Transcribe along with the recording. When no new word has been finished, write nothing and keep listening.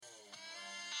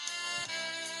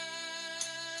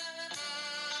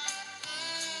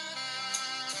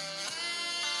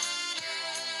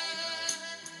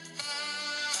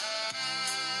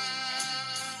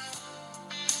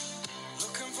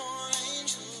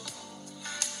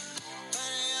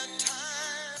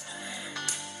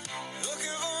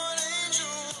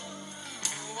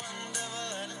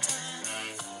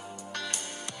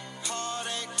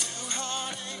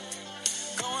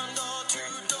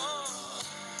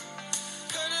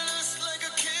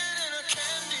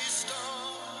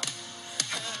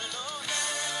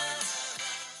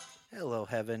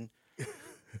7.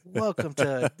 Welcome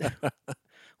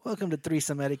to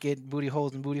Threesome Etiquette, Booty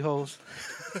Holes and Booty Holes.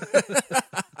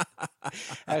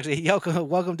 Actually,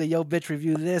 welcome to Yo Bitch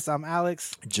Review This. I'm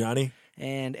Alex. Johnny.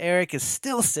 And Eric is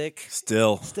still sick.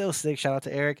 Still sick. Shout out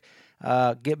to Eric.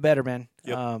 Get better, man.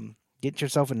 Yep. Get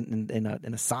yourself in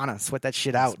a sauna. Sweat that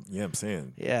shit out. Yeah, I'm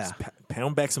saying. Yeah. Just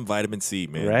pound back some vitamin C,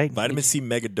 man. Right? Vitamin C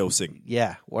mega dosing.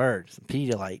 Yeah, word. Some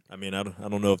Pedialyte. I mean, I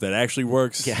don't know if that actually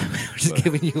works. Yeah, we're just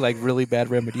giving you like really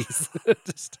bad remedies.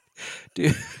 Just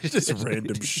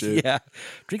random shit. Yeah.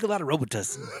 Drink a lot of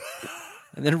Robitussin.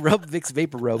 And then rub Vicks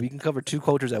Vapor Rub. You can cover 2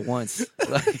 cultures at once.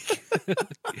 Like,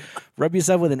 rub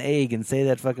yourself with an egg and say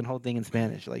that fucking whole thing in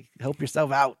Spanish. Like, help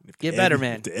yourself out. Get better,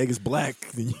 man. If the egg is black,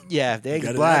 then if the egg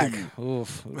is black.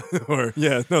 Oof. Or, I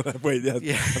think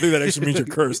that actually means you're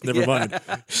cursed. Never mind.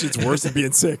 Shit's worse than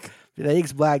being sick. If the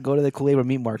egg's black, go to the Culebra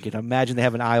Meat Market. I imagine they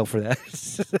have an aisle for that.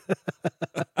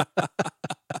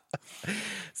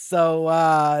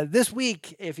 So this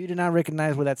week, if you did not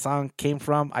recognize where that song came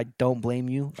from, I don't blame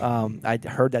you. I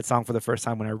heard that song for the first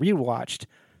time when I rewatched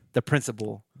The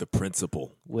Principal. The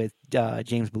Principal with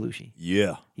James Belushi.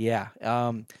 Yeah. Yeah.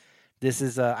 This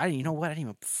is you know what? I didn't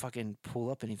even fucking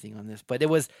pull up anything on this, but it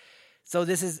was. So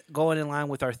this is going in line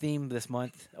with our theme this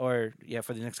month, for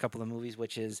the next couple of movies,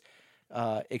 which is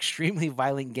extremely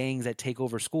violent gangs that take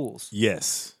over schools.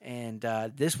 Yes. And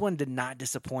this one did not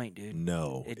disappoint, dude.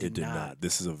 No, it did not.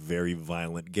 This is a very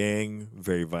violent gang,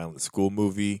 very violent school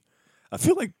movie. I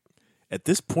feel like at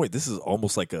this point, this is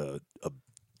almost like the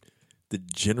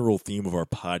general theme of our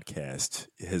podcast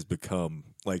has become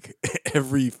like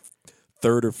every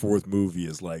third or fourth movie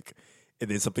is like, and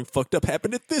then something fucked up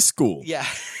happened at this school. Yeah.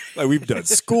 Like we've done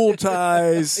School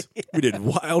Ties. Yeah. We did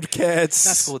Wildcats.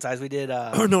 Not School Ties. We did.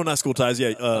 No, not School Ties.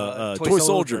 Yeah. Toy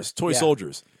Soldiers. Toy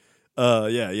Soldiers.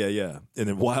 Yeah. And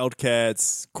then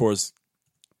Wildcats, of course,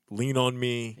 Lean on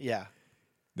Me. Yeah.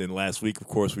 Then last week, of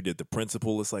course, we did The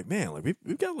Principal. It's like, man, like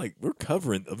we've got we're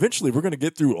covering. Eventually, we're going to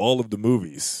get through all of the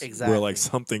movies where like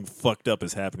something fucked up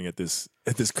is happening at this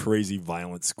crazy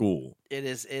violent school. It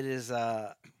is.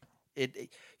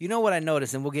 You know what I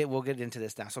noticed, and we'll get into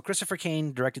this now. So Christopher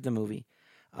Kane directed the movie.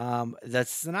 The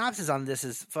synopsis on this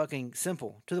is fucking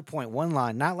simple, to the point, one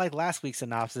line, not like last week's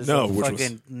synopsis. No, of which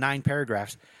fucking was 9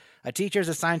 paragraphs. A teacher is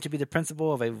assigned to be the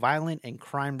principal of a violent and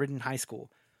crime-ridden high school.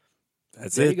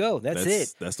 That's there it. You go. That's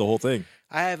it. That's the whole thing.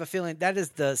 I have a feeling that is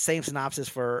the same synopsis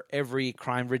for every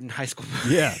crime-ridden high school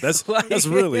movie. Yeah, that's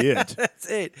really it. That's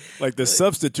it. Like the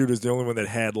substitute is the only one that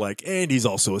had and he's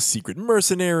also a secret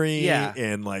mercenary. Yeah.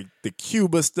 And like the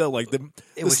Cuba stuff, like the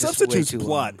substitute's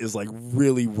plot is like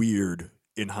really weird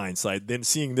in hindsight. Then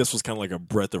seeing this was kind of like a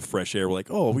breath of fresh air. We're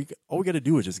like, all we got to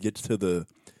do is just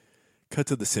cut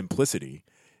to the simplicity.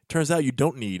 Turns out you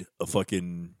don't need a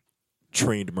fucking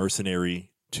trained mercenary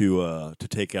to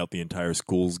take out the entire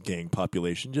school's gang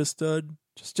population. Just Jim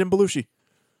Belushi.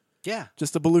 Yeah.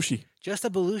 Just a Belushi. Just a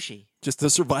Belushi. Just a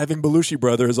surviving Belushi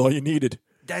brother is all you needed.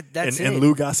 That's it. And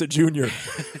Lou Gossett Jr.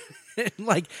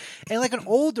 like an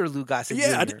older Lou Gossett Jr.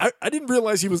 Yeah, I didn't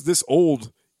realize he was this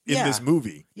old in this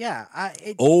movie. Yeah.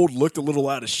 Old, looked a little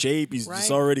out of shape. He's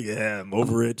just already, I'm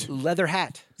over it. Leather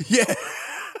hat. Yeah.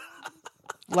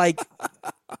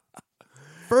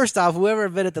 First off, whoever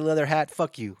invented the leather hat,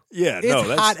 fuck you. Yeah,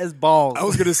 that's hot as balls. I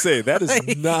was going to say, that is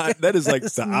that is like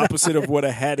the opposite of what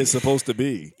a hat is supposed to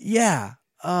be. Yeah.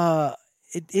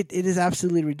 It is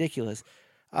absolutely ridiculous.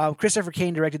 Christopher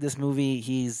Kane directed this movie.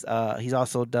 He's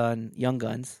also done Young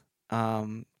Guns,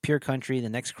 Pure Country, The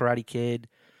Next Karate Kid,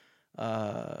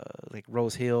 like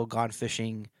Rose Hill, Gone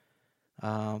Fishing.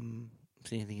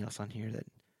 See anything else on here that...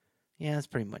 Yeah, that's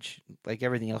pretty much like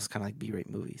everything else, kind of like B-rate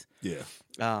movies. Yeah.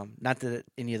 Not that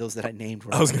any of those that I named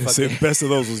were. I was going to say the best of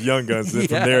those was Young Guns. Then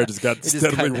from there, it just got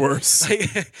steadily worse.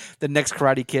 The Next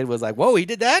Karate Kid was like, whoa, he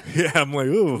did that? Yeah, I'm like,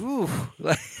 ooh.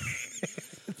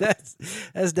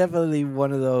 That's definitely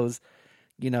one of those,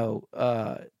 The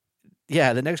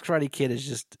Next Karate Kid is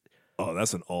just... Oh,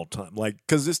 that's an all-time.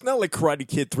 Because it's not like Karate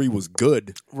Kid 3 was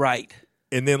good. Right.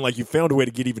 And then, you found a way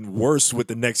to get even worse with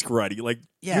the next Karate. You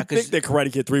think that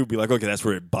Karate Kid 3 would be like, okay, that's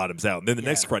where it bottoms out. And then the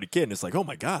next Karate Kid, and it's like, oh,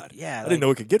 my God. Yeah. I didn't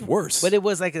know it could get worse. But it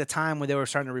was like at the time when they were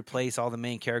starting to replace all the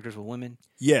main characters with women.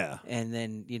 Yeah. And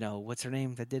then, what's her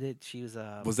name that did it? She was...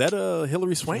 was that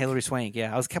Hilary Swank? Hilary Swank,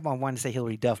 yeah. I kept on wanting to say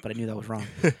Hilary Duff, but I knew that was wrong.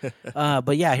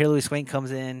 But yeah, Hilary Swank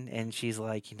comes in, and she's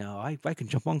like, I can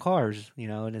jump on cars,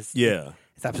 and it's... Yeah.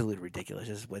 It's absolutely ridiculous.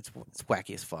 It's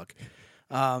wacky as fuck.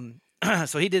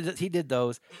 So he did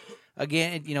those.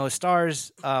 Again, it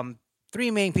stars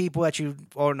 3 main people that you,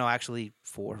 or no, actually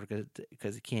 4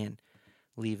 because it can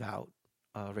leave out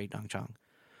Ray Dong Chong.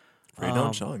 Ray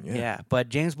Dong Chong, yeah. Yeah, but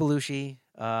James Belushi,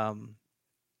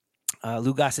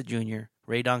 Lou Gossett Jr.,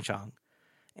 Ray Dong Chong,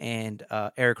 and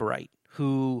Eric Wright,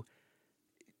 who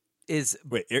is...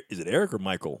 Wait, is it Eric or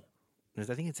Michael? I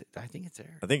think it's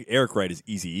Eric. I think Eric Wright is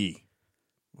Eazy-E.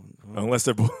 Unless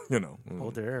they're both,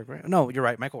 Both are Eric Wright. No, you're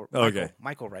right. Michael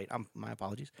Wright. My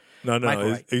apologies. No.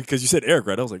 Because you said Eric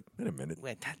Wright. I was like, wait a minute.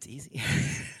 Wait, that's Easy.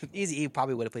 Easy-E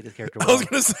probably would have played this character well. I was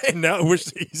going to say, now I wish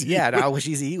Eazy-E. Yeah, I wish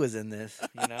Eazy-E was in this,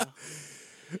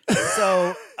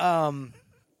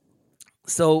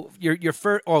 So your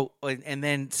first... Oh, and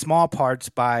then Small Parts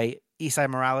by Esai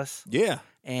Morales. Yeah.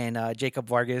 And Jacob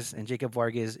Vargas. And Jacob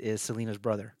Vargas is Selena's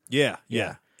brother. Yeah.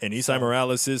 And Esai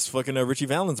Morales is fucking Richie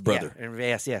Valens' brother.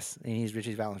 Yeah, yes. And he's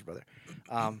Richie Valens' brother.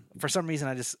 For some reason,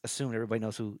 I just assumed everybody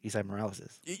knows who Esai Morales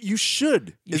is. You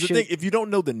should. The thing. If you don't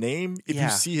know the name, if you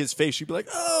see his face, you'd be like,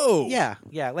 oh. Yeah.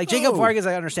 Like Jacob Vargas,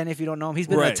 I understand if you don't know him. He's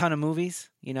been in a ton of movies,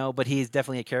 but he's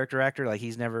definitely a character actor. Like,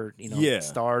 he's never,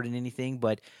 starred in anything,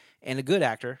 and a good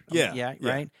actor.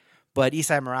 Right? But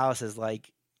Esai Morales is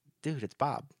like, dude, it's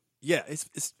Bob. Yeah,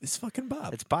 it's fucking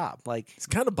Bob. It's Bob. Like, it's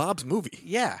kind of Bob's movie.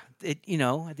 Yeah, at the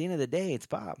end of the day, it's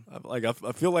Bob. I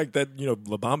feel like that.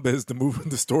 La Bamba is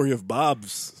the story of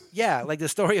Bob's. Yeah, like the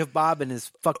story of Bob and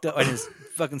his fucked up and his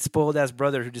fucking spoiled ass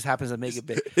brother who just happens to make it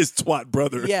big. His twat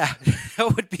brother. Yeah,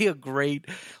 that would be a great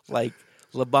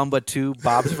La Bamba 2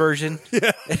 Bob's version.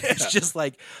 Yeah. It's just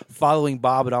like following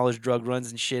Bob and all his drug runs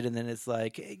and shit, and then it's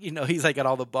like, he's like at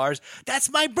all the bars,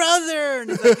 that's my brother, and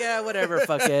he's like, yeah, whatever,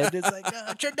 fuckhead. It's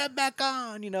like, turn that back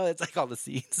on, it's like all the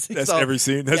scenes. That's every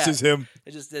scene. That's just him.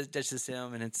 That's just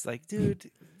him, and it's like, dude,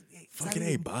 fucking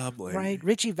hey, Bob, right?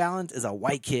 Richie Valens is a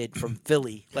white kid from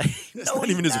Philly. Like, that's not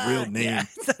even his real name. Yeah,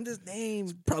 it's not his name.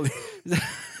 It's probably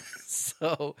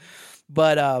so,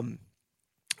 but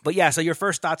yeah. So your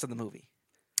first thoughts on the movie?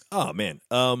 Oh man,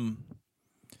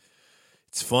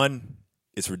 it's fun.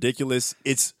 It's ridiculous.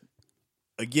 It's,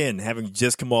 again, having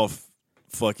just come off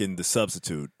fucking The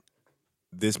Substitute.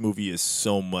 This movie is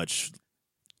so much.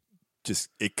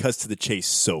 It cuts to the chase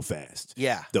so fast.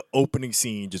 Yeah, the opening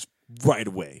scene just right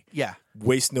away. Yeah,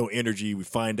 waste no energy. We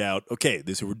find out, okay,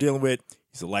 this is who we're dealing with.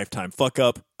 He's a lifetime fuck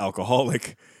up,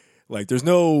 alcoholic. Like, there's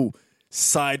no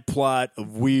side plot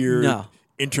of weird. No.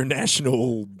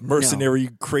 International mercenary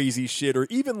crazy shit, or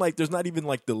even there's not even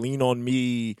the lean on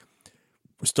me.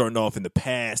 We're starting off in the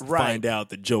past, find out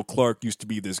that Joe Clark used to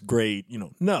be this great,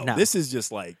 No, this is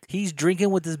just he's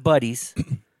drinking with his buddies,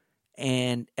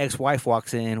 and ex-wife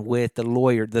walks in with the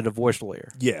lawyer, the divorce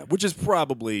lawyer. Yeah, which is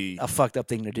probably a fucked up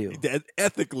thing to do.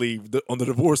 Ethically, on the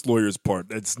divorce lawyer's part,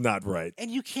 that's not right. And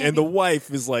you can't. And the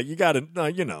wife is like, you gotta,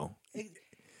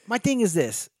 My thing is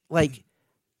this,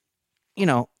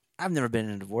 I've never been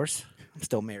in a divorce. I'm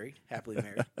still married, happily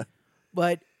married.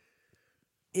 But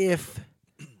if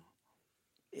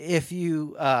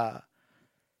you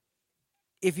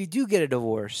do get a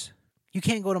divorce, you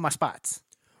can't go to my spots.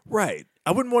 Right.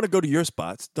 I wouldn't want to go to your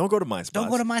spots. Don't go to my spots.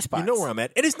 Don't go to my spots. You know where I'm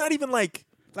at. And it's not even like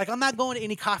I'm not going to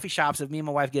any coffee shops if me and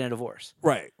my wife get a divorce.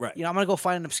 Right. I'm going to go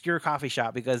find an obscure coffee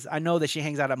shop because I know that she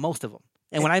hangs out at most of them.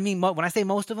 And when I say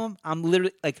most of them, I'm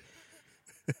literally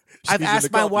I've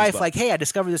asked my wife, hey, I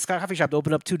discovered this coffee shop that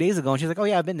opened up 2 days ago. And she's like, oh,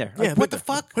 yeah, I've been there. Yeah, what the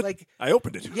fuck? I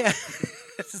opened it. Yeah.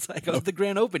 It's just it was the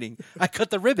grand opening. I cut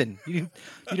the ribbon. You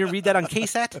didn't read that on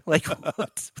KSAT? What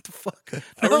the fuck?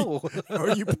 No. How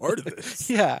are you part of this?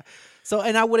 Yeah. So,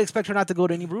 and I would expect her not to go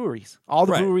to any breweries. All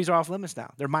the breweries are off limits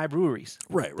now. They're my breweries.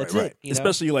 Right.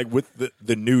 Especially with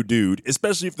the new dude.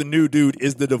 Especially if the new dude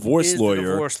is the divorce lawyer. The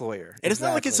divorce lawyer. And it's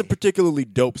not like it's a particularly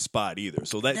dope spot either.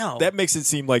 So that makes it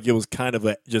seem like it was kind of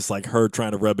just her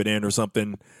trying to rub it in or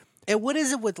something. And what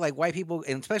is it with white people,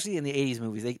 and especially in the 80s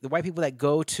movies, the white people that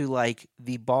go to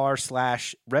the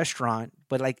bar/restaurant,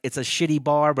 but it's a shitty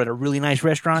bar but a really nice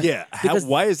restaurant? Yeah.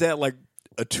 Why is that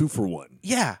a 2-for-1?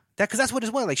 Yeah. Because that's what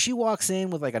it's well. She walks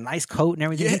in with a nice coat and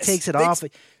everything. Yes, he takes it off,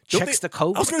 checks the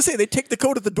coat. I was going to say, they take the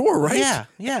coat at the door, right?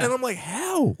 Yeah. And I'm like,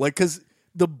 how? Because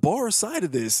the bar side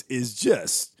of this is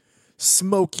just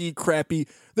smoky, crappy.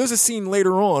 There's a scene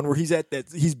later on where he's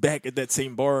back at that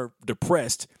same bar,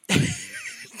 depressed.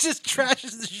 Just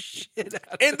trashes the shit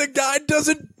out. And the guy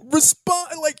doesn't respond.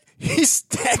 He's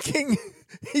stacking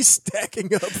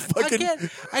up fucking.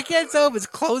 I can't tell if it's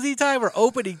closing time or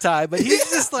opening time, but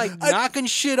he's just knocking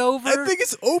shit over. I think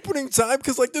it's opening time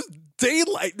because there's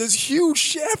daylight, this huge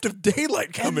shaft of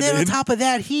daylight coming in. And then on top of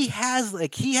that, he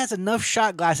has enough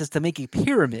shot glasses to make a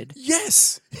pyramid.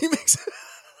 Yes, he makes.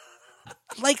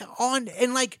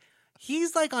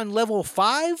 He's on level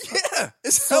 5. Yeah,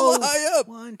 it's hella high up.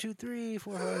 1, 2, 3,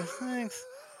 4, 5, 6.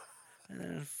 And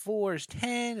then 4 is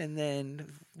 10, and then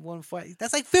 1, 5.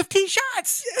 That's 15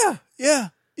 shots. Yeah.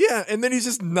 And then he's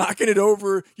just knocking it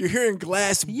over. You're hearing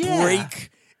glass break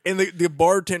And the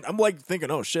bartender, I'm like thinking,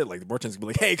 oh shit, like the bartender's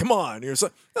gonna be like, hey, come on. So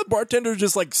the bartender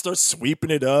just like starts sweeping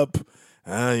it up.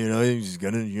 He's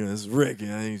gonna, it's Rick.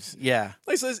 Yeah.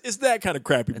 Like, so it's that kind of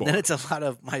crappy bar. And then it's a lot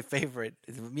of my favorite.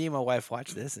 Me and my wife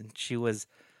watched this, and she was,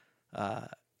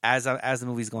 as the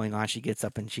movie's going on, she gets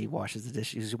up and she washes the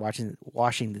dishes. She's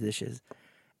washing the dishes.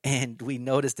 And we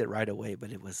noticed it right away,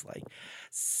 but it was like,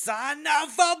 son of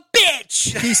a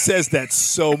bitch. He says that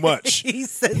so much. He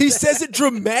says it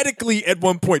dramatically at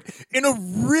one point in a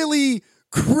really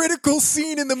critical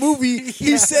scene in the movie.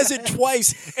 He says it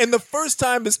twice, and the first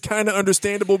time is kind of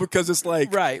understandable because it's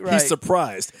like right. He's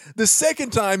surprised. The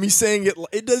second time he's saying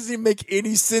it doesn't even make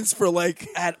any sense for like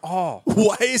at all.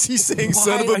 Why is he saying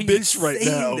son of a bitch right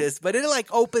now? This? But it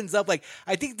like opens up like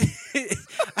I think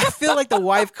I feel like the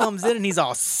wife comes in and he's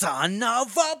all son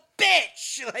of a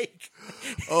bitch. Like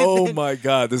oh my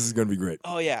god, this is gonna be great.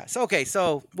 Oh yeah.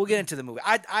 So we'll get into the movie.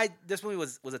 This movie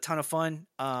was a ton of fun.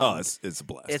 It's a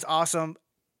blast. It's awesome.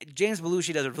 James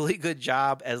Belushi does a really good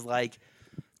job as like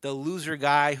the loser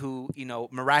guy who,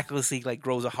 miraculously like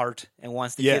grows a heart and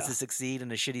wants the kids to succeed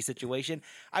in a shitty situation.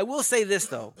 I will say this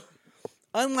though.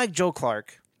 Unlike Joe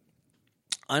Clark,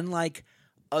 unlike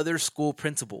other school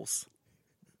principals,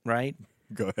 right?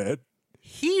 Go ahead.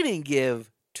 He didn't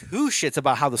give two shits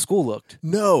about how the school looked.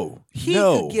 No. He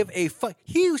could give a fuck.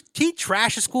 He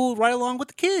trashed the school right along with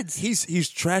the kids. He's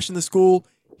trashing the school.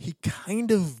 He kind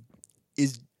of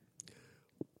is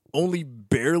only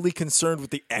barely concerned with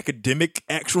the academic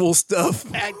actual stuff.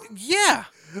 Yeah.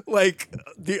 Like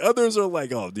the others are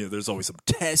like, oh, there's always some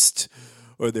test,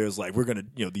 or there's like, we're going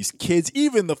to, these kids,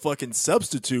 even the fucking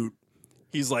substitute,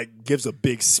 he's like, gives a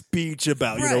big speech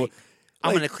about, I'm like,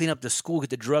 going to clean up the school,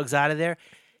 get the drugs out of there.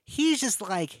 He's just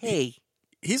like, hey.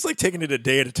 He's like taking it a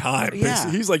day at a time.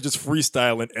 Yeah. He's like just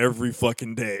freestyling every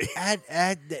fucking day.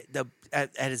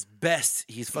 At his best,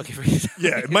 he's fucking freestyling.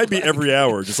 Yeah, it might be every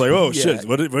hour. Just like, oh shit,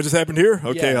 what just happened here?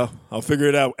 Okay, I'll figure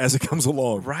it out as it comes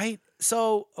along. Right?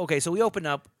 So we open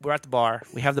up. We're at the bar.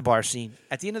 We have the bar scene.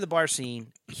 At the end of the bar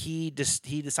scene, he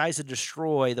decides to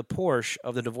destroy the Porsche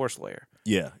of the divorce lawyer.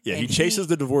 Yeah. He chases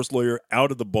the divorce lawyer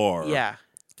out of the bar. Yeah.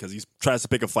 Because he tries to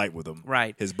pick a fight with him.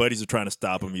 Right. His buddies are trying to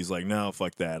stop him. He's like, no,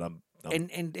 fuck that. I'm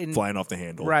flying off the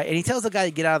handle. Right. And he tells the guy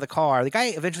to get out of the car. The guy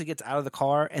eventually gets out of the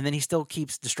car, and then he still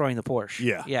keeps destroying the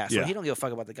Porsche. Yeah. So he don't give a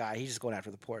fuck about the guy. He's just going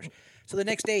after the Porsche. So the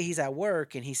next day, he's at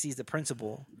work, and he sees the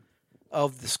principal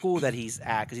of the school that he's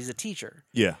at, because he's a teacher.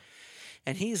 Yeah.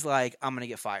 And he's like, I'm going to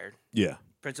get fired. Yeah.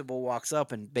 Principal walks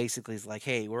up and basically is like,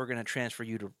 hey, we're going to transfer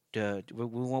you to we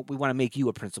want to make you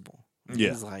a principal. And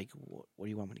he's like, where do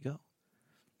you want me to go?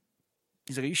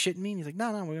 He's like, are you shitting me? And he's like,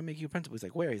 no, we're going to make you a principal. He's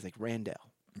like, where? He's like, Randall.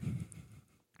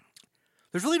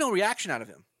 There's really no reaction out of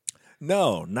him.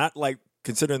 No, not like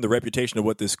considering the reputation of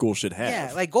what this school should have.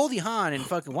 Yeah, like Goldie Hawn and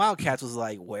fucking Wildcats was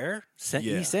like, where?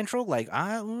 East Central? Like,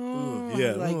 I don't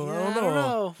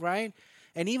know, right?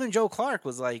 And even Joe Clark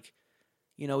was like,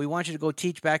 we want you to go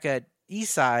teach back at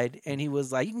East Side, and he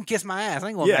was like, you can kiss my ass. I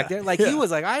ain't going back there. Like, he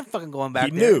was like, I'm fucking going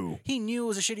back there. He knew it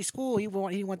was a shitty school. He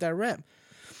didn't want that rep.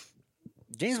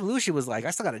 James Belushi was like,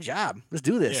 I still got a job. Let's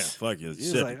do this. Yeah, fuck you.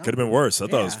 Shit, like, could have been worse. I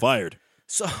thought I was fired.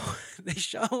 So they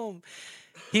show him.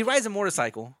 He rides a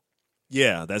motorcycle.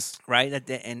 Yeah, that's right.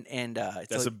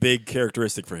 That's a big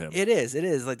characteristic for him. It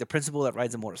is. Like the principal that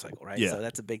rides a motorcycle, right? Yeah. So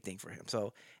that's a big thing for him.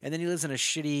 So, and then he lives in a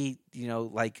shitty,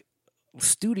 like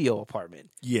studio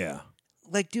apartment. Yeah.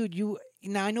 Like, dude,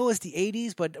 now I know it's the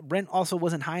 80s, but rent also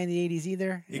wasn't high in the 80s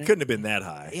either. It couldn't have been that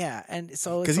high. Yeah, and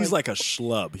so because he's like a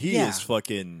schlub. He is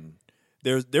fucking.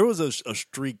 There was a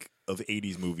streak of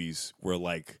 80s movies where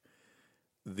like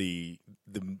the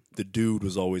dude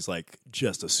was always like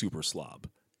just a super slob,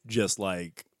 just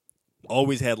like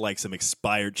always had like some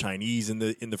expired Chinese in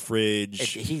the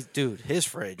fridge. His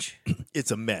fridge,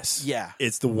 it's a mess. Yeah,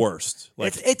 it's the worst.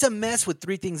 Like it's a mess with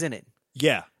 3 things in it.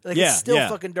 Yeah, like it's still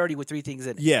fucking dirty with 3 things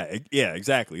in it. Yeah,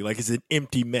 exactly. Like it's an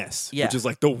empty mess, which is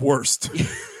like the worst.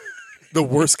 The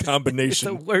worst combination.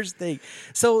 It's the worst thing.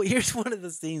 So here's one of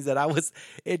the scenes that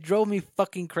it drove me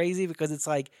fucking crazy because it's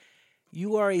like,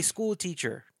 you are a school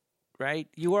teacher, right?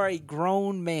 You are a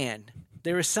grown man.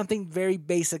 There is something very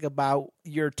basic about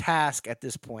your task at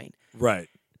this point. Right.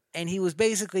 And he was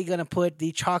basically going to put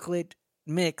the chocolate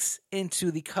mix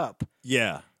into the cup.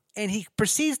 Yeah. And he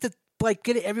proceeds to like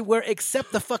get it everywhere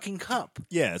except the fucking cup.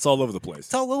 Yeah, it's all over the place.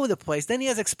 It's all over the place. Then he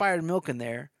has expired milk in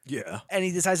there. Yeah. And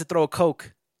he decides to throw a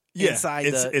Coke. Inside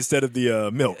instead of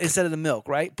the milk. Instead of the milk,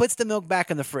 right? Puts the milk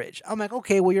back in the fridge. I'm like,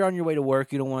 okay, well, you're on your way to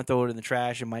work. You don't want to throw it in the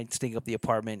trash. It might stink up the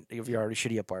apartment if you're already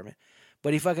shitty apartment.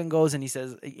 But he fucking goes and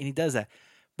he does that.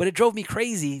 But it drove me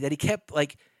crazy that he kept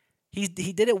like, He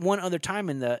did it one other time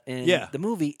in the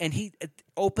movie, and he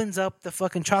opens up the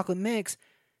fucking chocolate mix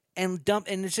and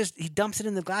it's just he dumps it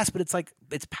in the glass, but it's like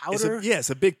it's powder. It's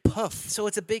a big puff. So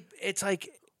it's like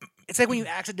when you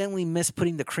accidentally miss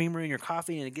putting the creamer in your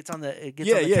coffee and it gets on the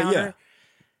counter. Yeah.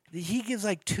 He gives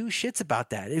like two shits about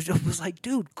that. It was like,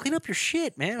 dude, clean up your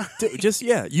shit, man. Dude,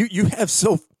 you have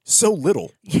so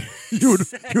little. You would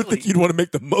think you'd want to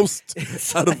make the most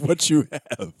out of what you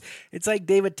have. It's like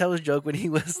David Tell's joke when he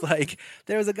was like,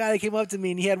 there was a guy that came up to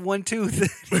me and he had one tooth.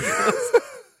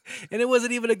 And it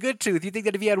wasn't even a good tooth. You think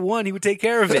that if he had one, he would take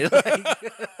care of it. Like,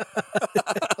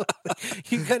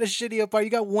 you got a shitty apart. You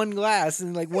got one glass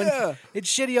and like one. Yeah.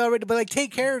 It's shitty already, but like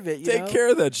take care of it. Take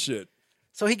care of that shit.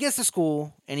 So he gets to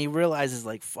school and he realizes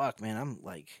like, fuck, man, I'm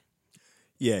like.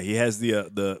 Yeah, he has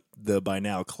the by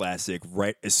now classic.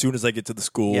 Right as soon as I get to the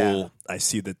school, I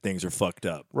see that things are fucked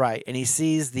up. Right, and he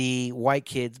sees the white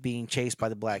kids being chased by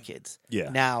the black kids. Yeah.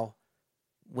 Now,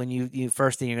 when you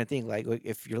first thing you're gonna think like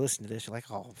if you're listening to this, you're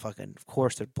like, oh fucking, of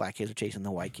course the black kids are chasing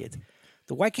the white kids.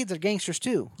 The white kids are gangsters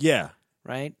too. Yeah.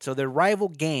 Right, so they're rival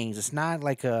gangs. It's not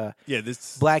like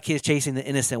this black kids chasing the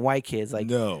innocent white kids. Like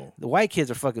no, the white kids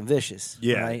are fucking vicious.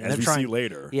 Yeah, right? as we see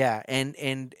later. Yeah,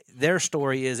 and their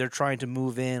story is they're trying to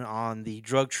move in on the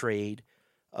drug trade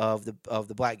of the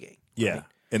black gang. Yeah, right?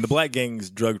 And the black gang's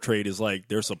drug trade is like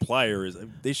their supplier is.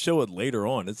 They show it later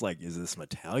on. It's like, is this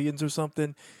Italians or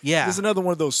something? Yeah, it's another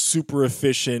one of those super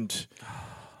efficient,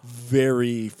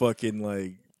 very fucking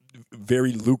like.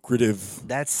 Very lucrative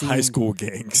high school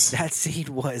gangs. That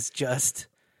scene was just.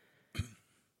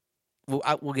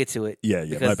 We'll get to it. Yeah,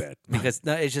 my bad. Because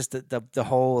no, it's just the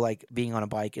whole like being on a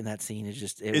bike in that scene is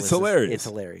just it's hilarious. It's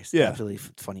hilarious. Yeah, absolutely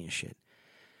funny as shit.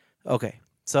 Okay,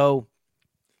 so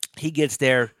he gets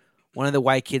there. One of the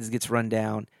white kids gets run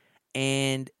down,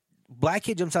 and black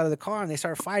kid jumps out of the car and they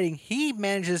start fighting. He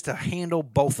manages to handle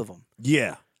both of them.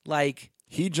 Yeah, like.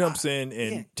 He jumps in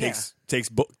and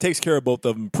takes care of both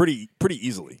of them pretty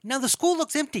easily. Now the school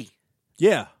looks empty.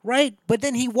 Yeah. Right? But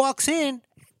then he walks in.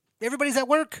 Everybody's at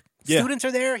work. Yeah. Students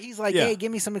are there. He's like, hey,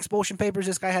 give me some expulsion papers.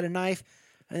 This guy had a knife.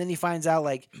 And then he finds out,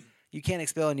 like, you can't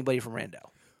expel anybody from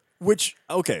Randall. Which,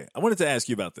 okay, I wanted to ask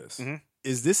you about this. Mm-hmm.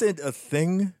 Is this a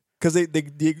thing? Because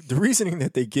the reasoning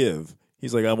that they give,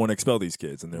 he's like, I want to expel these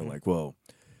kids. And they're like, well,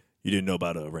 you didn't know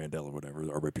about Randall or whatever,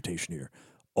 our reputation here.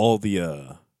 All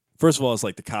the... First of all, it's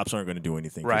like the cops aren't going to do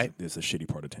anything. Right. It's a shitty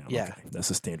part of town. Yeah. Okay.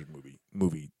 That's a standard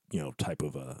movie, type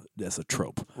of, that's a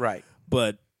trope. Right.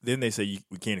 But then they say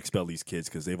we can't expel these kids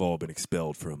because they've all been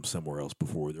expelled from somewhere else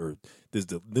before. Or this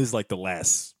is like the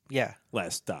last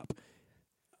stop.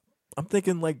 I'm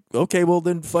thinking like, okay, well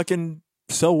then fucking,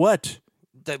 so what?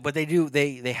 But they do,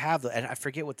 they have, and I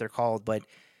forget what they're called, but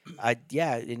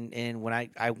and when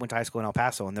I went to high school in El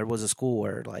Paso, and there was a school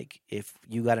where like, if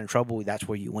you got in trouble, that's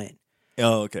where you went.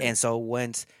 Oh, okay. And so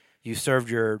once you served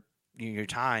your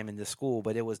time in the school,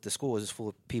 but the school was just full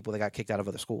of people that got kicked out of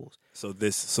other schools. So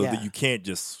that you can't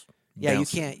just you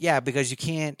can't because you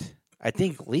can't. I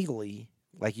think legally,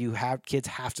 like kids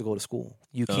have to go to school.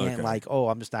 You can't like, oh,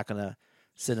 I'm just not gonna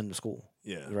send them to school.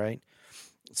 Yeah. Right.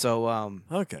 So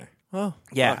okay. Well,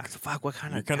 yeah. Fuck. What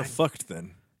kind of? You're kind of fucked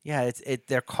then. Yeah,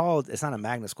 they're called. It's not a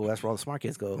magnet school. That's where all the smart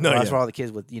kids go. No, that's where all the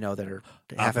kids with that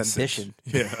have ambition.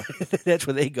 Yeah, that's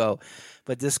where they go.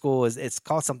 But this school it's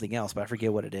called something else, but I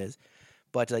forget what it is.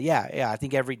 But I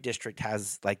think every district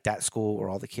has like that school where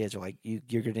all the kids are like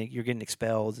you're getting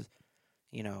expelled,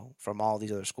 from all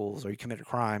these other schools, or you commit a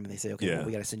crime and they say, okay, well,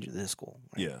 we got to send you to this school.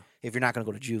 Right? Yeah, if you're not going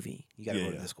to go to juvie, you got to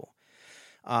go to this school.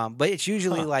 But it's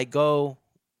usually like go.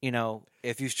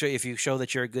 If you show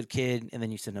that you're a good kid, and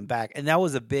then you send them back, and that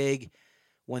was a big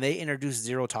when they introduced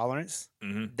zero tolerance.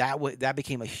 Mm-hmm. That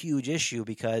became a huge issue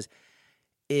because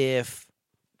if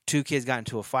two kids got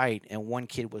into a fight and one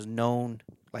kid was known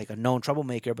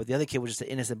troublemaker, but the other kid was just an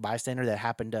innocent bystander that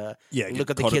happened to look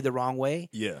at the kid the wrong way,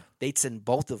 they'd send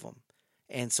both of them,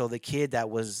 and so the kid that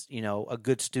was a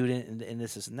good student and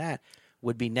this and that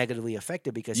would be negatively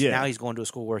affected because now he's going to a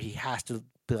school where he has to.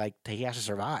 He has to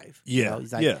survive.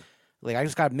 He's like, like I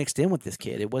just got mixed in with this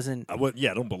kid. It wasn't. I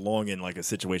don't belong in like a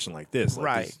situation like this. Like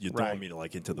right. You're throwing me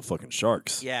into the fucking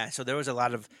sharks. Yeah. So there was a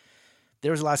lot of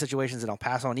situations in El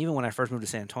Paso, and even when I first moved to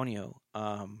San Antonio,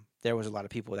 there was a lot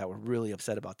of people that were really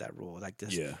upset about that rule, like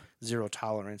this zero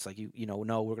tolerance. Like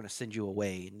no, we're going to send you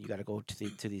away, and you got to go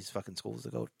to these fucking schools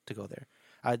to go there.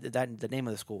 The name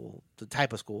of the school, the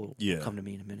type of school, will come to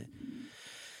me in a minute.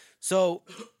 So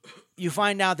you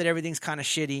find out that everything's kind of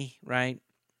shitty, right?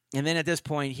 And then at this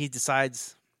point, he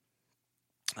decides.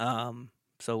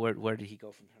 So where did he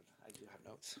go from here? I do have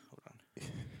notes. Hold on.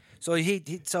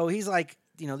 So he's like,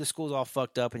 this school's all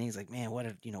fucked up, and he's like, man, what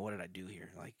did I do here?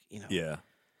 Like, Yeah.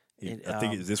 I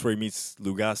think, is this where he meets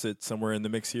Lou Gossett somewhere in the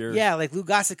mix here? Yeah, like Lou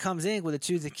Gossett comes in with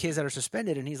the kids that are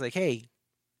suspended, and he's like, hey,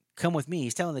 come with me.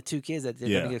 He's telling the 2 kids that they're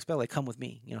going to get expelled, like, come with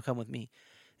me, come with me.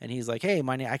 And he's like, hey,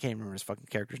 my name, I can't remember his fucking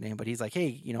character's name, but he's like,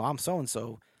 hey, I'm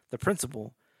so-and-so, the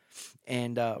principal,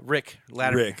 and Rick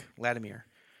Latimer.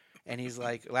 And he's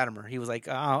like, Latimer. He was like,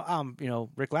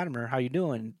 Rick Latimer, how you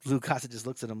doing? Lou Gossett just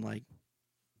looks at him like,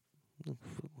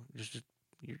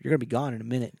 you're going to be gone in a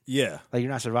minute. Yeah. Like,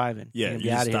 you're not surviving. Yeah, you're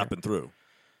just stopping through.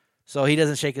 So he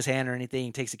doesn't shake his hand or anything.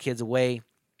 He takes the kids away.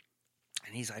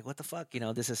 And he's like, what the fuck?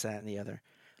 This is that and the other.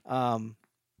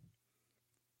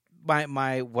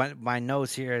 My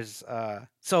notes here is,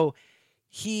 so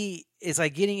he is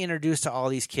like getting introduced to all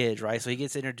these kids, right? So he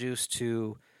gets introduced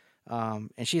to, and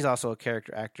she's also a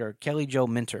character actor, Kelly Jo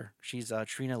Minter. She's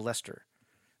Trina Lester.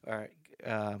 All right.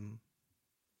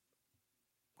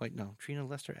 Trina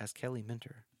Lester as Kelly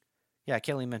Minter. Yeah,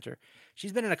 Kelly Minter.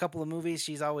 She's been in a couple of movies.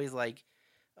 She's always like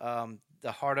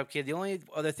the hard up kid. The only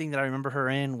other thing that I remember her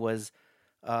in was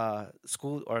Summer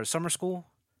School,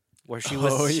 where she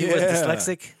was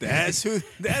dyslexic.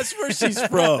 That's where she's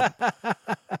from.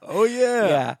 Oh yeah.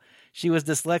 Yeah. She was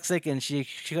dyslexic and she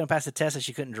couldn't pass the test and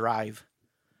she couldn't drive.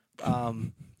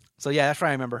 So yeah, that's where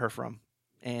I remember her from.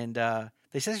 And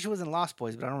they said she was in Lost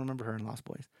Boys, but I don't remember her in Lost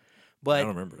Boys. But I don't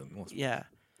remember her in Lost Boys. Yeah.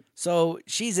 So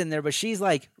she's in there, but she's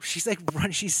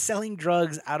selling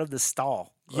drugs out of the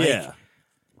stall. Yeah.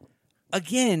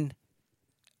 Again,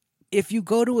 if you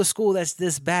go to a school that's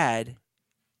this bad,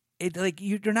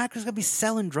 you're not just gonna be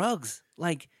selling drugs.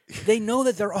 Like, they know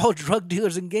that they're all drug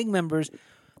dealers and gang members.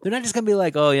 They're not just gonna be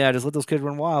like, oh yeah, just let those kids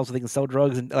run wild so they can sell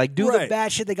drugs and like do the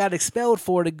bad shit they got expelled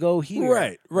for to go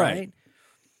here. Right.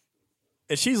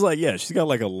 And she's like, she's got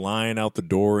like a line out the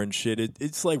door and shit.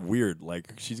 It's like weird.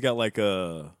 Like, she's got like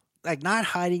a not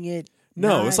hiding it.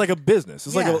 No, it's like a business.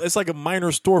 It's like a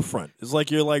minor storefront. It's like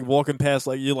you're like walking past,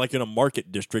 like you're like in a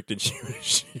market district, and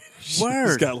she's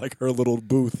got like her little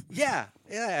booth. Yeah,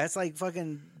 it's like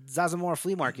fucking Zazamora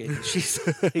Flea Market. She's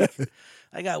like,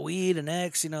 I got weed and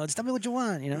X, just tell me what you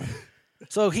want,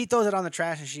 So he throws it on the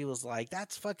trash, and she was like,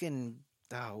 "That's fucking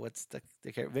what's the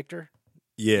Victor?"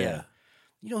 Yeah.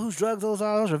 You know whose drugs those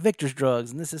are? Those are Victor's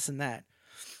drugs, and this and that.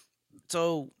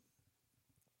 So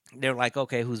they're like,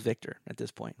 okay, who's Victor at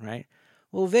this point, right?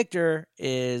 Well, Victor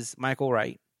is Michael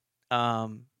Wright,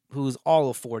 who's all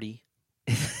of 40.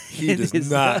 He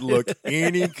does not look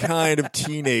any kind of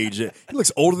teenager. He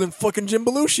looks older than fucking Jim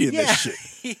Belushi in this shit.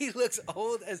 He looks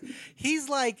old as he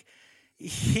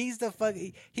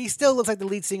still looks like the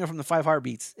lead singer from the Five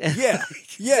Heartbeats. Yeah.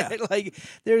 Like,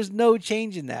 there's no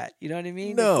change in that. You know what I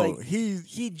mean? No,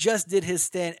 he just did his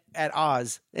stint at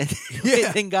Oz and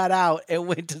then got out and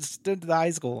went to the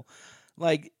high school.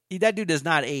 Like, that dude does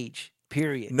not age.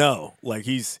 Period. No, like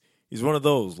he's one of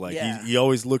those. Like he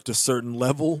always looked a certain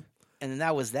level, and then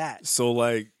that was that. So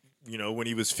like, when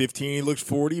he was 15, he looked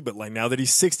 40, but like now that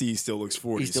he's 60, he still looks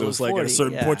 40. So it's like 40, at a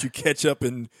certain point you catch up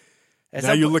and.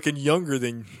 Now you're looking younger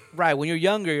than... Right. When you're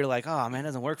younger, you're like, oh, man, it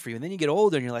doesn't work for you. And then you get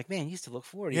older, and you're like, man, you used to look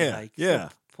 40. Yeah.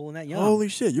 Pulling that young. Holy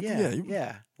shit.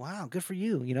 Yeah. Wow, good for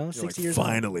you. 60 like, years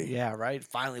finally. Old. Yeah, right.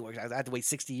 Finally works. I had to wait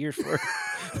 60 years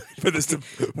for this to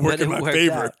work in my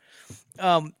favor.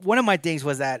 One of my things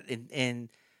was that in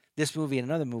this movie and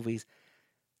in other movies,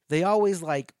 they always,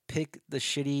 like, pick the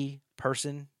shitty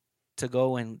person to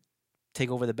go and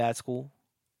take over the bad school.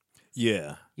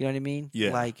 Yeah. You know what I mean?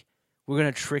 Yeah. Like... We're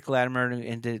going to trick Latimer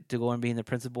into to go and being the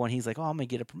principal, and he's like, oh, I'm going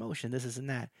to get a promotion, this and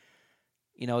that.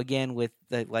 Again, with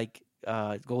the,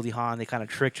 Goldie Hawn, they kind of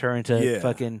tricked her into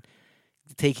fucking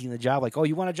taking the job. Like, oh,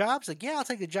 you want a job? She's like, yeah, I'll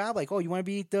take the job. Like, oh, you want to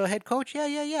be the head coach?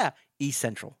 Yeah. East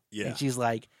Central. Yeah. And she's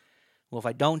like, well, if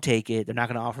I don't take it, they're not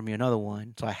going to offer me another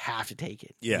one, so I have to take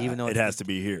it. Yeah, even though it has to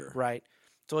be here. Right.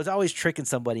 So it's always tricking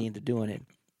somebody into doing it.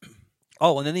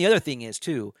 Oh, and then the other thing is,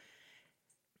 too,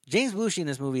 James Belushi in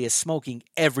this movie is smoking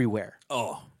everywhere.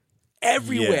 Oh.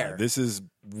 Everywhere. Yeah, this is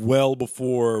well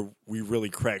before we really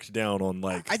cracked down on,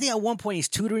 like... I think at one point he's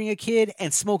tutoring a kid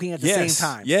and smoking at the same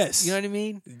time. Yes. You know what I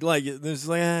mean? Like, there's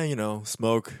like,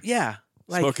 smoke. Yeah.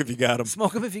 Like, smoke if you got him.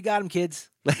 Smoke them if you got them, kids.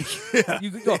 Like,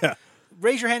 you can go. Yeah.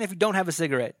 Raise your hand if you don't have a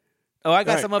cigarette. Oh, I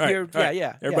got some up here.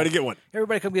 Yeah. Everybody get one.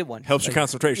 Everybody come get one. Helps your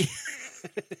concentration.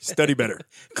 Study better.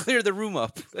 Clear the room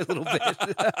up a little bit.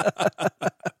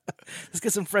 Let's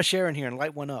get some fresh air in here and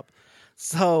light one up.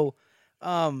 So,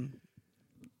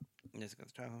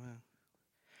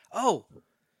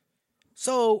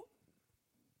 so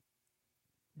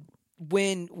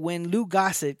when Lou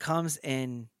Gossett comes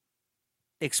and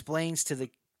explains he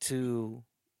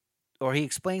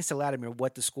explains to Latimer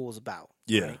what the school is about.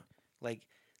 Yeah. Right? Like,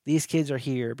 these kids are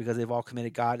here because they've all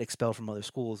committed, got expelled from other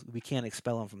schools. We can't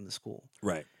expel them from the school.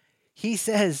 Right. He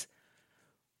says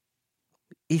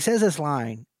this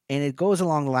line, and it goes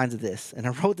along the lines of this. And I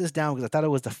wrote this down because I thought it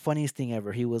was the funniest thing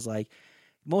ever. He was like,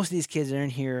 most of these kids are in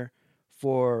here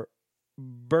for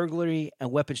burglary,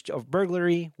 weapons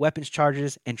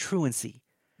charges, and truancy.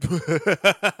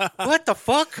 What the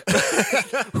fuck?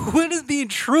 When is being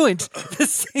truant the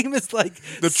same as like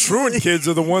the truant kids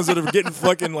are the ones that are getting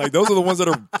fucking like those are the ones that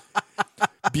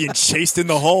are being chased in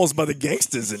the halls by the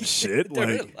gangsters and shit.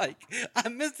 Like I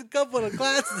missed a couple of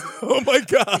classes. Oh my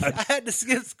god! I had to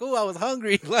skip school. I was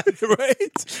hungry. Like,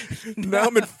 right now,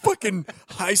 I'm in fucking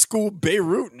high school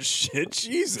Beirut and shit.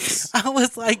 Jesus! I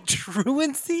was like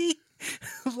truancy.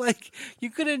 Like, you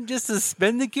couldn't just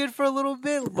suspend the kid for a little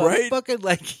bit, but right? Fucking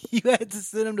like you had to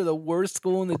send him to the worst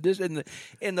school in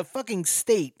the fucking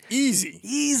state.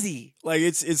 Easy. Like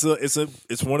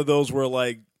it's one of those where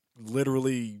like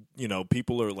literally, you know,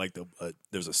 people are like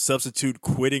there's a substitute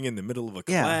quitting in the middle of a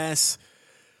class.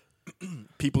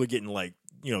 People are getting like,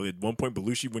 you know, at one point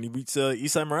Belushi when he meets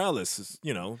Esai Morales,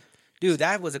 you know. Dude,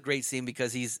 that was a great scene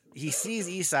because he sees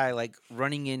Esai like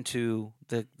running into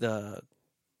the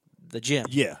gym.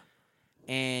 Yeah.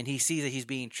 And he sees that he's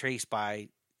being traced by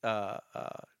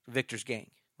Victor's gang,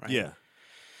 right? Yeah.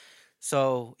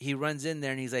 So he runs in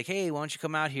there and he's like, hey, why don't you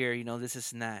come out here? You know,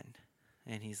 this and that.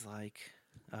 And he's like,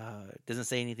 doesn't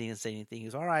say anything. He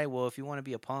goes, all right, well, if you want to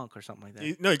be a punk or something like that.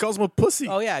 He calls him a pussy.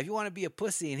 Oh, yeah, if you want to be a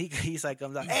pussy. And he's like,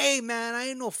 hey, man, I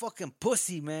ain't no fucking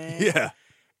pussy, man. Yeah.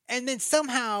 And then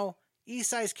somehow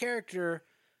Esai's character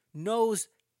knows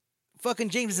fucking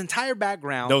James' entire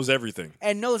background. Knows everything.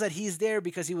 And knows that he's there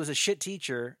because he was a shit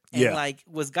teacher and like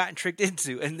was gotten tricked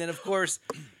into. And then, of course,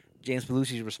 James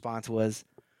Belushi's response was,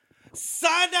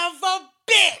 son of a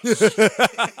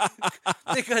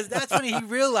bitch! Because that's when he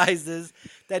realizes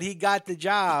that he got the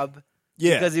job.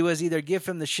 Yeah. Because he was either give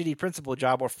him the shitty principal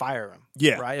job or fire him.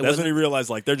 Yeah. Right? That's when he realized,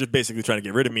 like, they're just basically trying to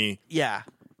get rid of me. Yeah.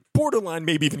 Borderline,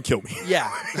 maybe even kill me.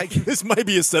 Yeah. Like, this might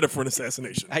be a setup for an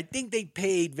assassination. I think they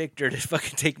paid Victor to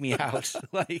fucking take me out.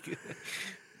 Like,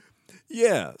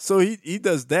 yeah. So he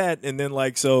does that, and then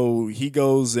like so he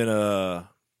goes and I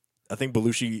think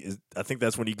Belushi I think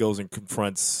that's when he goes and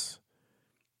confronts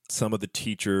some of the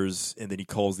teachers, and then he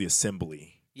calls the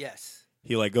assembly. yes.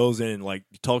 He like goes in and like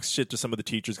talks shit to some of the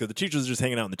teachers because the teachers are just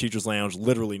hanging out in the teachers' lounge,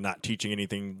 literally not teaching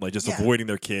anything, like just avoiding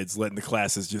their kids, letting the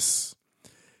classes just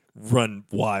run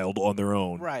wild on their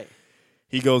own. Right.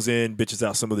 He goes in, bitches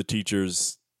out some of the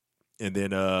teachers, and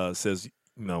then says,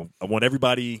 you know, I want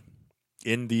everybody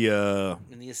in the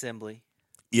assembly.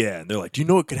 Yeah, and they're like, do you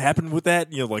know what could happen with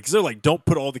that? You know, like, 'cause they're like, don't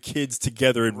put all the kids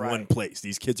together in one place.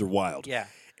 These kids are wild. Yeah.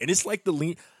 And it's like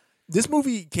this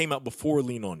movie came out before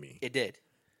Lean on Me. It did.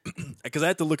 Because I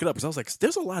had to look it up because I was like,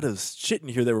 there's a lot of shit in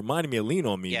here that reminded me of Lean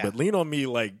on Me. Yeah. But Lean on Me,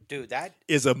 like, dude, that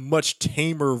is a much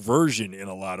tamer version in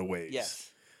a lot of ways.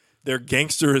 Yes. Their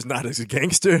gangster is not as a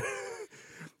gangster.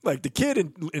 Like, the kid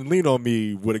in Lean on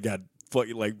Me would have got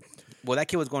fucking, like... Well, that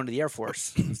kid was going to the Air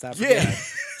Force. Yeah.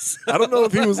 I don't know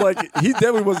if he was like... He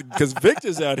definitely wasn't... Because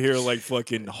Victor's out here, like,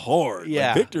 fucking hard. Yeah.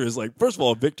 Like, Victor is like... First of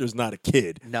all, Victor's not a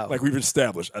kid. No. Like, we've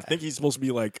established. I think he's supposed to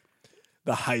be, like,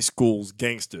 the high school's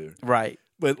gangster. Right.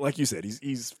 But like you said,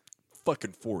 he's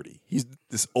fucking 40. He's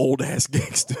this old-ass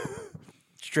gangster.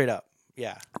 Straight up.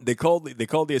 Yeah. They called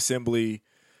the assembly...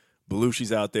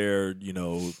 Belushi's out there, you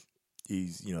know,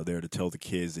 he's, you know, there to tell the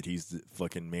kids that he's the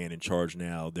fucking man in charge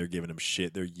now. They're giving him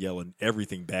shit. They're yelling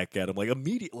everything back at him. Like,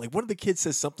 immediately. Like, one of the kids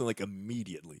says something like,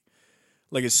 immediately.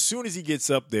 Like, as soon as he gets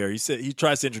up there, he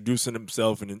tries to introduce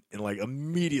himself and like,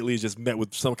 immediately is just met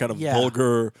with some kind of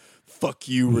vulgar, fuck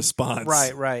you response.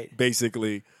 Right.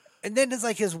 Basically. And then there's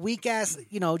like his weak ass,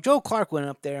 you know, Joe Clark went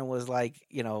up there and was like,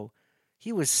 you know,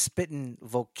 he was spitting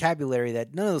vocabulary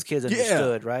that none of those kids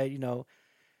understood, right? You know,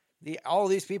 all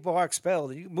these people are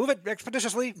expelled. You move it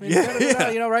expeditiously.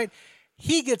 You know, right?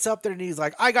 He gets up there and he's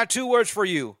like, I got 2 words for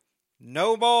you.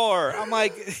 No more. I'm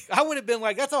like, I would have been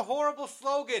like, that's a horrible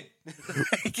slogan.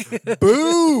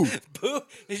 Boo. Boo.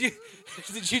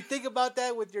 Did you think about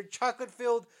that with your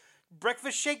chocolate-filled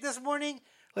breakfast shake this morning?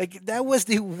 Like, that was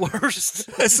the worst.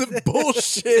 That's some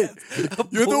bullshit.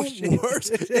 You're the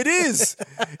worst. It is.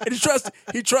 And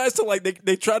he tries to like,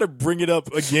 they try to bring it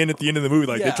up again at the end of the movie.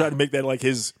 Like, they try to make that like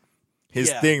his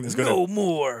thing that's going to. No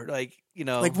more. Like, you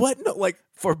know. Like, what? No, like.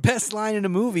 For best line in a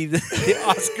movie, the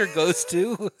Oscar goes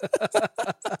to.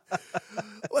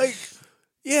 Like,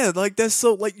 yeah, like, that's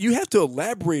so, like, you have to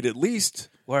elaborate at least.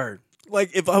 Word.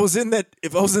 Like, if I was in the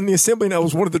assembly and I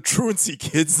was one of the truancy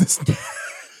kids,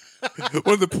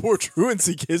 one of the poor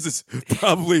truancy kids is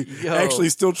probably actually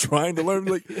still trying to learn.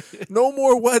 Like, no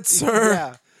more what, sir?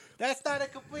 Yeah, that's not a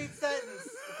complete sentence.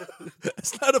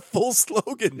 That's not a full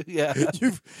slogan. Yeah,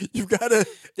 you've got to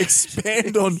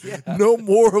expand on no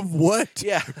more of what.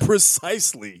 Yeah,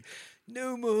 precisely.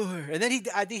 No more. And then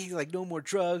I think he's like, no more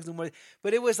drugs, no more.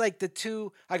 But it was like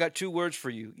I got 2 words for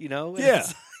you, you know? And yeah.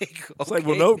 It's like,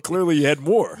 well, no, clearly you had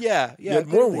more. Yeah. You had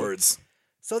more words.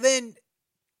 So then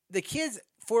the kids,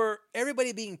 for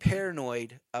everybody being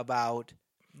paranoid about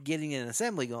getting an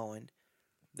assembly going,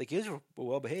 the kids were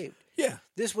well behaved. Yeah.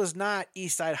 This was not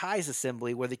East Side High's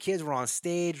assembly where the kids were on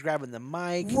stage grabbing the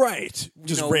mic. Right.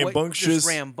 Just rambunctious.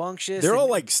 They're all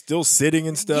like still sitting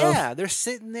and stuff. Yeah, they're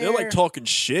sitting there. They're like talking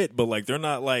shit, but like they're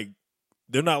not like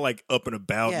up and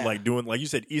about like doing, like you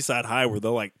said, East Side High, where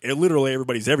they're like literally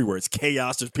everybody's everywhere. It's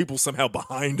chaos. There's people somehow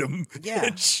behind them. Yeah.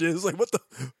 And shit. It's like, what the?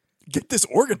 Get this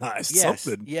organized. Yes,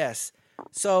 something. Yes.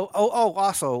 So,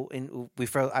 also, and we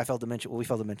failed to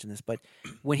mention this, but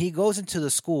when he goes into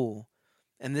the school,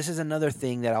 and this is another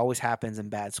thing that always happens in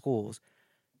bad schools,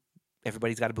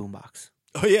 everybody's got a boombox.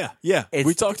 Oh yeah,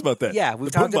 we talked about that. Yeah,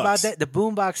 we talked about that. The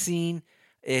boombox scene.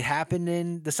 It happened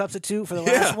in The Substitute for the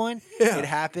last one. Yeah. It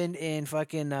happened in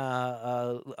fucking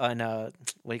what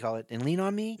do you call it? In Lean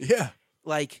on Me. Yeah.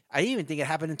 Like, I even think it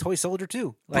happened in Toy Soldier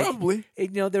too. Like, probably.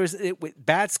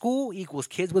 Bad school equals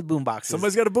kids with boomboxes.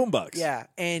 Somebody's got a boombox. Yeah,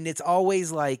 and it's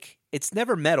always like, it's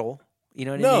never metal. You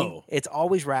know what I mean? It's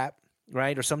always rap,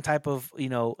 right? Or some type of,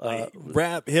 like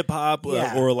rap, hip hop,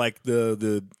 or like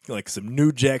the like some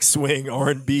New Jack Swing,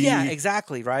 R&B. Yeah,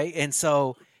 exactly, right? And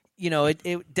so,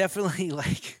 it definitely,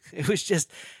 like, it was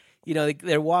just,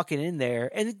 they're walking in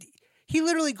there, and he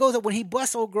literally goes up when he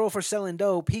busts old girl for selling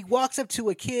dope. He walks up to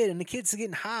a kid, and the kid's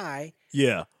getting high.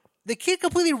 Yeah. The kid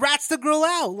completely rats the girl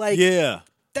out. Like,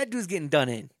 that dude's getting done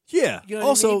in. Yeah. You know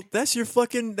what I mean? That's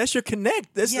your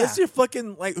connect. That's your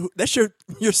fucking, like, that's your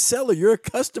seller. You're a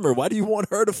customer. Why do you want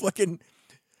her to fucking?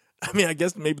 I mean, I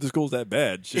guess maybe the school's that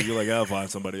bad. Shit, you're like, I'll find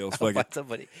somebody else. Find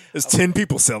somebody. There's 10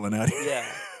 people selling out here.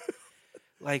 Yeah.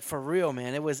 Like, for real,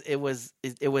 man. It was.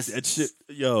 That shit.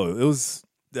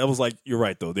 That was like, you're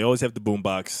right though. They always have the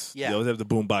boombox. Yeah. They always have the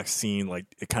boombox scene. Like,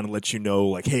 it kind of lets you know,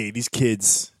 like, hey, these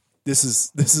kids. This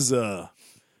is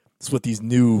what these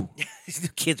new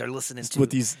kids are listening to. What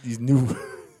these new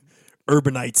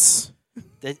urbanites.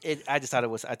 I just thought it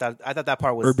was. I thought that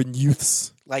part was urban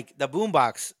youths. Like, the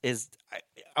boombox is.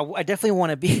 I definitely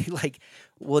want to be like.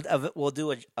 We'll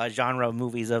do a genre of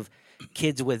movies of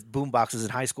kids with boomboxes in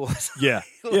high school. Yeah.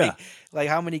 Like,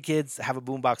 how many kids have a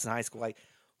boombox in high school? Like,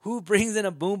 who brings in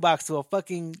a boombox to a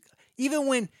fucking,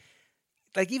 even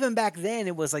back then,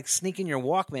 it was like sneaking your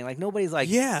Walkman. Like, nobody's like,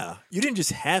 yeah, you didn't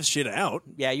just have shit out.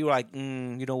 Yeah, you were like,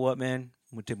 you know what, man?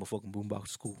 I'm gonna take my fucking boombox to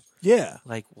school. Yeah,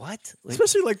 like, what? Like,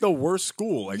 especially like the worst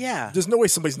school. Like, there's no way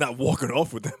somebody's not walking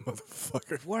off with that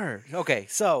motherfucker. Word. Okay,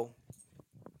 so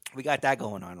we got that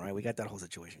going on, right? We got that whole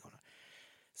situation going on.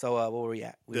 So where were we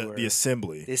at? The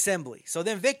assembly. The assembly. So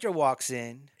then Victor walks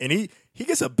in, and he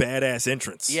gets a badass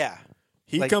entrance. Yeah.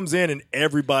 He comes in and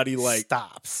everybody like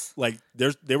stops. Like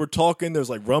they were talking. There's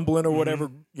like rumbling or whatever.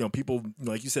 People,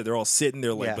 like you said, they're all sitting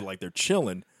there like, but like they're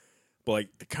chilling. But like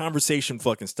the conversation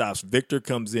fucking stops. Victor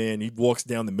comes in. He walks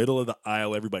down the middle of the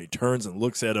aisle. Everybody turns and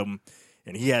looks at him,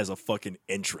 and he has a fucking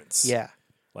entrance. Yeah.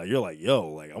 Like, you're like, yo,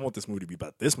 like, I want this movie to be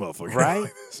about this motherfucker,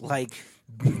 right? Like,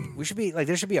 we should be like,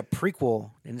 there should be a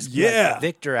prequel. And like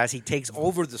Victor as he takes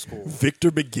over the school.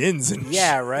 Victor Begins and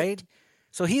right.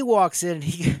 So he walks in and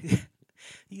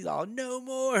he's all, no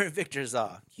more. And Victor's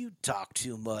all, you talk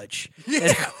too much.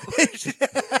 Yeah.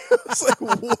 It's like,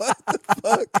 what the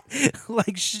fuck?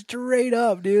 Like, straight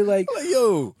up, dude. Like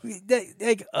yo.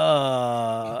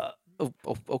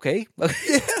 Okay.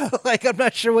 Yeah. Like, I'm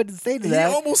not sure what to say to that.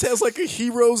 He almost has like a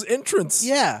hero's entrance.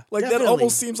 Yeah. Like, definitely. that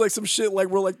almost seems like some shit like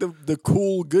where like the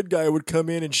cool good guy would come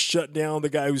in and shut down the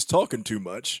guy who's talking too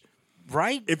much.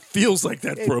 Right? It feels like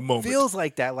that for a moment. It feels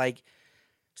like that. Like,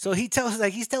 so he's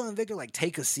telling Victor, like,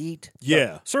 take a seat.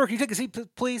 Yeah. Sir, can you take a seat,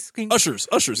 please? Ushers,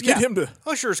 get him to.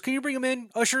 Ushers, can you bring him in?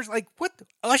 Ushers, like, what?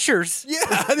 Ushers? Yeah,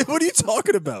 what are you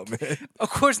talking about, man?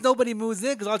 Of course, nobody moves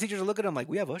in because all the teachers are looking at him like,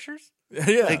 we have ushers?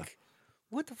 Yeah. Like,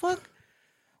 what the fuck?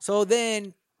 So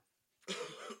then,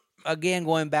 again,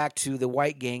 going back to the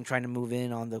white gang trying to move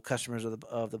in on the customers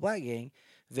of the black gang,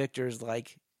 Victor's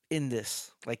like, in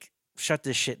this, like, shut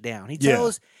this shit down. He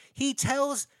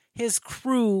tells his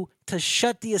crew to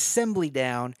shut the assembly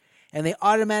down, and they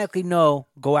automatically know,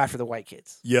 go after the white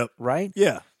kids. Yep. Right?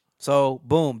 Yeah. So,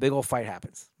 boom, big old fight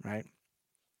happens, right?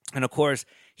 And, of course,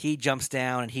 he jumps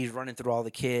down, and he's running through all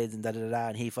the kids, and da-da-da-da,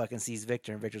 and he fucking sees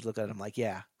Victor, and Victor's looking at him like,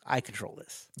 yeah, I control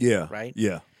this. Yeah. Right?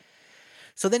 Yeah.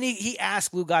 So then he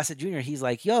asked Lou Gossett Jr., he's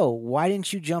like, yo, why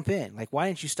didn't you jump in? Like, why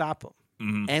didn't you stop him?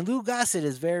 Mm-hmm. And Lou Gossett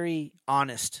is very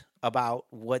honest about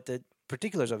what the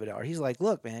particulars of it are. He's like,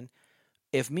 look, man,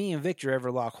 if me and Victor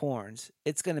ever lock horns,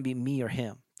 it's going to be me or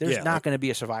him. There's not going to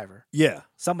be a survivor. Yeah.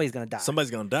 Somebody's going to die.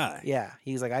 Somebody's going to die. Yeah.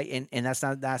 He's like, and that's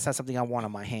not something I want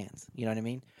on my hands. You know what I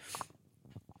mean?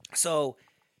 So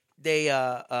they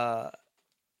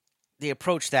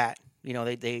approach that, you know,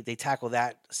 they tackle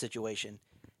that situation,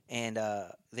 and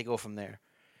they go from there.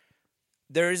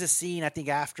 There is a scene, I think,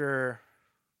 after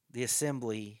the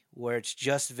assembly where it's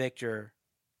just Victor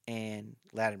and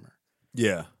Latimer.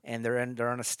 Yeah. And they're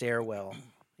on a stairwell,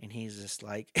 and he's just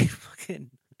like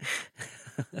fucking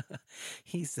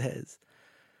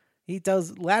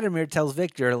Latimer tells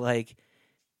Victor, like,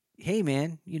 hey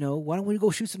man, you know, why don't we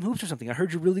go shoot some hoops or something? I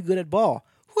heard you're really good at ball.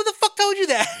 Who the fuck told you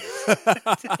that?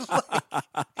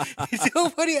 Like,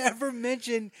 nobody ever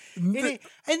mentioned any,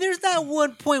 and there's not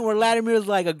one point where Latimer's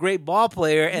like a great ball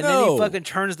player and then he fucking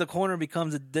turns the corner and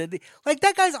becomes like,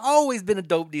 that guy's always been a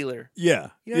dope dealer. Yeah.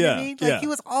 You know what I mean? Like, he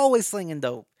was always slinging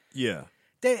dope. Yeah.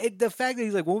 The fact that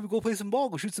he's like, well, we go play some ball,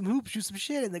 go shoot some hoops, shoot some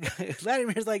shit. And the guy,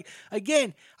 Latimer's like,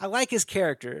 again, I like his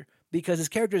character because his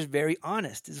character is very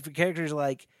honest. His character is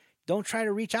like, don't try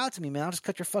to reach out to me, man. I'll just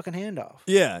cut your fucking hand off.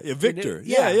 Yeah, Victor.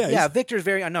 Yeah. Victor's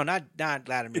very not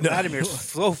Latimer. No. Latimer's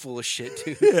so full of shit,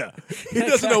 dude. Yeah, he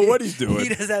doesn't know what he's doing. He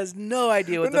just has no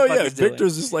idea what the fuck he's doing.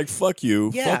 Victor's just like, fuck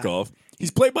you, fuck off.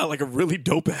 He's played by like a really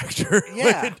dope actor.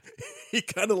 Yeah, like, he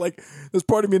kind of like. There's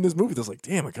part of me in this movie that's like,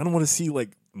 damn, I kind of want to see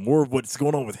like more of what's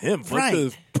going on with him. Fuck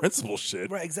the principal shit.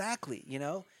 Right, exactly. You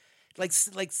know, like.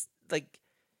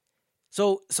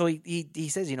 So he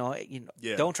says, you know,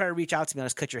 don't try to reach out to me. I'll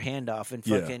just cut your hand off. And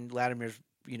fucking Latimer's,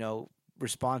 you know,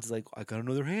 response is like, I got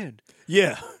another hand.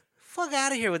 Yeah. Fuck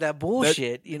out of here with that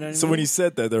bullshit. You know what I mean? So when he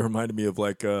said that reminded me of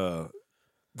like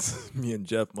me and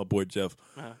Jeff, my boy Jeff,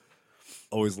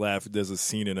 always laugh. There's a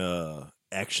scene in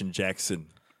Action Jackson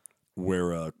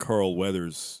where Carl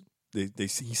Weathers,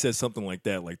 he says something like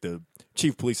that, like the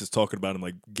chief of police is talking about him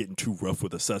like getting too rough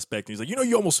with a suspect. And he's like, you know,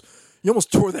 you almost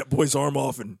tore that boy's arm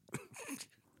off, and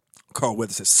Carl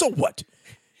Weathers says, so what?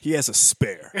 He has a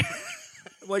spare.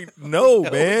 I'm like, no,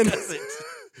 man.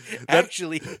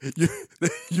 Actually,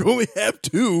 you only have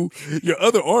two. Your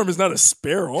other arm is not a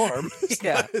spare arm.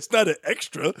 It's not an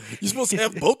extra. You're supposed to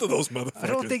have both of those motherfuckers. I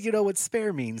don't think you know what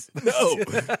spare means. No.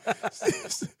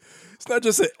 It's not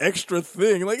just an extra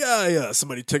thing. Like,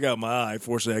 somebody took out my eye.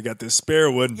 Fortunately, I got this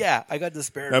spare one. Yeah, I got the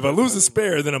spare. Now, if I lose the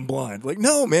spare, then I'm blind. Like,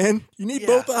 no, man. You need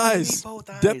both eyes.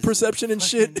 Depth perception and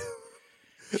shit.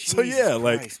 So,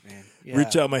 Christ, man. Yeah.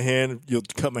 Reach out my hand. You'll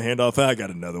cut my hand off. I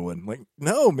got another one. Like,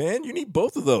 no, man. You need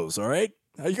both of those, all right?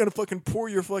 How you going to fucking pour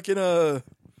your fucking,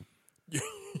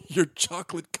 your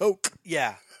chocolate Coke?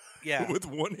 Yeah. With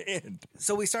one hand.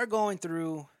 So we start going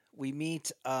through. We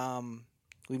meet a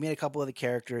couple of the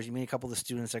characters. You meet a couple of the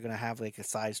students that are going to have like a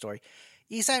side story.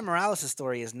 Eastside Morales'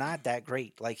 story is not that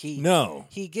great. Like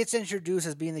he gets introduced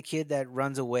as being the kid that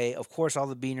runs away. Of course, all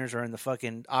the Beaners are in the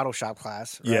fucking auto shop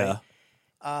class. Right?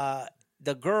 Yeah.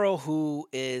 The girl who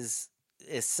is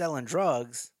selling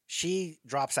drugs, she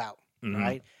drops out. Mm-hmm.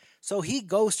 Right. So he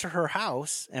goes to her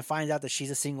house and finds out that she's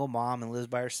a single mom and lives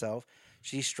by herself.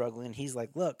 She's struggling. He's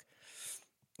like, look,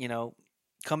 you know,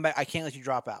 come back. I can't let you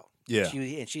drop out. Yeah.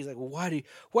 And she's like, well, why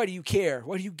do you care?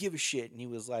 Why do you give a shit? And he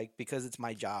was like, because it's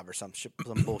my job or some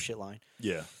bullshit line.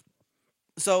 Yeah.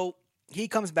 So he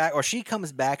comes back, or she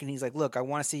comes back, and he's like, look, I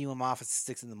want to see you in my office at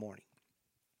 6 a.m.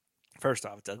 First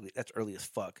off, it's ugly. That's early as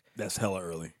fuck. That's hella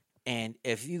early. And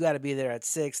if you got to be there at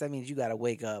 6, that means you got to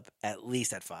wake up at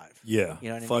least at 5. Yeah. You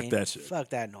know what I mean? Fuck that shit. Fuck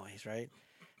that noise, right?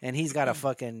 And he's got a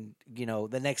fucking, you know,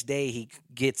 the next day he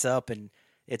gets up and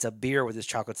it's a beer with his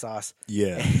chocolate sauce.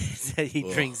 Yeah. He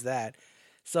drinks that.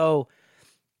 So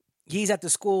he's at the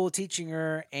school teaching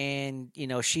her, and, you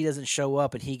know, she doesn't show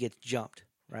up and he gets jumped,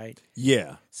 right?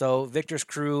 Yeah. So Victor's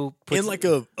crew puts in like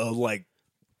a like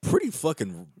pretty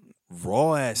fucking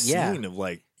raw ass scene of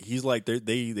like, he's like,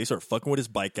 they start fucking with his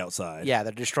bike outside. Yeah,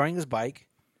 they're destroying his bike.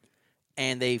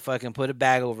 And they fucking put a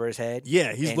bag over his head.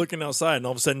 Yeah, he's looking outside, and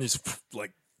all of a sudden, just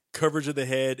like coverage of the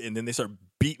head, and then they start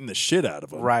beating the shit out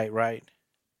of him. Right.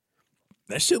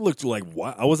 That shit looked like,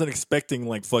 I wasn't expecting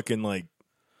like fucking like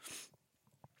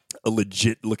a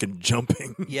legit looking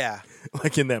jumping. Yeah.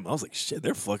 Like in that, I was like, shit,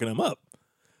 they're fucking him up.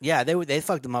 Yeah, they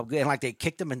fucked him up good, and like they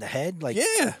kicked him in the head. Like,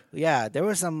 yeah. There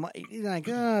was some like,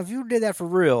 if you did that for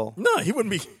real, no, he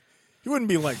wouldn't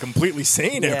be like completely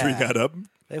sane after he got up.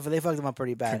 They fucked him up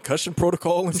pretty bad. Concussion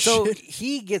protocol and shit. So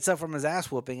he gets up from his ass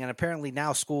whooping, and apparently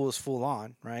now school is full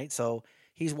on, right? So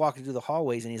he's walking through the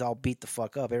hallways, and he's all beat the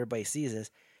fuck up. Everybody sees this.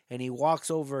 and he walks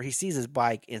over. He sees his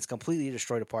bike, and it's completely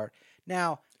destroyed apart.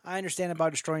 Now, I understand about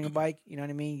destroying a bike. You know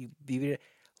what I mean?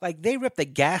 Like, they ripped the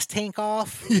gas tank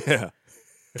off. Yeah.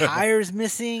 Tires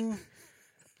missing.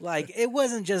 Like, it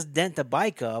wasn't just dent the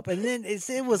bike up. And then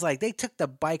it was like they took the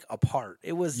bike apart.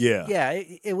 It was,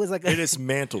 it was like. They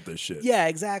dismantled this shit. Yeah,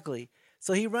 exactly.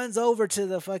 So he runs over to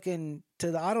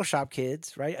the auto shop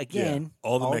kids, right? Again. Yeah,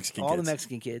 all the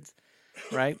Mexican kids,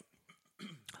 right?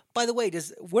 By the way,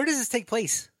 where does this take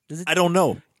place? I don't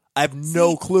know. I have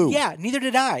no clue. Yeah, neither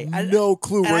did I. No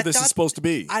clue where this is supposed to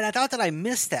be. I thought that I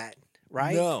missed that,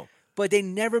 right? No. But they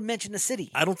never mentioned the city.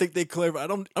 I don't think they I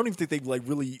don't even think they like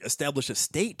really established a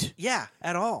state. Yeah,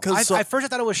 at all. At first I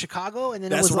thought it was Chicago, and then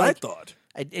that's it was what like, I thought.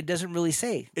 It doesn't really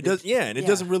say. It does, yeah, and it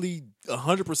doesn't really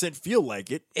 100% feel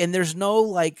like it. And there's no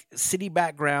like city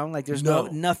background, like there's no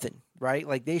nothing, right?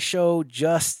 Like they show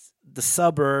just the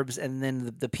suburbs and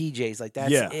then the PJs, like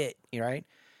that's it, right?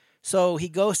 So he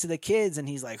goes to the kids and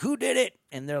he's like, "Who did it?"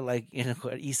 And they're like,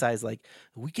 Eastside's like,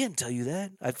 "We can't tell you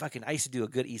that." I used to do a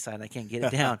good Eastside and I can't get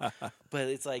it down, but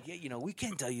it's like, we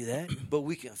can't tell you that, but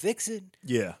we can fix it.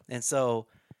 Yeah, and so.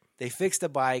 They fixed the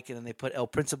bike, and then they put El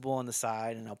Principal on the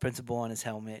side and El Principal on his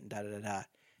helmet, and da-da-da-da.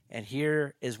 And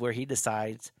here is where he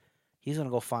decides he's going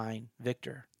to go find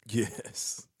Victor.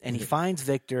 Yes. And he finds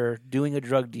Victor doing a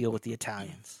drug deal with the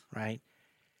Italians, right?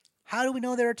 How do we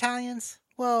know they're Italians?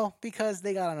 Well, because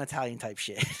they got on Italian-type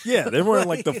shit. Yeah, they're wearing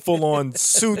like the full-on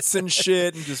suits and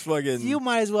shit and just fucking... You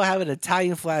might as well have an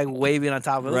Italian flag waving on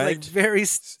top of it. Right? It's like very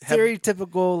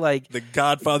stereotypical, like... The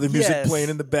Godfather music playing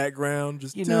in the background.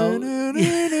 Just with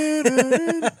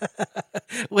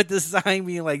the sign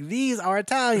being like, these are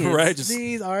Italians. Right?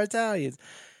 These are Italians.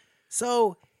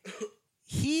 So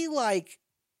he, like,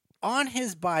 on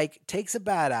his bike, takes a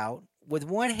bat out. With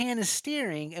one hand is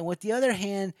steering, and with the other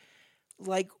hand,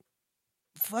 like...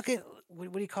 Fucking,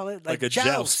 what do you call it? Like a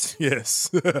joust. Yes.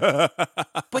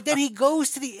 But then he goes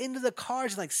to the end of the car,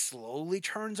 just like slowly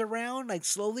turns around, like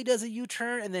slowly does a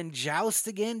U-turn, and then jousts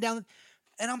again down.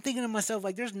 And I'm thinking to myself,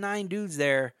 like, there's 9 dudes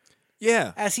there.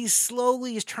 Yeah. As he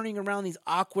slowly is turning around these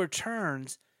awkward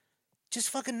turns, just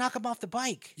fucking knock him off the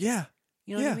bike. Yeah.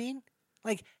 You know what I mean?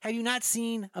 Like, have you not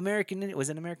seen American Ninja? Was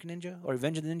it American Ninja or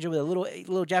Revenge of the Ninja with a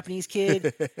little Japanese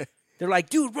kid? They're like,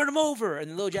 dude, run him over. And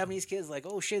the little Japanese kid's like,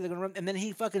 oh, shit, they're going to run. And then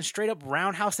he fucking straight up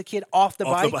roundhouse the kid off the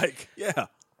bike. Yeah.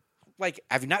 Like,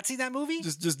 have you not seen that movie?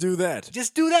 Just do that.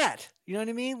 Just do that. You know what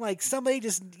I mean? Like, somebody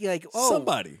just, like,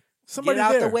 Somebody get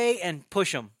out there. the way and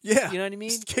push him. Yeah. You know what I mean?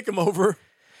 Just kick him over.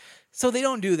 So they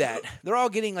don't do that. They're all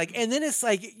getting, like, and then it's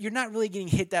like, you're not really getting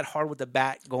hit that hard with the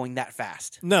bat going that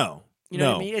fast. No. You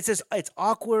know what I mean? It's just, it's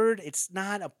awkward. It's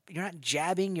not you're not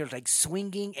jabbing. You're like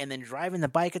swinging and then driving the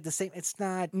bike at the same. It's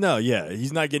not. No, yeah,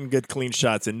 he's not getting good clean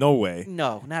shots in no way.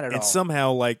 No, not at all. And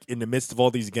somehow, like in the midst of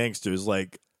all these gangsters,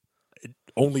 like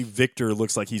only Victor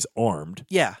looks like he's armed.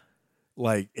 Yeah.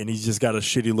 Like, and he's just got a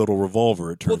shitty little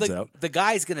revolver. It turns out the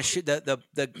guy's gonna shoot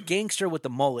the gangster with the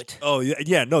mullet. Oh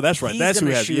yeah, no, that's right. He's that's who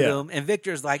has shoot him, and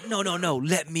Victor's like, no,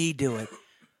 let me do it.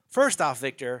 First off,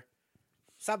 Victor,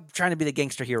 stop trying to be the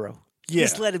gangster hero. Yeah.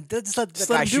 Just let the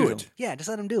guy shoot him. Yeah, just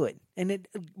let him do it. And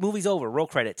movie's over. Roll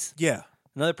credits. Yeah.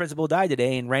 Another principal died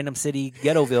today in Random City,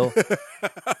 Ghettoville,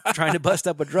 trying to bust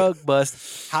up a drug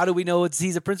bust. How do we know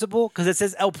he's a principal? Because it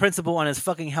says El Principal on his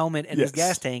fucking helmet and his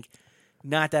gas tank.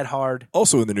 Not that hard.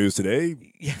 Also in the news today,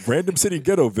 Random City,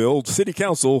 Ghettoville, City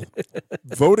Council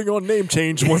voting on name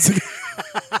change once again.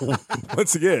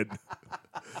 Once again.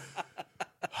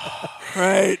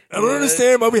 Right. I don't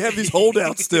understand why we have these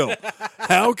holdouts still.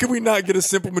 How can we not get a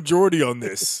simple majority on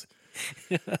this?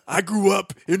 I grew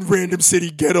up in Random City,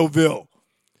 Ghettoville.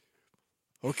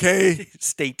 Okay?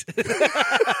 State.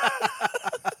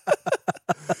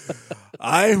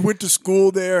 I went to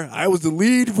school there. I was the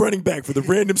lead running back for the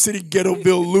Random City,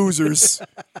 Ghettoville Losers.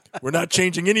 We're not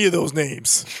changing any of those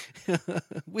names.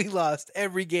 We lost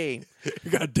every game.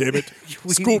 God damn it.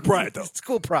 School pride, though.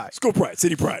 School pride. School pride.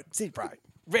 City pride. City pride.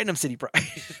 Random City Pride.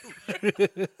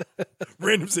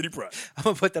 Random City Pride. I'm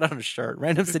going to put that on a shirt.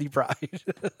 Random City Pride.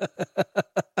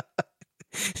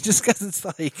 Just because it's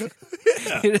like,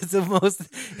 it is the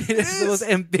most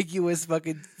ambiguous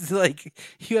fucking, like,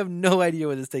 you have no idea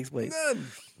where this takes place. None.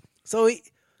 So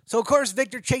of course,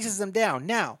 Victor chases them down.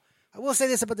 Now, I will say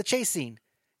this about the chase scene,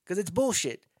 because it's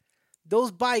bullshit.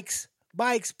 Those bikes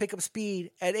pick up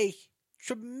speed at a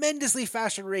tremendously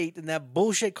faster rate than that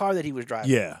bullshit car that he was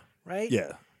driving. Yeah. Right?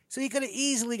 Yeah. So he could have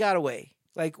easily got away,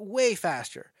 like way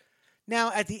faster.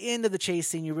 Now, at the end of the chase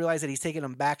scene, you realize that he's taking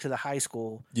them back to the high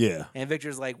school. Yeah. And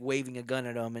Victor's like waving a gun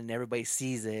at him and everybody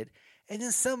sees it. And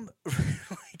then some,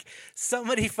 like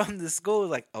somebody from the school was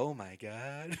like, "Oh my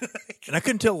god!" And I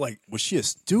couldn't tell, like, was she a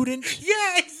student?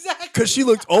 Yeah, exactly. Because she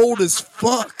looked old as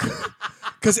fuck.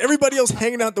 Because everybody else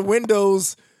hanging out the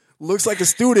windows looks like a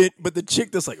student, but the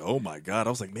chick that's like, "Oh my god!" I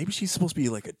was like, maybe she's supposed to be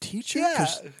like a teacher. Yeah.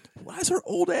 Why is her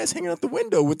old ass hanging out the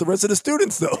window with the rest of the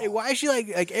students though? Hey, why is she like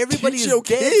everybody's Teach your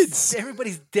dead? kids.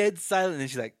 Everybody's dead silent, and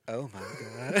she's like, "Oh my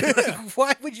god!" Like,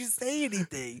 why would you say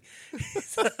anything?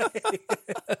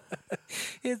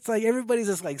 It's like everybody's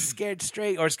just like scared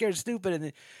straight or scared stupid, and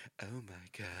then, "Oh my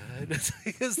god!"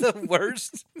 It's the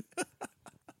worst.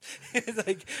 It's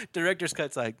like director's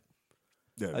cut's like,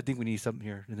 Yeah. I think we need something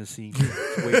here in the scene.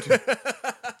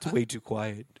 It's way too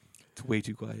quiet. It's way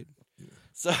too quiet. Yeah.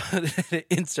 So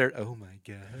insert. Oh my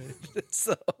god!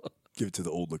 So give it to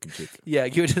the old looking chick. Yeah,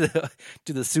 give it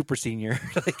to the super senior.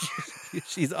 Like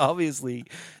she's obviously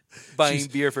buying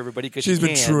beer for everybody because she's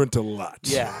been truant a lot.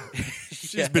 Yeah,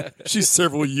 she's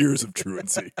several years of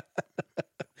truancy.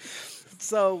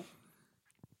 So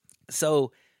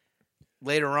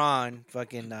later on,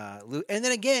 fucking Lou, and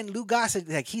then again, Lou Gossett,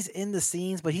 like he's in the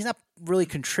scenes, but he's not really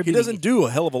contributing. He doesn't do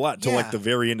a hell of a lot until like the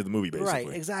very end of the movie, basically.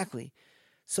 Right, exactly.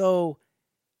 So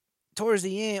towards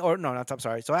the end, or no, not I'm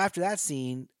sorry. So after that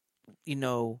scene,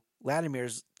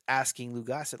 Vladimir's asking Lou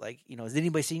Gossett, like, has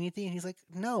anybody seen anything? And he's like,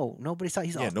 no, nobody saw.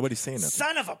 He's nobody's saying nothing.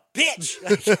 Son of a bitch.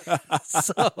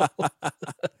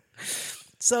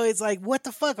 So it's like, what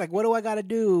the fuck? Like, what do I got to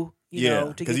do?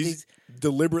 To get he's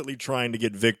deliberately trying to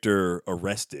get Victor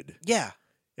arrested. Yeah.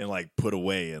 And like put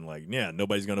away, and like,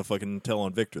 nobody's gonna fucking tell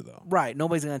on Victor though. Right,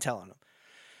 nobody's gonna tell on him.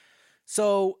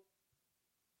 So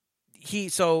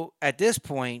at this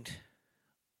point,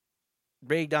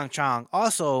 Rae Dawn Chong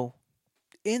also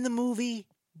in the movie,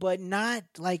 but not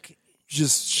like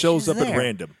just shows up at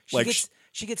random.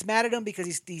 She gets mad at him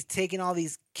because he's taking all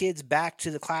these kids back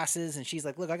to the classes, and she's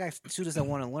like, "Look, I got students that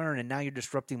want to learn, and now you're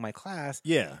disrupting my class."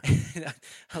 Yeah,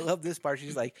 I love this part.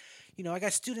 She's like, "I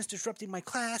got students disrupting my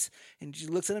class," and she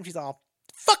looks at him. She's all,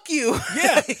 "Fuck you!"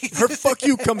 Yeah, her "fuck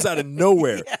you" comes out of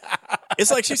nowhere. Yeah. It's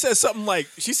like she says something like,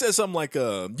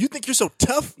 "You think you're so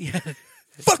tough? Yeah.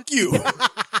 Fuck you."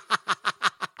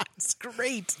 It's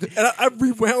great, and I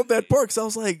rewound that part because I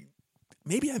was like,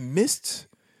 maybe I missed.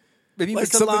 Maybe like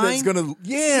something line? That's gonna,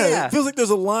 it feels like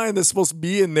there's a line that's supposed to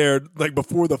be in there, like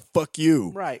before the "fuck you,"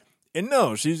 right? And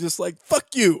no, she's just like,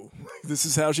 "Fuck you." This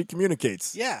is how she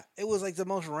communicates. Yeah, it was like the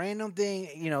most random thing,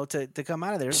 to come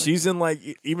out of there. She's in like,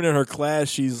 even in her class,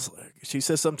 she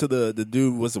says something to the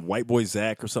dude. Was it White Boy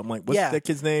Zach or something like? What's that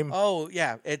kid's name? Oh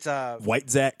yeah, it's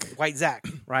White Zach. White Zach,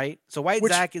 right? So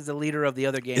Zach is the leader of the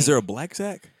other gang. Is there a Black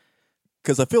Zach?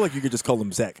 Because I feel like you could just call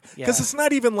him Zach. Because it's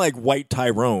not even like White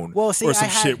Tyrone or some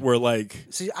shit where like...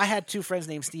 See, I had two friends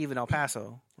named Steve in El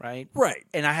Paso, right? Right.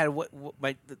 And I had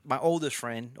my oldest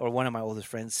friend, or one of my oldest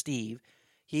friends, Steve.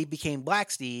 He became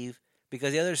Black Steve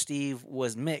because the other Steve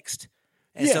was mixed.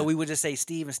 And so we would just say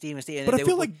Steve and Steve and Steve. And but I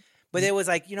feel like... But it was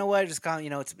like, you know what? Just call,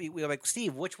 we were like,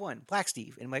 Steve, which one? Black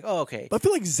Steve. And I'm like, oh, okay. But I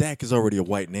feel like Zach is already a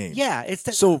white name. Yeah,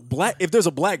 it's so black. If there's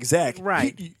a Black Zach,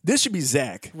 right? This should be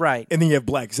Zach, right? And then you have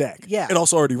Black Zach. Yeah, it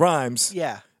also already rhymes.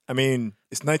 Yeah, I mean,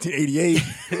 it's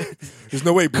 1988. There's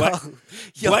no way Black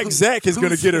Zach is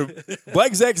going to get a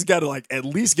Black Zach's got to like at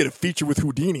least get a feature with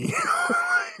Houdini.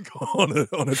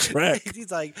 on a track. He's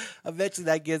like, eventually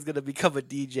that kid's going to become a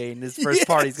DJ, and his first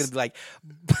party is going to be like,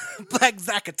 Black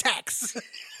Zach attacks.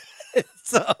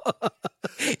 So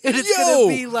it's gonna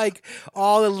be like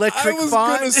all electric. I was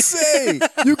font. gonna say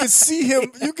you can see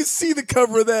him. You can see the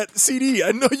cover of that CD.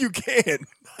 I know you can.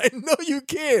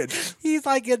 He's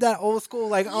like in that old school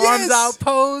like arms out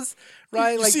pose,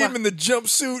 right? You like see him in the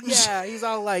jumpsuit. Yeah, he's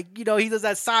all like he does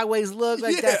that sideways look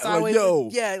like that sideways.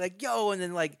 Like, yo, and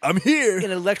then like I'm here in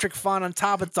an electric font on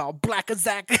top. It's all Black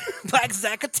Zach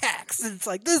attacks. And it's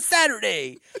like this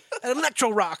Saturday at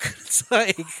Electro Rock. It's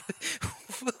like.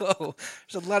 Whoa,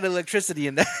 there's a lot of electricity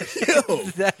in that.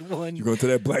 That one. You going to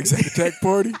that Black Zach attack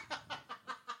party?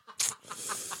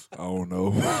 I don't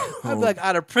know. I'm like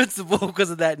out of principle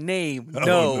because of that name.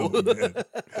 No.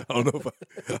 I don't know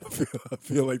if I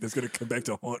feel like that's going to come back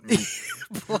to haunt me.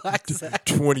 Black Zach.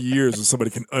 20 years and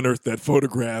somebody can unearth that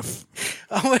photograph.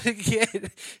 I'm going to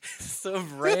get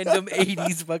some random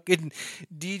 80s fucking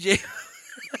DJ.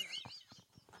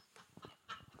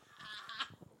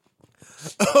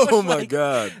 Oh my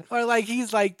god! Or like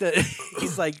he's like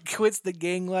quits the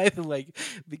gang life and like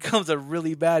becomes a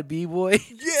really bad b-boy.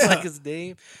 Yeah, like his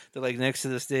name. They're like next to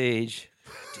the stage.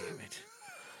 God damn it!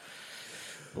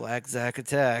 Black Zack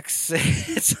attacks.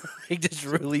 It's like just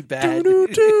really bad.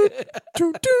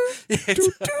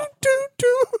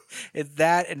 It's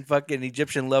that and fucking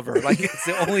Egyptian Lover. Like it's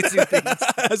the only two things.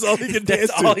 That's all he can dance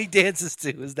to. That's all he dances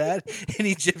to is that and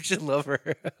Egyptian Lover.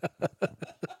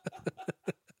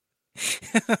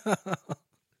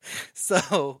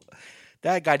 So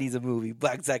that guy needs a movie.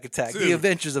 Black Zack Attack. Dude. The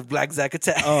Adventures of Black Zack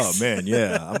Attack. Oh man,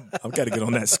 yeah. I've got to get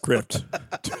on that script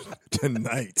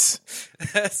tonight.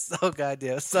 That's so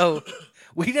goddamn. So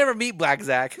we never meet Black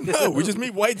Zack. No, we just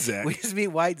meet White Zack. We just meet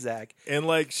White Zack. And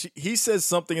like he says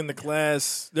something in the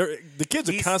class. The kids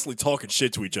are constantly talking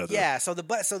shit to each other. Yeah. So the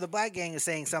Black gang is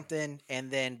saying something,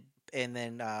 and then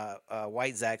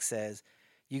White Zack says,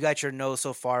 "You got your nose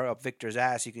so far up Victor's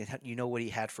ass, you know what he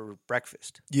had for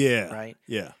breakfast." Yeah. Right.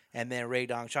 Yeah. And then Ray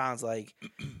Dong Chang's like,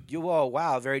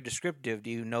 wow, very descriptive. Do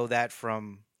you know that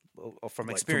from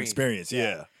experience? From experience,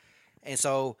 yeah. And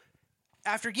so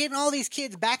after getting all these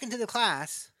kids back into the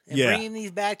class and bringing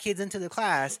these bad kids into the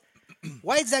class,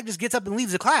 White Zack just gets up and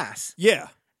leaves the class. Yeah.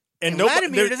 And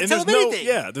Vladimir doesn't tell him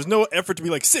anything. There's no effort to be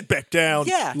like, sit back down,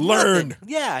 learn. Nothing.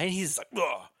 Yeah, and he's like,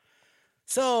 ugh.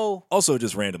 So also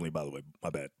just randomly, by the way,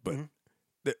 my bad, but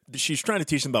she's trying to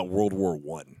teach them about World War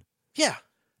I. Yeah.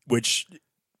 Which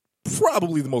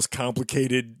probably the most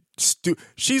complicated.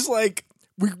 She's like,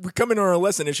 we come into our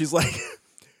lesson and she's like,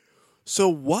 so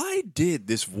why did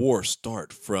this war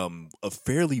start from a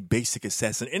fairly basic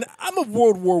assassin? And I'm a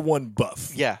World War I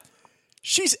buff. Yeah.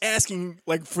 She's asking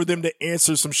like for them to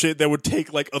answer some shit that would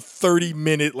take like a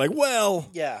 30-minute, like, well.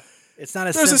 Yeah. It's not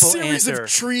a simple simple answer. There's a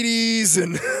series of treaties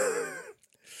and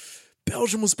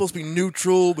Belgium was supposed to be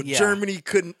neutral, but Germany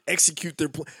couldn't execute their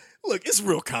plan. Look, it's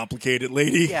real complicated,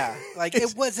 lady. Yeah, like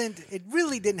it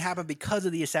really didn't happen because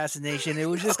of the assassination. It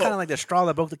was just kind of like the straw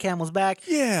that broke the camel's back.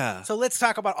 Yeah. So let's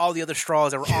talk about all the other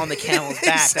straws that were on the camel's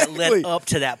back that led up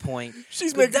to that point.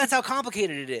 That's how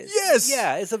complicated it is. Yes.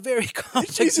 Yeah, it's a very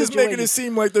complex She's just making it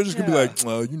seem like they're just going to be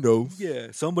like, Yeah,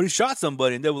 somebody shot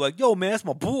somebody, and they were like, yo, man, that's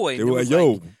my boy. And they were like,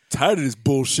 yo, tired of this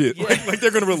bullshit. Yeah. Like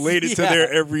they're going to relate it to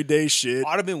their everyday shit.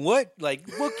 Ottoman what?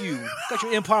 Like, look you. Got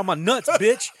your empire on my nuts,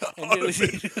 bitch. And it was...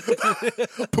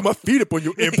 Put my feet up on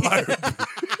your empire,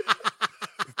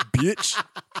 bitch.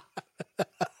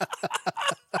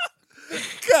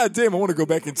 God damn, I want to go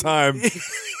back in time.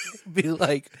 Be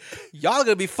like, y'all are going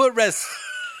to be footrest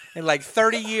in like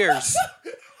 30 years.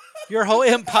 Your whole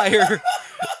empire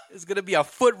is going to be a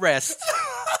footrest.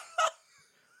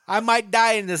 I might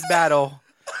die in this battle,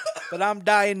 but I'm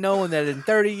dying knowing that in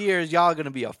 30 years, y'all are going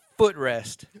to be a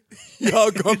footrest.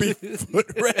 Y'all gonna be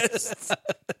footrests.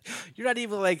 You're not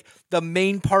even like the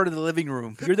main part of the living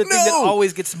room. You're the thing that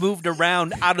always gets moved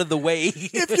around out of the way.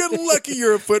 If you're lucky,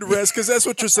 you're a footrest because that's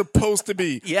what you're supposed to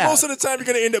be. Yeah. Most of the time, you're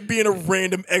gonna end up being a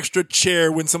random extra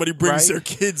chair when somebody brings their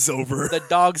kids over. The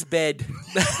dog's bed.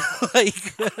 Like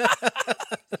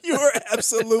you are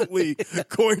absolutely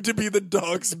going to be the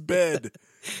dog's bed.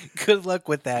 Good luck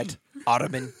with that,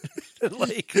 Ottoman.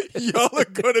 Like y'all are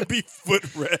gonna be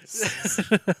footrests.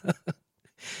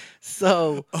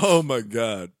 So, oh my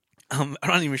god, I'm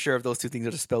not even sure if those two things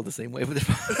are spelled the same way, but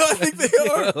I think they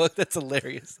are. That's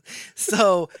hilarious.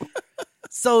 So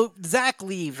Zack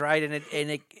leaves, right,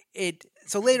 and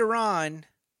so later on,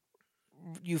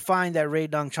 you find that Ray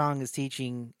Dong Chang is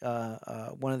teaching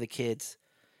one of the kids.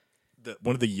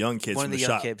 One of the young kids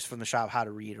kids from the shop how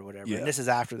to read or whatever. Yeah. And this is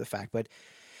after the fact, but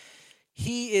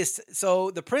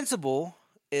the principal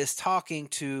is talking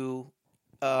to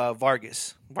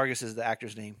Vargas. Vargas is the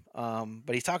actor's name.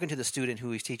 But he's talking to the student who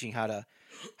he's teaching how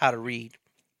to read.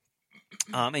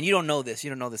 And you don't know this. You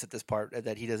don't know this at this part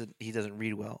that he doesn't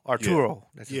read well. Arturo.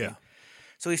 That's his name.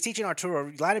 So he's teaching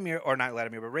Arturo.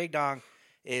 But Ray Dong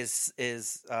is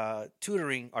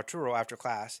tutoring Arturo after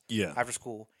class. Yeah. After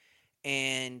school.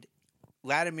 And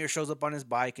Vladimir shows up on his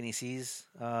bike and he sees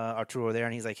Arturo there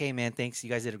and he's like, "Hey man, thanks. You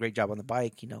guys did a great job on the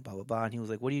bike, blah blah blah." And he was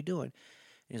like, "What are you doing?" And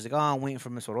he's like, "Oh, I'm waiting for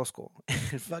Miss Orozco."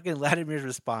 And fucking Vladimir's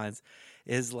response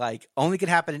is like, "Only could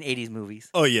happen in 80s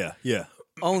movies." Oh yeah, yeah.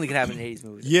 Only could happen in 80s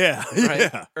movies. Yeah, right?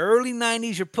 Yeah. Early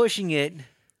 90s, you're pushing it,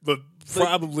 but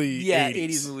probably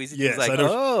 80s movies. Yes, like,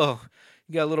 oh,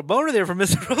 you got a little boner there for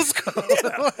Miss Orozco.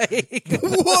 Yeah.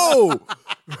 Whoa,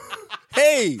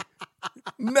 hey.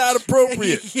 Not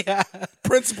appropriate. Yeah.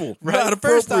 Principal. Right. Not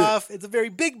appropriate. First off, it's a very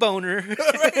big boner.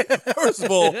 Right. First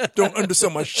of all, don't undersell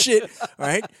my shit. All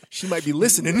right. She might be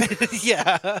listening.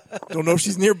 Yeah. Don't know if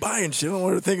she's nearby and shit. I don't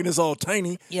want her thinking it's all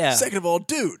tiny. Yeah. Second of all,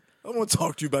 dude, I want to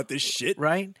talk to you about this shit.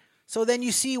 Right. So then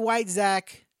you see White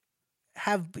Zack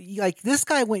have like this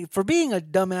guy went for being a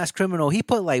dumbass criminal. He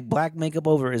put like black makeup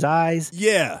over his eyes.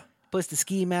 Yeah. Puts the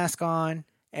ski mask on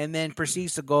and then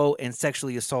proceeds to go and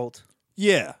sexually assault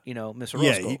Yeah. Miss Orozco.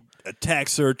 Yeah, he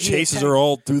attacks her, chases her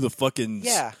all through the fucking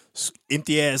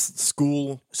empty-ass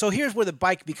school. So here's where the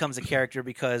bike becomes a character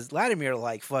because Vladimir,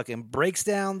 like, fucking breaks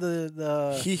down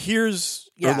the... He hears,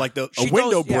 or like a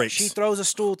window breaks. She throws a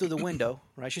stool through the window,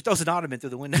 right? She throws an ottoman through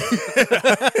the window.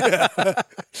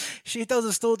 She throws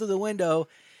a stool through the window,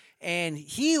 and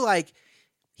he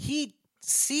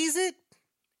sees it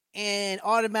and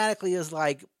automatically is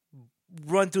like,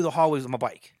 run through the hallways with my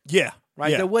bike. Yeah.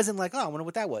 Right? Yeah. There wasn't like, I wonder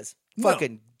what that was. No.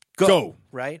 Fucking go.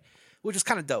 Right? Which is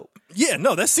kind of dope. Yeah,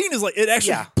 no, that scene is like, it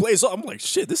actually plays off. I'm like,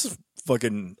 shit, this is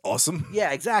fucking awesome.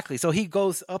 Yeah, exactly. So he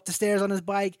goes up the stairs on his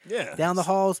bike, down the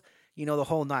halls, the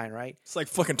whole nine, right? It's like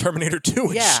fucking Terminator 2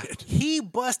 and shit. He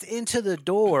busts into the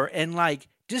door and like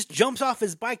just jumps off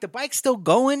his bike. The bike's still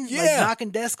going, like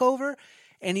knocking desk over.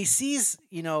 And he sees,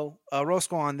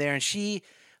 Roscoe on there, and he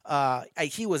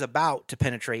was about to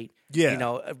penetrate.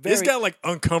 Yeah. This got like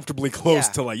uncomfortably close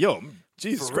to like, yo,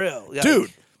 Jesus. For real. Yeah.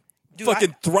 Dude,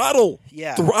 fucking throttle.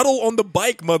 Yeah. Throttle on the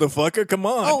bike, motherfucker. Come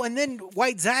on. Oh, and then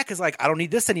White Zach is like, I don't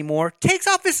need this anymore. Takes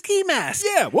off his ski mask.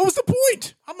 Yeah. What was the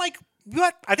point? I'm like,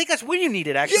 what? I think that's when you need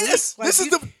it, actually. Yes. Like, this is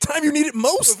the time you need it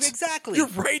most. Exactly. You're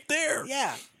right there.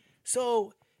 Yeah.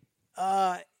 So,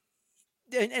 and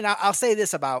I'll say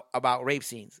this about rape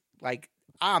scenes. Like,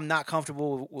 I'm not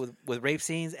comfortable with rape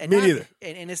scenes. And Me neither.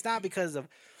 And it's not because of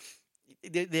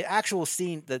the actual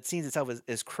scene. The scenes itself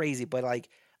is crazy. But, like,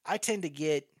 I tend to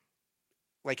get,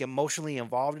 like, emotionally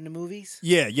involved in the movies.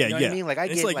 Yeah. You know what I mean? Like, I'll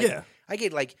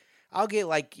get,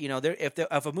 like,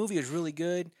 if a movie is really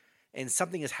good and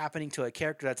something is happening to a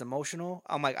character that's emotional,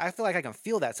 I'm like, I feel like I can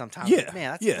feel that sometimes. Yeah. Like,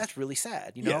 man, that's really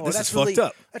sad. Yeah, this that's is really, fucked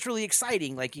up. That's really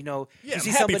exciting. Like, Yeah, you see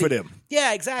I'm happy for them.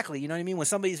 Yeah, exactly. You know what I mean? When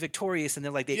somebody's victorious and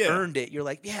they're like, they earned it, you're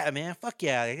like, yeah, man, fuck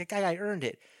yeah, that guy earned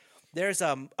it. There's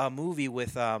a movie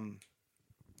with,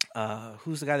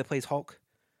 who's the guy that plays Hulk?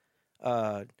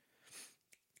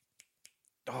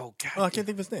 Oh, God. Oh, I can't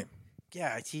think of his name.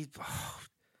 Yeah,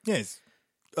 Yes.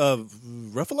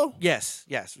 Ruffalo? Yes,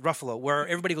 Ruffalo, where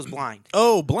everybody goes blind.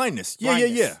 Oh, blindness. Yeah.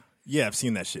 Yeah, I've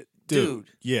seen that shit. Dude.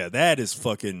 Yeah, that is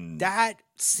fucking... That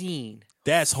scene...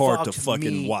 That's hard to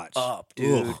fucking watch. Up,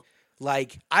 dude. Ugh.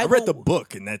 Like, I read the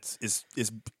book, and is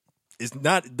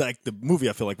not... Like, the movie,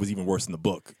 I feel like, was even worse than the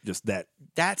book. Just that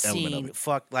scene,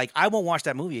 like, I won't watch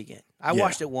that movie again. I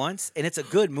watched it once, and it's a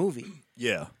good movie.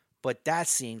 Yeah. But that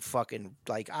scene fucking,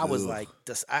 like, I was like,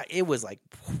 it was like,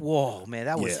 whoa, man,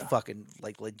 that was fucking,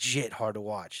 like, legit hard to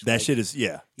watch. That shit is,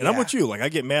 And I'm with you. Like, I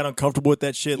get mad uncomfortable with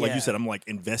that shit. Like you said, I'm, like,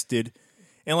 invested.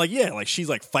 And, like, like, she's,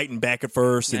 like, fighting back at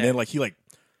first. And then, like, he, like,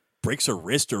 breaks her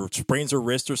wrist or sprains her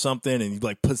wrist or something. And he,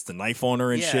 like, puts the knife on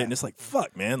her and shit. And it's like,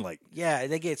 fuck, man. Like, yeah,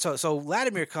 they get, so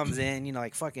Vladimir comes in,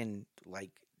 like, fucking,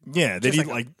 like, yeah, then he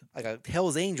like a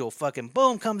Hell's Angel fucking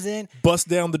boom comes in, busts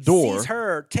down the door, sees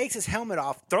her, takes his helmet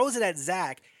off, throws it at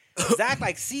Zach. Zach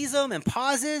like sees him and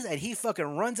pauses, and he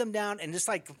fucking runs him down and just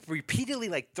like repeatedly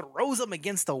like throws him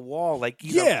against the wall like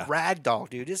he's a rag doll,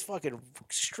 dude. Just fucking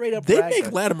straight up. They make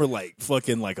Vladimir like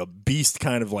fucking like a beast,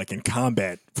 kind of like in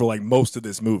combat for like most of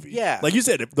this movie. Yeah, like you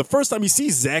said, the first time you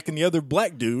see Zach and the other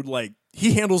black dude, like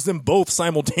he handles them both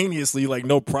simultaneously, like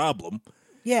no problem.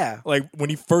 Yeah. Like when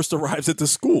he first arrives at the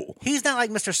school. He's not like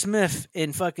Mr. Smith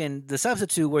in fucking The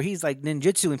Substitute where he's like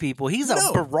ninjutsuing people. He's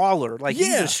a brawler. Like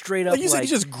he's a straight up like you said, he's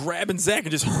just grabbing Zach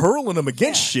and just hurling him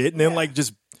against shit and then like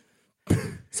just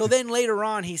So then later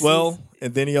on he sees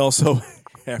and then he also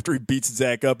after he beats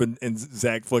Zach up and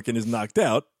Zach fucking is knocked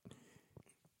out,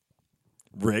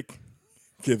 Rick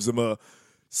gives him a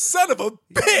son of a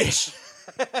bitch.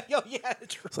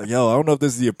 It's like, I don't know if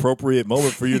this is the appropriate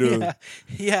moment for you to.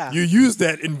 Yeah. You use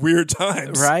that in weird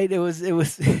times, right? It was.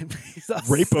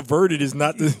 Rape averted is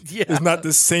not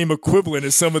the same equivalent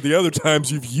as some of the other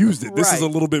times you've used it. This is a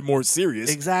little bit more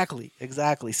serious. Exactly.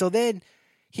 So then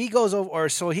he goes over, or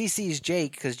so he sees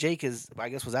Jake because Jake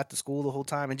was at the school the whole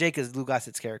time, and Jake is Lou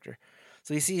Gossett's character.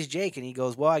 So he sees Jake and he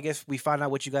goes, "Well, I guess we find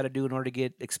out what you got to do in order to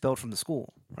get expelled from the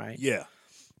school, right?" Yeah.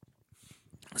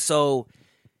 So.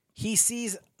 He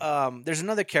sees there's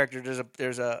another character.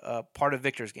 There's a part of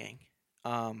Victor's gang,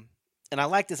 and I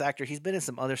like this actor. He's been in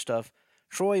some other stuff.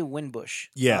 Troy Winbush.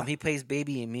 Yeah, he plays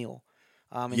Baby Emil.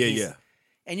 And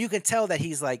and you can tell that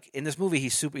he's like in this movie.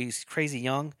 He's crazy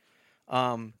young.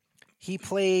 He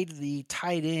played the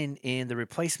tight end in The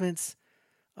Replacements.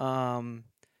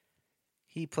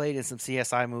 He played in some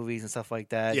CSI movies and stuff like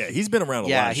that. Yeah, he's been around a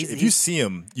lot. If you see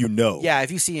him, you know. Yeah,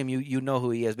 if you see him, you know who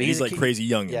he is. But he's like crazy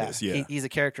young in this. Yeah, he's a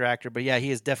character actor, but yeah, he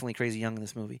is definitely crazy young in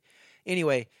this movie.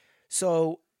 Anyway,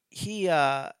 so he's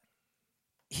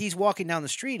walking down the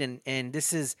street, and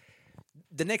this is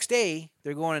the next day,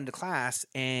 they're going into class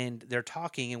and they're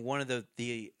talking, and one of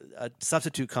the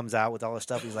substitute comes out with all this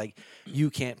stuff. He's like, "You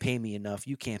can't pay me enough.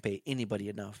 You can't pay anybody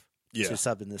enough to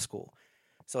sub in this school."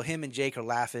 So him and Jake are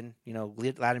laughing.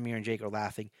 Vladimir and Jake are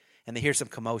laughing, and they hear some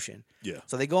commotion. Yeah.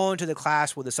 So they go into the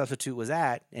class where the substitute was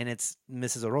at, and it's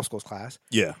Mrs. Orozco's class.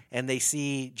 Yeah. And they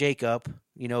see Jacob,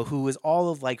 who is all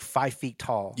of like 5 feet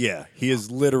tall. Yeah. He is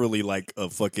literally like a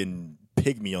fucking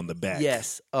pygmy on the back.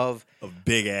 Yes. Of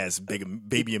big ass,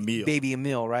 baby Emil. Baby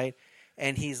Emil, right?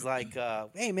 And he's like,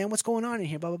 "Hey, man, what's going on in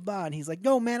here? Blah, blah, blah." And he's like,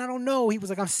 "No, man, I don't know." He was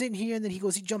like, "I'm sitting here." And then he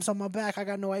jumps on my back. I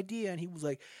got no idea. And he was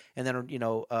like, and then,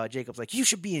 Jacob's like, "You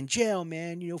should be in jail,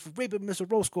 man, for raping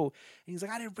Mr. Roscoe." And he's like,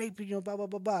 "I didn't rape you, blah, blah,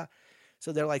 blah, blah."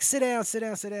 So they're like, "Sit down, sit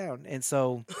down, sit down." And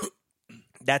so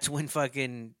that's when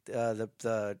fucking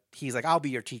he's like, "I'll be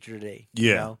your teacher today."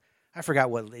 Yeah. I forgot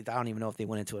I don't even know if they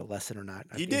went into a lesson or not.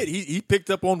 He did. He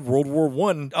picked up on World War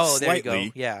I Oh, slightly. there you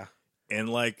go. Yeah. And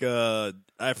like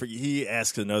I forget, he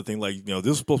asked another thing like, this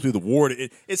is supposed to be the war.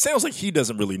 It sounds like he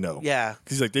doesn't really know. Yeah.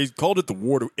 Because he's like, they called it the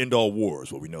war to end all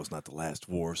wars. Well, we know it's not the last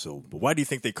war. So, but why do you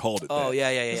think they called it that? Oh, yeah.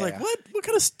 It's like, what? What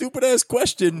kind of stupid ass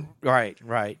question? Right.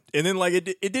 And then like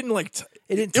it didn't like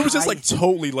it was just like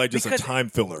totally like just a time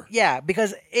filler. Yeah,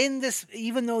 because in this,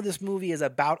 even though this movie is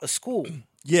about a school,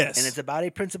 yes, and it's about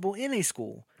a principal in a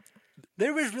school,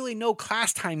 there was really no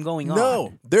class time going on.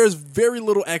 No, there's very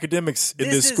little academics in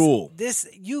this school.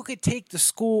 You could take the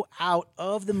school out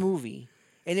of the movie,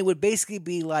 and it would basically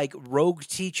be like rogue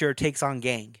teacher takes on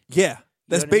gang. Yeah,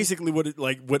 that's basically what it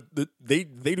like. They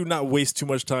do not waste too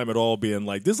much time at all being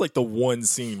like this is like the one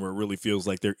scene where it really feels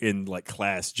like they're in like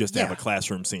class just to have a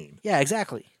classroom scene. Yeah,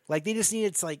 exactly. Like they just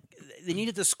needed they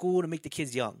needed the school to make the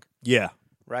kids young. Yeah,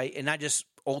 right, and not just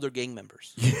older gang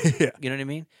members. Yeah. You know what I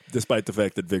mean? Despite the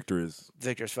fact that Victor's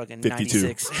fucking 52.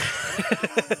 96.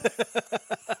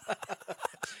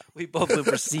 We both live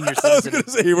for senior citizens. I was citizen. going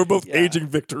to say, we're both aging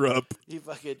Victor up.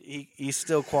 He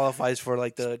still qualifies for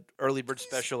like the early bird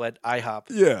special at IHOP.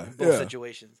 Yeah. In both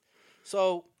situations.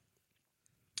 So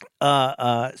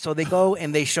so they go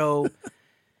and they show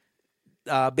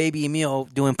baby Emil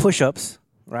doing push-ups,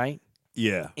 right?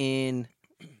 Yeah. In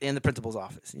the principal's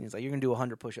office. And he's like, "You're going to do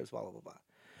 100 push-ups, blah, blah, blah, blah."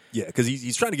 Yeah, because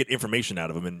he's trying to get information out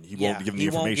of him, and he won't give him the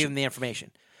information. He won't give him the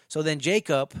information. So then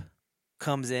Jacob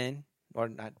comes in, or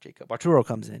not Jacob, Arturo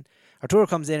comes in. Arturo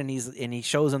comes in, and he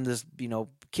shows him this,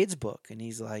 kid's book, and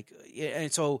he's like,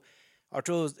 and so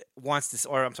Arturo wants this,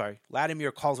 or I'm sorry,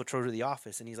 Vladimir calls Arturo to the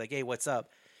office, and he's like, "Hey, what's up?"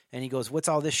 And he goes, "What's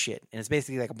all this shit?" And it's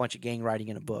basically like a bunch of gang writing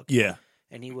in a book. Yeah.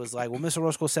 And he was like, "Well, Mr.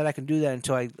 Roscoe said I can do that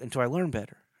until I learn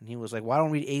better." And he was like, "Well, I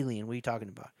don't read Alien. What are you talking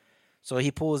about?" So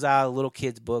he pulls out a little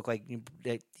kid's book, like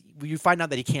you find out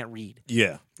that he can't read.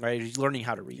 Yeah, right. He's learning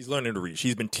how to read. He's learning to read.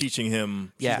 She's been teaching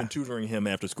him. She's been tutoring him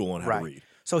after school on how to read.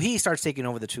 So he starts taking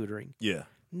over the tutoring. Yeah,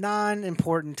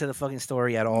 non-important to the fucking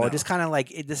story at all. No. Just kind of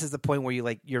like this is the point where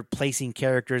you're placing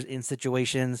characters in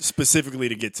situations specifically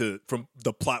to get from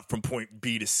the plot from point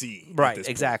B to C. Right.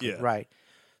 Exactly. Right.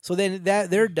 So then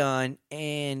they're done,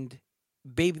 and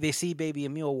they see baby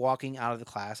Emil walking out of the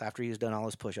class after he's done all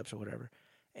his push-ups or whatever.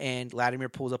 And Vladimir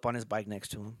pulls up on his bike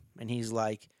next to him, and he's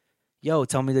like, "Yo,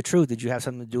 tell me the truth. Did you have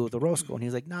something to do with Orozco?" And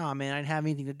he's like, "Nah, man, I didn't have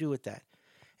anything to do with that."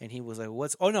 And he was like,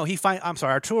 "What's?" Oh no, I'm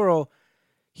sorry, Arturo.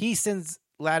 He sends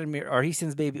Vladimir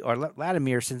sends baby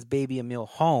Emil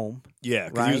home. Yeah,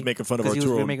 because he was making fun of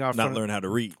Arturo not learning how to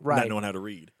read, not knowing how to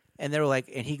read. And they were like,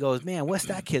 and he goes, "Man, what's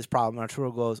that kid's problem?" And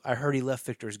Arturo goes, "I heard he left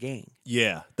Victor's gang."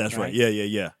 Yeah, that's right.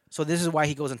 Yeah. So this is why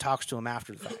he goes and talks to him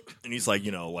after the fact. And he's like,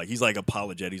 he's like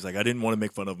apologetic. He's like, I didn't want to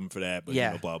make fun of him for that, but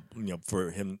for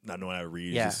him not knowing how to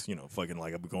read, just fucking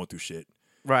like I've been going through shit.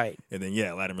 Right. And then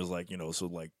Latimer's like,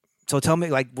 So tell me,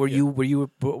 like, were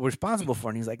you responsible for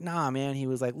it? And he's like, "Nah, man." He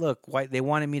was like, "Look, they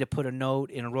wanted me to put a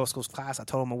note in Orozco's class. I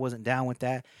told him I wasn't down with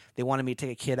that. They wanted me to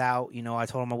take a kid out. I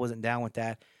told him I wasn't down with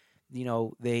that. They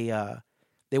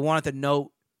wanted the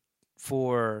note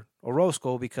for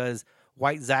Orozco because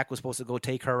White Zach was supposed to go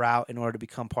take her out in order to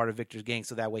become part of Victor's gang,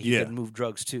 so that way he could move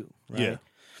drugs too. Right? Yeah.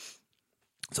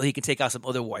 So he can take out some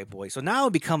other white boy. So now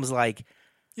it becomes like."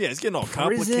 Yeah, it's getting all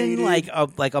prison,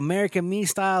 complicated. like American Me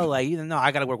style. Like, no,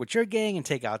 I got to work with your gang and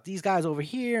take out these guys over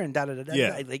here and da-da-da-da.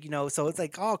 Yeah. Like, so it's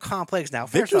like all complex now.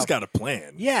 Victor's got a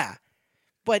plan. Yeah.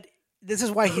 But this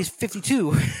is why he's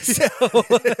 52.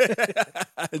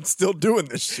 And still doing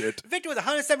this shit. Victor was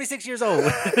 176 years old.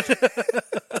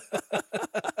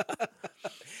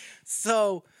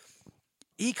 So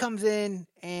he comes in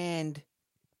and,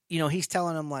 he's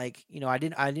telling him like, I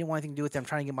didn't want anything to do with them. I'm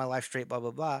trying to get my life straight, blah,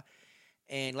 blah, blah.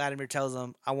 And Vladimir tells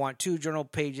him, "I want 2 journal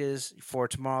pages for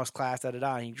tomorrow's class,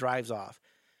 da-da-da," and he drives off.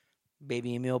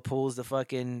 Baby Emil pulls the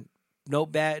fucking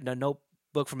notepad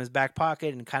book from his back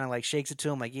pocket and kind of like shakes it to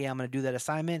him like, yeah, I'm going to do that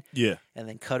assignment. Yeah. And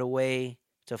then cut away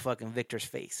to fucking Victor's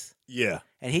face. Yeah.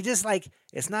 And he just like,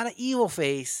 it's not an evil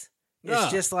face.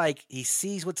 It's just like he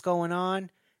sees what's going on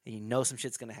and you know some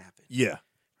shit's going to happen. Yeah.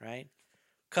 Right?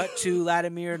 Cut to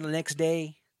Vladimir the next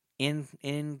day in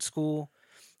school.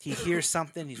 He hears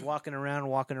something. He's walking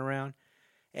around.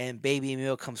 And Baby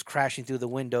Emil comes crashing through the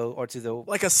window or to the...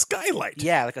 Like a skylight.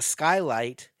 Yeah, like a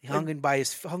skylight. Hung by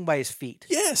his feet.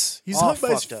 Yes. He's hung by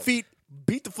his feet,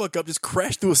 beat the fuck up, just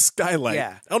crashed through a skylight.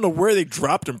 Yeah. I don't know where they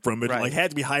dropped him from. It Right. like had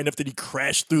to be high enough that he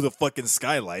crashed through the fucking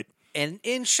skylight. And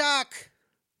in shock,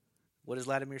 what does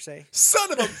Vladimir say?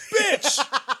 Son of a bitch!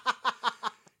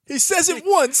 He says it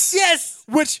once. Yes!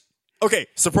 Which, okay,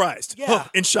 surprised. Yeah. Huh,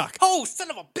 in shock. Oh, son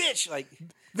of a bitch! Like,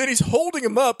 Then he's holding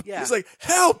him up. Yeah. He's like,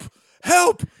 help!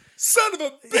 Help! Son of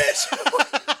a bitch!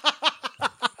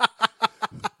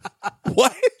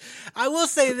 What? I will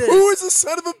say this. Who is a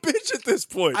son of a bitch at this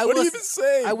point? I What are will you even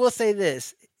saying? I will say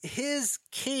this. His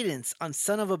cadence on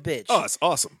son of a bitch. Oh, it's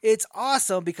awesome. It's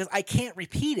awesome because I can't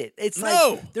repeat it. It's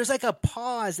No. like there's like a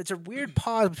pause. It's a weird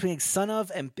pause between son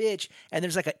of and bitch, and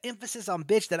there's like an emphasis on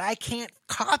bitch that I can't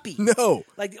copy. No.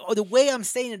 Like the way I'm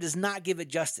saying it does not give it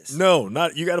justice. No,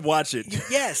 not you got to watch it.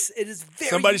 Yes, it is very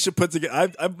Somebody should put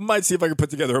together. I might see if I can put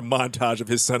together a montage of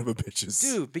his son of a bitches.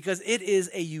 dude, because it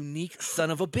is a unique son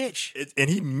of a bitch. And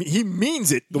he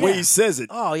means it the way Yeah. he says it.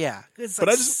 Oh yeah, it's But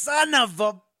like I just- son of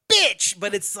a bitch,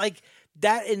 but it's like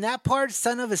that in that part.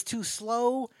 Son of is too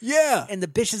slow. Yeah. And the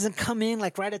bitch doesn't come in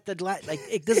like right at the like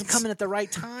it doesn't come in at the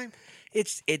right time.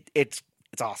 It's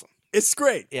awesome. It's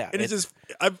great. Yeah, And it's just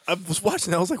I was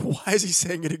watching. I was like, why is he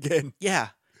saying it again? Yeah.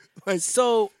 Like,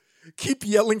 So keep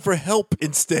yelling for help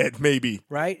instead, maybe.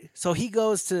 right. So he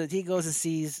goes and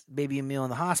sees Baby Emil in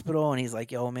the hospital, and he's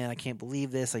like, "Yo, man, I can't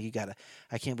believe this. Like,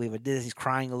 I can't believe I did this." He's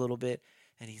crying a little bit,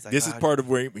 and he's like, This is part of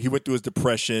where he went through his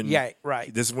depression. Yeah,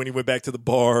 right. This is when he went back to the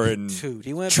bar and Dude,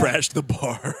 he went back. trashed the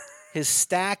bar His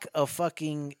stack of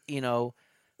fucking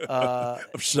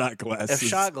of shot glasses. of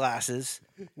shot glasses,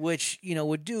 which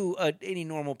would do any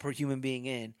normal human being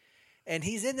in. And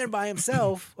he's in there by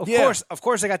himself. Of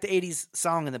course, I got the '80s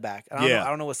song in the back. I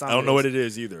don't know what song. I don't know what it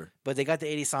is either. But they got the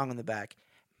 '80s song in the back,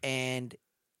 and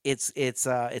it's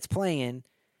playing.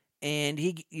 And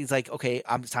he's like, okay,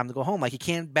 it's time to go home. Like he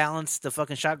can't balance the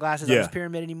fucking shot glasses on his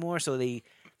pyramid anymore, so they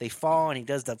fall, and he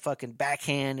does the fucking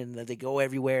backhand, and they go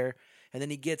everywhere. And then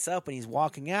he gets up and he's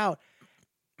walking out.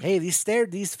 Hey, these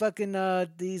fucking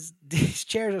these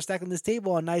chairs are stacked on this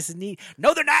table all nice and neat.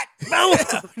 No, they're not. No,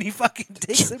 and he fucking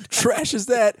takes them. Trashes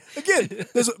that again.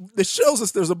 This shows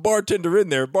us there's a bartender in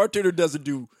there. Bartender doesn't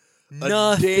do a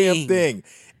Nothing. damn thing,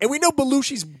 and we know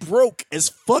Belushi's broke as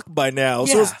fuck by now.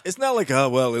 So Yeah. it's not like, oh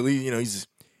well, at least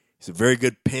he's a very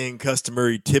good paying customer.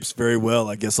 He tips very well.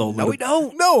 I guess I'll. No, he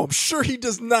don't. No, I'm sure he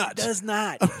does not. Does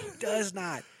not. Does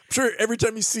not. I'm sure every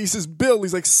time he sees his bill,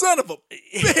 he's like, son of a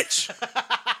bitch.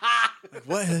 Like,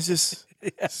 what? It's just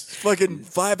it's fucking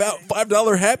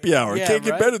 $5 happy hour. Yeah, Can't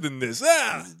get right? better than this.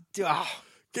 Ah, Oh,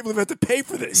 can't believe I have to pay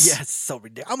for this. yeah, it's so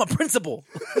ridiculous. I'm a principal.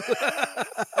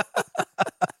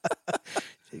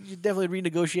 You should definitely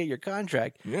renegotiate your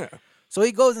contract. Yeah. So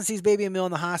he goes and sees Baby Emil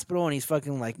in the hospital, and he's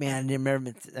fucking like, man, I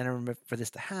never remember for this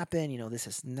to happen. This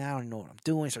is now. I know what I'm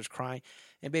doing. He starts crying.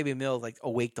 And Baby Emil like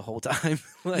awake the whole time.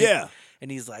 Like, Yeah. And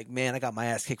he's like, man, I got my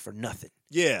ass kicked for nothing.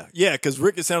 Yeah, because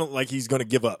Rick is sounding like he's going to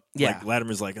give up. Yeah. Like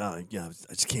Latimer's like, oh, yeah,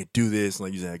 I just can't do this.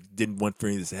 Like he's like, I didn't want for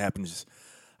any of this to happen.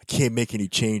 I can't make any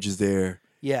changes there.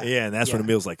 Yeah. Yeah, and that's when Yeah.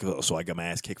 Emil's like, oh, so I got my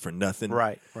ass kicked for nothing.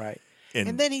 Right.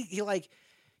 And then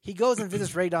he goes and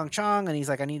visits Ray Dong Chong, and he's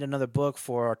like, I need another book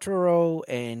for Arturo.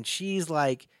 And she's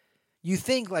like, you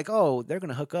think like, oh, they're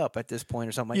gonna hook up at this point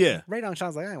or something. Like, Yeah. Ray Dong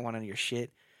Chong's like, I don't want any of your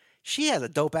shit. She has a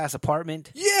dope ass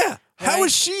apartment. yeah, how Right?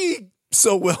 is she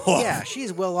so well off? Yeah,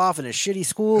 she's well off in a shitty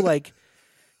school. Like,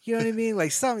 you know what I mean?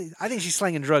 Like I think she's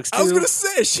slinging drugs too. I was going to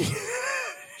say,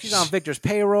 She's on Victor's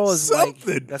payroll. Is like,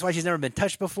 Something. that's why she's never been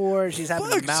touched before. She's having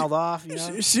to Fuck, mouth off. You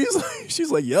know, she's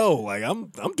like, yo, like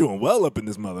I'm doing well up in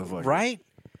this motherfucker. right?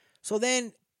 So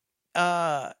then,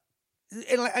 and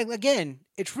again,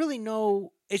 it's really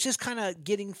it's just kind of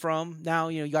getting from now,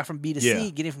 you got from B to Yeah.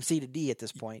 C, getting from C to D at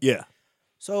this point. Yeah.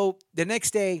 So the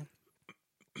next day,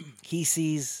 he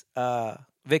sees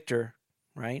Victor,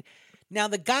 right? Now,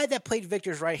 the guy that played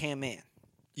Victor's right-hand man,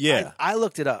 Yeah. I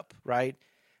looked it up, right?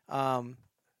 And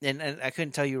I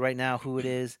couldn't tell you right now who it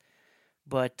is,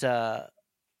 but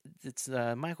it's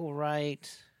Michael Wright.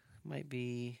 Might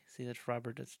be, see, that's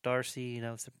Robert, that's Darcy,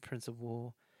 it's the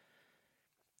principal.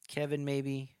 Kevin,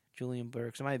 maybe. Julian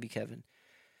Burks. It might be Kevin.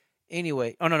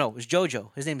 Anyway, no, it was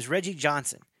JoJo. His name is Reggie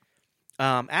Johnson.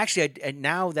 Actually,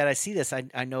 now that I see this,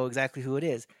 I know exactly who it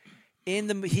is.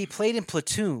 He played in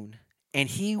Platoon, and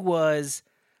he was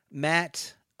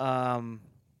Matt. Not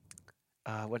Matt?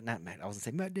 I was gonna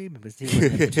say Matt Damon, but he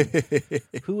wasn't in Platoon.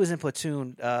 Who was in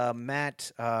Platoon?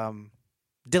 Matt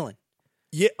Dillon.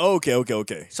 Yeah.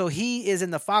 Okay. So he is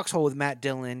in the foxhole with Matt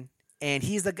Dillon, and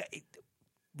he's the guy.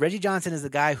 Reggie Johnson is the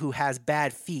guy who has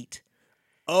bad feet.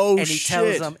 Oh,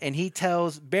 and he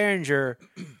tells Berenger,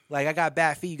 like, I got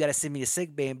bad feet. You got to send me to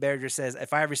sick bay. And Berenger says,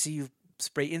 if I ever see you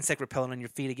spray insect repellent on your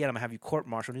feet again, I'm gonna have you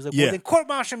court-martialed. And he's like, well, then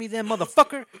court-martial me, then,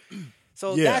 motherfucker.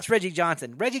 So that's Reggie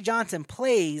Johnson. Reggie Johnson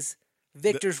plays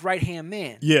Victor's right-hand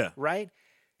man. Yeah, right,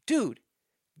 dude.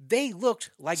 They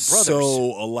looked like brothers. So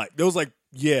alike. There was like,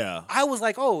 yeah. I was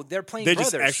like, oh, they're playing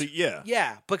brothers. Just actually, yeah.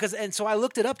 So I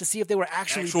looked it up to see if they were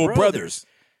actual brothers.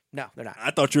 No, they're not.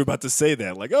 I thought you were about to say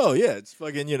that. Like, oh, yeah, it's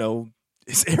fucking,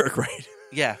 it's Eric Wright.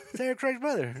 Yeah, it's Eric Wright's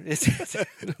brother. It's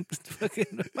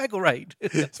fucking Michael Wright.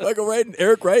 It's Michael Wright and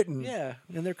Eric Wright. And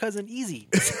their cousin Easy.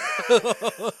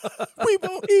 We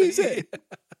both Easy.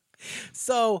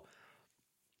 So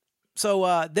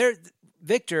they're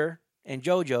Victor and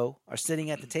JoJo are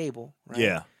sitting at the table, right?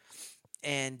 Yeah.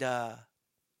 And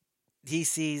he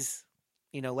sees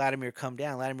Latimer come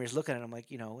down. Latimer's looking at him like,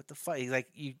 what the fuck? He's like,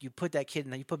 you put that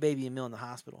kid you put baby Emil in the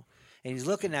hospital. And he's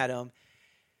looking at him.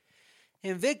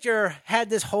 And Victor had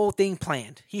this whole thing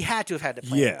planned. He had to have had to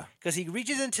plan. Yeah. Because he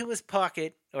reaches into his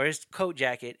pocket or his coat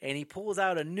jacket and he pulls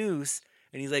out a noose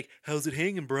and he's like, how's it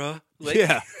hanging, bruh? Like,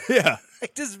 yeah.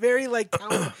 Like just very like,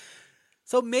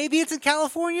 so maybe it's in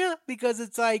California because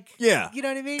it's like, you know what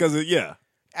I mean? Because,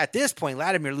 At this point,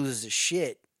 Latimer loses his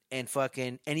shit. And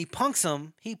he punks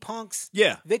him. He punks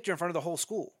Victor in front of the whole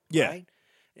school. Yeah. Right?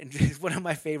 And it's one of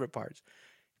my favorite parts.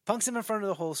 Punks him in front of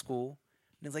the whole school.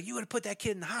 And he's like, you got to put that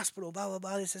kid in the hospital, blah, blah,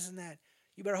 blah, this and that.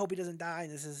 You better hope he doesn't die,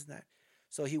 and this and that.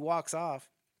 So he walks off.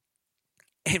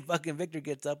 And fucking Victor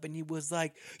gets up and he was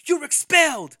like, you're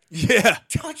expelled. Yeah.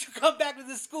 Don't you come back to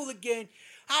this school again.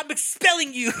 I'm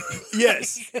expelling you.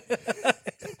 Yes.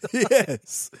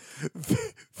 Yes.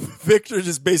 Victor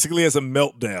just basically has a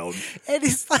meltdown. And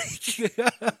he's like,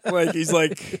 he's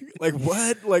like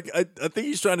what? Like, I think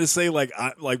he's trying to say, like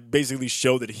basically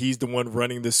show that he's the one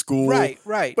running the school. Right.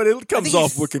 But it comes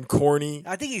off looking corny.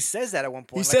 I think he says that at one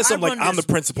point. He says something like, I'm the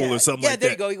principal or something like that. Yeah,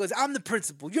 there you go. He goes, I'm the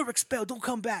principal. You're expelled. Don't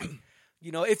come back.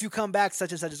 If you come back,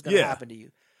 such and such is going to happen to you.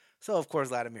 So, of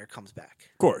course, Latimer comes back.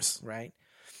 Of course. Right?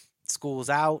 School's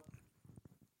out.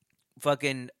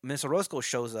 Fucking Miss Orozco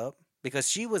shows up because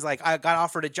she was like, I got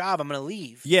offered a job. I'm going to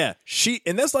leave. Yeah.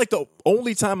 And that's like the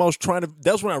only time I was trying to,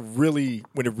 that's when it really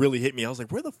hit me. I was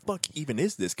like, where the fuck even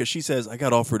is this? Because she says, I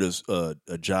got offered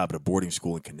a job at a boarding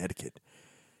school in Connecticut.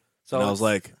 So and I was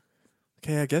like,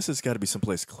 okay, I guess it's got to be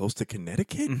someplace close to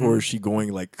Connecticut, or is she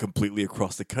going like completely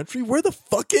across the country? Where the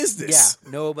fuck is this? Yeah,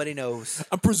 nobody knows.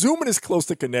 I'm presuming it's close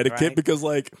to Connecticut because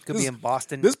like could be in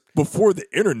Boston. This before the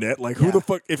internet. Like who the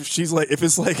fuck? If it's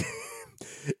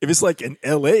like an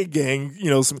LA gang,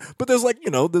 but there's like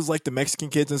there's like the Mexican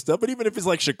kids and stuff. But even if it's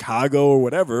like Chicago or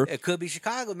whatever, it could be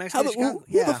Chicago, Mexico. Chicago.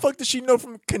 Who the fuck does she know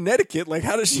from Connecticut? Like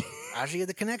how does she? How does she get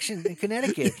the connection in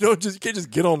Connecticut? You can't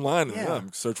just get online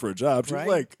and search for a job. She's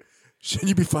like. Shouldn't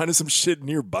you be finding some shit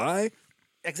nearby?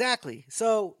 Exactly.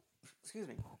 So, excuse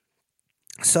me.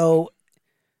 So,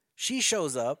 she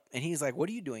shows up, and he's like, what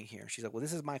are you doing here? She's like, well,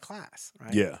 this is my class,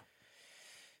 right? Yeah.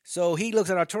 So, he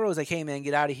looks at Arturo, he's like, hey, man,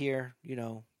 get out of here,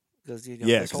 because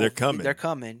they're coming. They're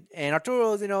coming. And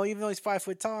Arturo's, even though he's 5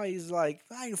 foot tall, he's like,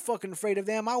 I ain't fucking afraid of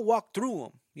them. I'll walk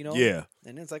through them, Yeah.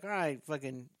 And it's like, all right,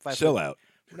 fucking 5 Chill foot. out.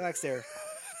 Relax there.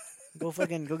 Go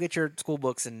get your school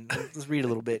books and let's read a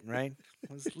little bit, right?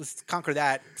 Let's conquer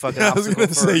that fucking I was going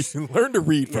to say, learn to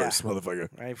read first, motherfucker.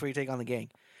 Right, before you take on the gang.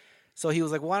 So he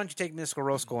was like, why don't you take Miss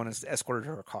Orozco and escort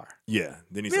her to her car? Yeah.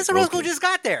 Then he's Miss like, Orozco just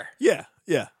got there. Yeah.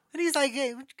 And he's like,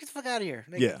 hey, get the fuck out of here.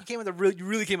 Like, you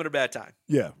really came at a bad time.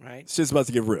 Yeah. Right? It's just about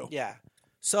to get real. Yeah.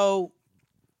 So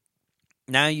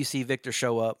now you see Victor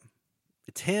show up.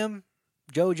 It's him,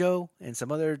 JoJo, and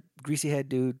some other greasy head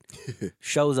dude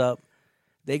shows up.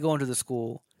 They go into the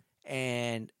school,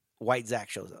 and White Zach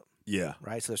shows up. Yeah.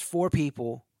 Right? So there's 4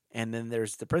 people, and then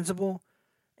there's the principal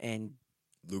and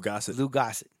Lou Gossett.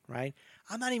 Right?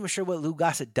 I'm not even sure what Lou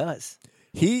Gossett does.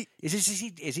 Is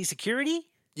he security?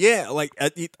 Yeah, like I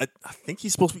think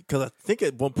he's supposed to be, because I think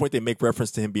at one point they make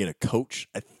reference to him being a coach.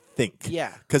 I think.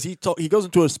 Yeah. Because he goes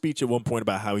into a speech at one point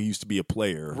about how he used to be a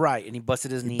player. Right, and he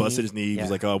busted his knee. He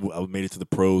was like, oh, I made it to the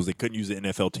pros. They couldn't use the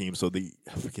NFL team, so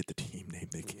I forget the team name.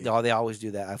 they came. No, they always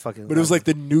do that. I fucking. But it was like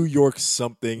the New York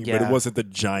something, but it wasn't the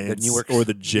Giants or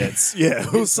the Jets. Yeah,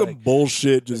 it was some like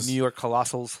bullshit. Just New York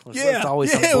Colossals. It's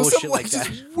always some bullshit like that.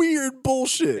 Just weird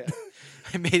bullshit. Yeah.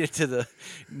 I made it to the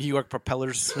New York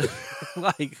Propellers.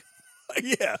 Like,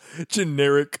 yeah,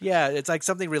 generic. Yeah, it's like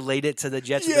something related to the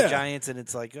Jets or the Giants, and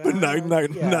it's like, but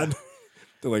not.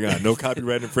 They're like, no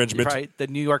copyright infringement. Right, the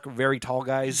New York very tall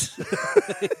guys.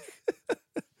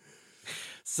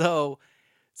 So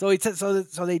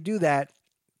they do that,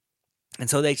 and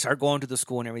so they start going to the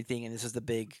school and everything, and this is the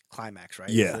big climax, right?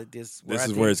 Yeah, so this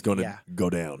is where it's going to go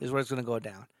down. This is where it's going to go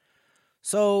down.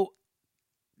 So,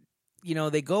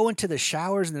 they go into the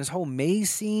showers and this whole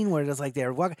maze scene where it's like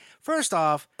they're walking. First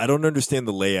off, I don't understand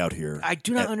the layout here. I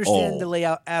do not understand the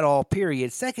layout at all,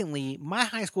 period. Secondly, my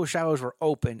high school showers were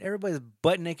open. Everybody's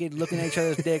butt naked looking at each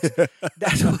other's dicks.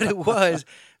 That's what it was.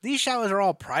 These showers are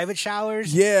all private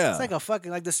showers. Yeah. It's like a fucking,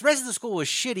 like the rest of the school was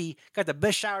shitty. Got the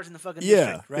best showers in the fucking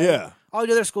district, right? Yeah. All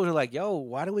the other schools are like, yo,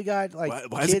 why do we got like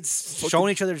kids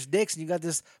showing each other's dicks and you got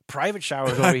this private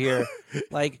showers over here?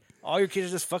 Like, all your kids are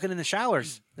just fucking in the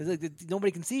showers. Like,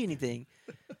 nobody can see anything.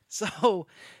 So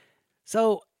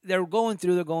they're going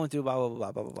through, blah, blah,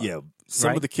 blah, blah, blah. Yeah.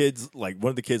 Some of the kids, like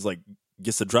one of the kids, like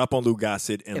gets a drop on Lou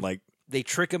Gossett and like. They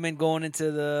trick him in going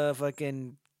into the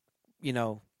fucking,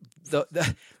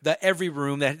 the every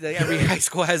room that every high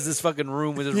school has this fucking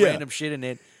room with this random shit in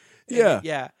it. And,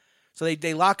 yeah. So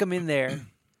they lock him in there.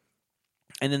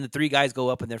 And then the three guys go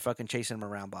up and they're fucking chasing him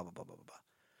around, blah, blah, blah, blah, blah.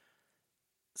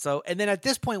 So, and then at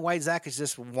this point, White Zach is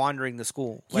just wandering the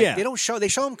school. Like, they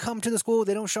show him come to the school.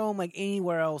 They don't show him like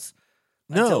anywhere else.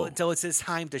 Until it's his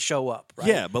time to show up. Right?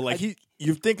 Yeah, but like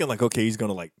you're thinking like, okay, he's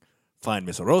gonna like find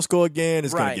Miss Orozco again.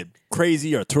 It's gonna get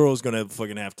crazy. Arturo's gonna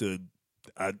fucking have to,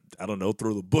 I don't know,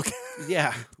 throw the book.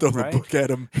 Yeah, throw the book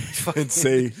at him and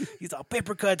say he's all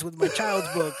paper cuts with my child's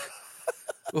book.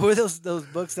 What were those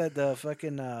books that the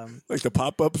fucking like the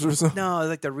pop-ups or something? No,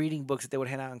 like the reading books that they would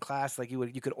hand out in class. Like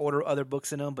you could order other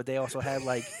books in them, but they also had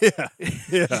like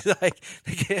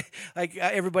like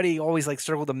everybody always like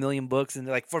circled a million books, and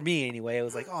like for me anyway, it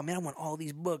was like, oh man, I want all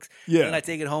these books. Yeah, and I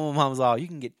take it home, and Mom's all, you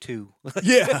can get 2.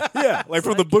 yeah, like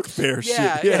from the book fair.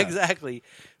 Yeah, shit. Yeah, exactly.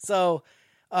 So,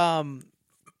 so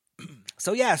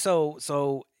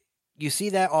you see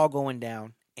that all going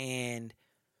down, and.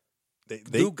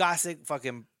 Lou Gossett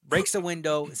fucking breaks the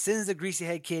window, sends the greasy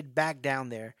head kid back down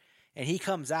there, and he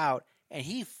comes out and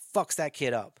he fucks that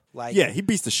kid up. Like, yeah, he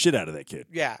beats the shit out of that kid.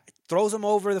 Yeah, throws him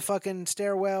over the fucking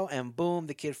stairwell, and boom,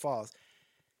 the kid falls.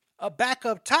 Back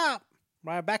up top,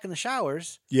 right back in the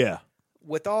showers. Yeah,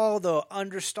 with all the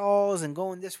understalls and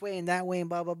going this way and that way and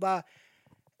blah blah blah.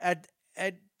 At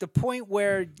the point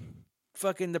where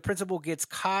fucking the principal gets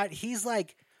caught, he's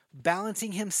like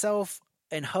balancing himself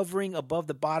and hovering above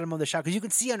the bottom of the shower because you can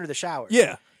see under the shower.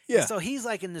 Yeah, yeah. And so he's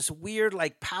like in this weird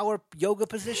like power yoga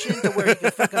position to where he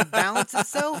can fucking balance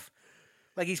himself.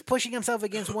 Like he's pushing himself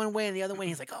against one way and the other way.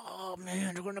 And he's like, "Oh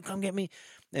man, they're gonna come get me."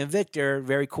 And Victor,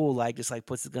 very cool, like just like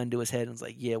puts the gun to his head and is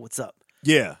like, "Yeah, what's up?"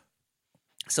 Yeah.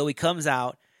 So he comes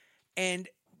out and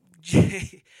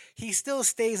he still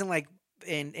stays in like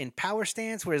in power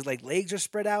stance where his like legs are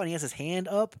spread out and he has his hand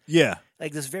up. Yeah.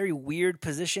 Like this very weird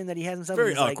position that he has himself.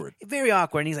 Very awkward. Like, very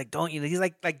awkward. And he's like, he's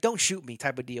like, don't shoot me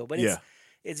type of deal. But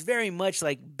it's very much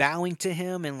like bowing to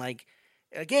him and like,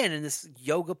 again, in this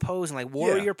yoga pose and like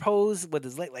warrior pose with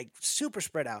his leg like super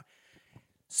spread out.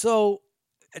 So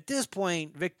at this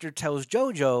point, Victor tells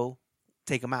JoJo,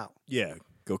 take him out. Yeah.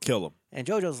 Go kill him. And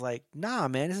JoJo's like, nah,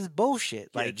 man, this is bullshit.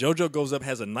 Like JoJo goes up,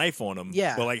 has a knife on him.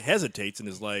 Yeah. But like hesitates and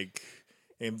is like,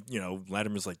 and,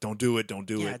 Latimer's like, don't do it.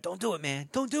 Yeah, don't do it, man.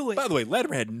 Don't do it. By the way,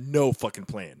 Latimer had no fucking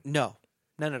plan. No,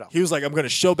 none at all. He was like, I'm going to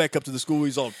show back up to the school.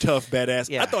 He's all tough, badass.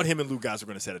 Yeah. I thought him and Lou Gossett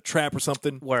were going to set a trap or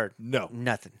something. Word. No.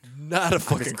 Nothing. Not a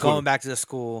fucking clue. Going back to the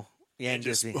school. Yeah, and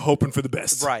just hoping for the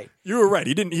best. Right. You were right.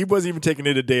 He wasn't even taking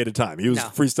it a day at a time. He was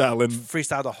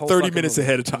freestyling the whole 30 minutes movie.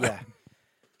 ahead of time. Yeah.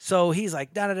 So he's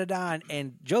like, da-da-da-da.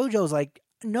 And JoJo's like,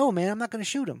 no, man, I'm not going to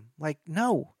shoot him. Like,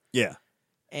 no. Yeah.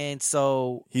 And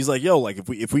so he's like, yo, like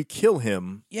if we kill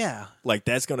him, like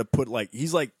that's gonna put like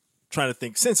he's like trying to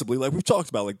think sensibly, like we've talked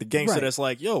about, like the gangster that's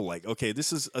like, yo, like okay,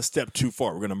 this is a step too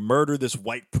far. We're gonna murder this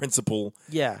white principal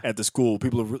at the school.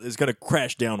 People is gonna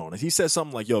crash down on us. He says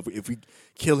something like, yo, if we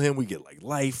kill him, we get like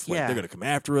life. Like they're gonna come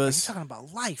after us. You're talking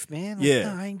about life, man. Like,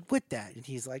 yeah, no, I ain't with that. And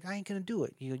he's like, I ain't gonna do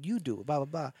it. You do it. Blah blah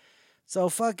blah. So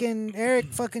fucking Eric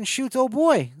fucking shoots old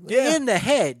boy in the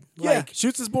head. Like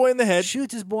shoots his boy in the head.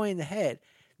 Shoots his boy in the head.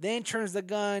 Then turns the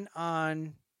gun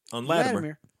on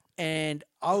Latimer. And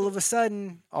all of a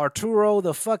sudden, Arturo,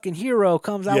 the fucking hero,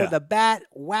 comes out with a bat,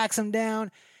 whacks him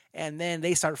down, and then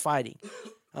they start fighting.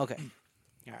 Okay.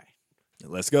 All right.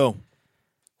 Let's go.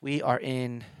 We are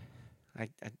in. I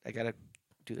gotta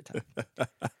do the time.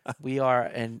 We are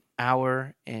an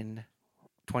hour and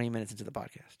 20 minutes into the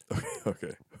podcast.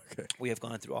 Okay. We have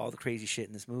gone through all the crazy shit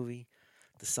in this movie.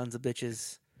 The sons of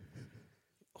bitches,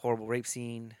 horrible rape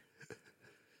scene,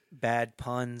 bad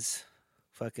puns,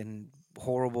 fucking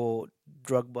horrible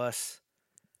drug bust,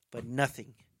 but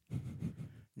nothing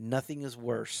is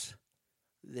worse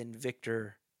than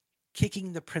Victor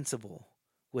kicking the principal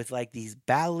with like these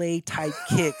ballet type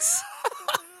kicks.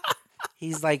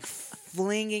 He's like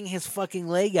flinging his fucking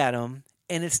leg at him,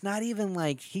 and it's not even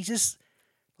like he's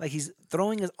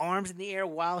throwing his arms in the air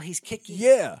while he's kicking.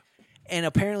 Yeah. And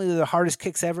apparently they're the hardest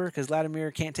kicks ever because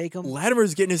Latimer can't take them.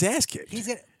 Latimer's getting his ass kicked.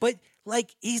 But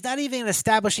he's not even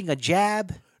establishing a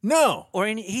jab. No.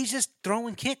 He's just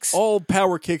throwing kicks. All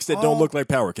power kicks that don't look like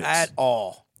power kicks. At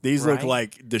all. These look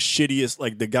like the shittiest,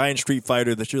 like the guy in Street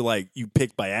Fighter that you're like, you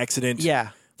picked by accident. Yeah.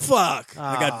 Fuck.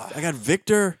 I got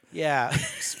Victor. Yeah.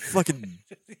 Fucking.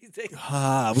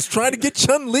 I was trying to get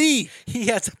Chun-Li. He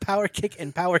has a power kick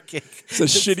and power kick. It's a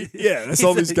shitty. Yeah, that's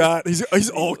all he's got. He's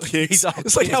all kicks.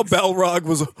 It's like how Balrog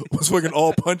was fucking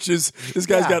all punches. This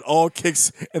guy's got all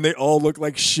kicks, and they all look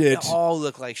like shit. They all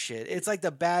look like shit. It's like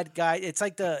the bad guy. It's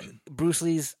like the Bruce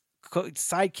Lee's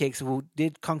sidekicks who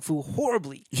did kung fu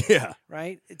horribly. Yeah.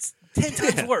 Right? It's 10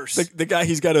 times worse. The guy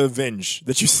he's got to avenge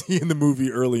that you see in the movie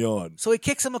early on. So he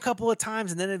kicks him a couple of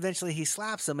times, and then eventually he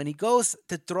slaps him, and he goes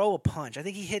to throw a punch. I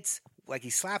think he hits, like he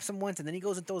slaps him once, and then he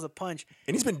goes and throws a punch.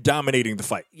 And he's been dominating the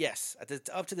fight. Yes,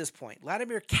 up to this point.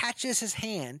 Latimer catches his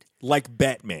hand. Like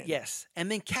Batman. Yes, and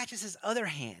then catches his other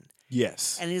hand.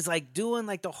 Yes. And he's like doing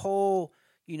like the whole...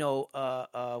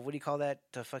 what do you call that?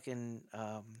 The fucking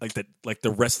like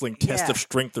the wrestling test of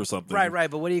strength or something. Right.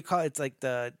 But what do you call it? It's like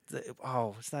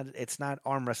it's not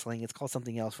arm wrestling. It's called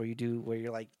something else where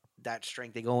you're like that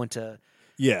strength. They go into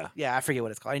I forget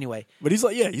what it's called. Anyway, but he's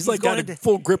got a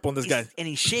full grip on this guy, and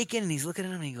he's shaking and he's looking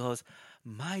at him and he goes,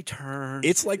 "My turn."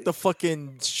 It's like the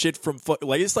fucking shit from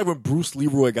it's like when Bruce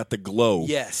Leroy got the glow.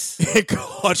 Yes, and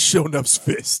caught Sho'nuff's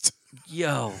fist.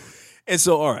 Yo, and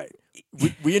so all right.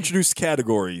 We introduced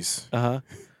categories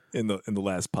in the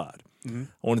last pod. Mm-hmm.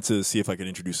 I wanted to see if I could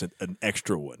introduce an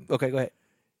extra one. Okay, go ahead.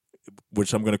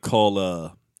 Which I'm going to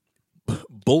call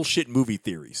bullshit movie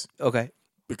theories. Okay.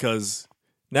 Because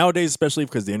nowadays, especially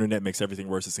because the internet makes everything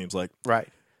worse, it seems like. Right.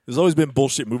 There's always been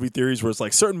bullshit movie theories where it's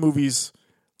like certain movies,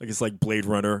 like it's like Blade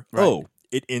Runner. Right. Oh,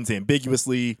 it ends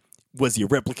ambiguously. Was he a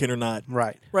replicant or not?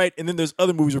 Right. Right. And then there's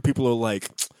other movies where people are like...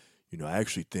 I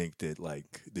actually think that,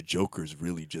 like, the Joker is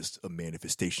really just a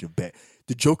manifestation of bad.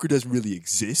 The Joker doesn't really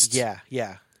exist.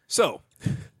 Yeah. So,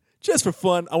 just for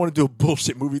fun, I want to do a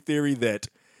bullshit movie theory that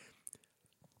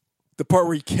the part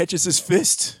where he catches his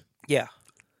fist, the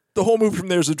whole movie from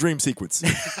there is a dream sequence.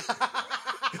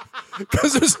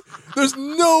 Because there's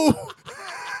no...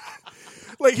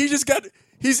 like,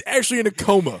 he's actually in a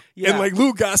coma. Yeah. And like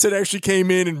Lou Gossett actually came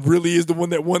in and really is the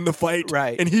one that won the fight.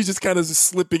 Right. And he's just kind of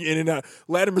slipping in and out.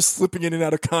 Latimer's slipping in and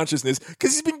out of consciousness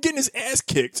because he's been getting his ass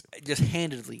kicked. Just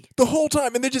handedly. The whole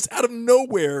time. And then just out of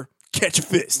nowhere, catch a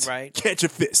fist. Right. Catch a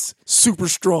fist. Super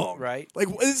strong. Right. Like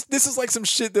this is like some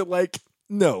shit that like,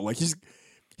 no. Like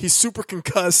he's super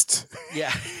concussed.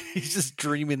 Yeah. He's just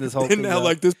dreaming this whole thing. And now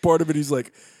like this part of it, he's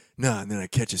like, nah, and then I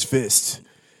catch his fist.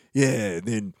 Yeah, and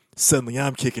then... suddenly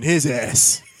I'm kicking his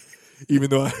ass. Even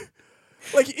though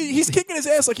he's kicking his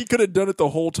ass like he could have done it the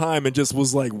whole time and just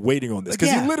was like waiting on this.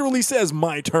 Because he literally says,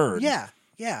 my turn.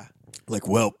 Yeah. Like,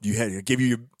 well, I gave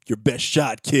you your best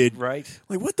shot, kid. Right.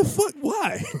 Like, what the fuck?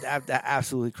 Why? That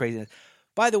absolutely crazy.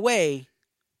 By the way,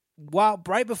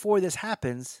 right before this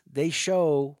happens, they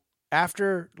show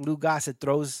after Lou Gossett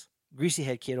throws Greasy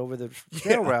Head Kid over the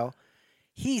stair rail,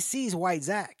 he sees White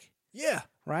Zach. Yeah.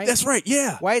 Right? That's right,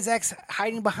 yeah. White Zach's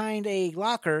hiding behind a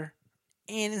locker,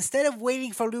 and instead of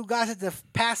waiting for Lou Gossett to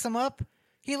pass him up,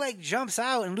 he like jumps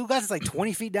out, and Lou Gossett's like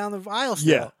 20 feet down the aisle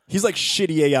still. Yeah, he's like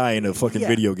shitty AI in a fucking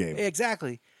video game.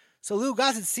 Exactly. So Lou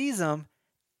Gossett sees him,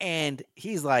 and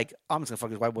he's like, I'm just going to fuck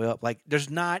this white boy up. Like,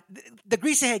 there's not... The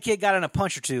Greasy Head Kid got on a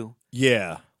punch or two.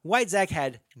 Yeah. White Zach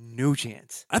had no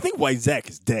chance. I think White Zach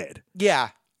is dead. Yeah.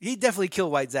 He definitely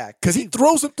killed White Zach. Because he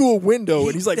throws him through a window,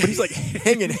 and he's like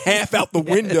hanging half out the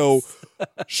window.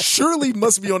 Surely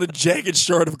must be on a jagged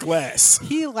shard of glass.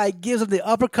 He like gives him the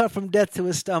uppercut from death to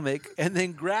his stomach, and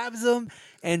then grabs him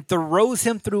and throws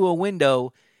him through a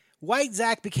window. White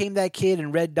Zach became that kid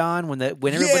in Red Dawn when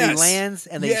everybody lands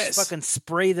and they fucking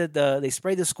spray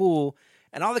the school,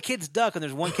 and all the kids duck, and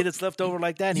there's one kid that's left over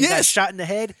like that, and he got shot in the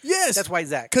head. Yes, that's White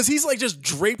Zach, because he's like just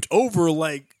draped over,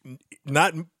 like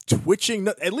not twitching.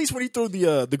 At least when he threw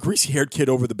the greasy haired kid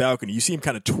over the balcony, you see him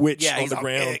kind of twitch on the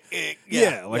ground.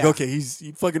 Okay,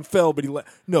 he fucking fell, but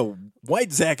no.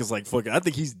 White Zach is like fucking. I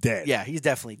think he's dead. Yeah, he's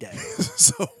definitely dead.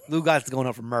 So Lou Gott's going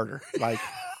up for murder, like.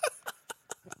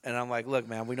 And I'm like, look,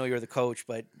 man, we know you're the coach,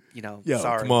 but,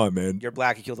 sorry. Come on, man. You're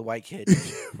black. You killed a white kid.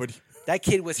 That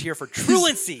kid was here for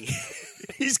truancy.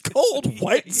 He's called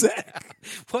White Zach.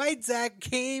 White Zach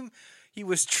came. He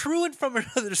was truant from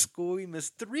another school. He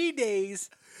missed 3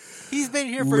 days. He's been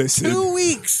here for 2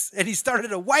 weeks, and he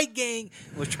started a white gang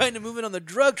and was trying to move in on the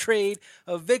drug trade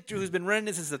of Victor, who's been running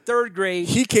it since the 3rd grade.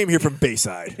 He came here from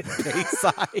Bayside.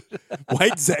 Bayside.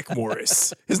 White Zach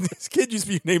Morris. His kid used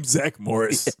to be named Zach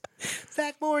Morris. Yeah.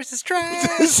 Zach Morris is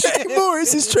trash. Zach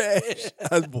Morris is trash.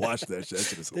 I watched that shit. That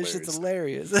shit is hilarious. This shit's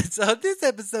hilarious. So this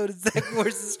episode of Zach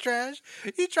Morris is trash.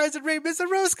 He tries to rape Miss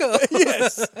Orozco.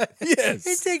 Yes.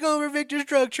 He take over Victor's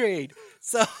drug trade.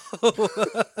 So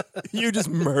you just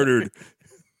murdered.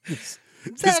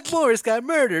 Zach Morris got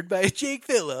murdered by Jake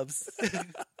Phillips.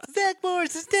 Zach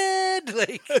Morris is dead.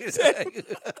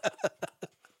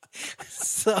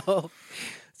 So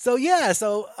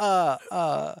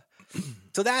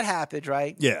that happened,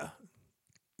 right? Yeah.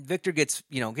 Victor gets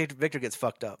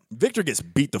fucked up. Victor gets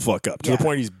beat the fuck up to the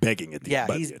point he's begging at the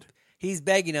end. He's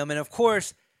begging him, and of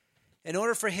course, in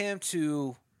order for him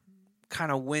to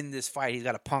kind of win this fight, he's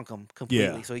got to punk him completely.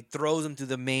 Yeah. So he throws him through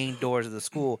the main doors of the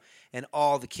school, and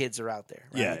all the kids are out there.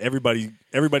 Right? Yeah,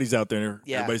 everybody's out there.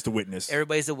 Yeah. Everybody's the witness.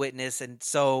 Everybody's a witness, and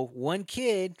so one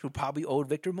kid who probably owed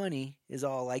Victor money is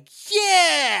all like,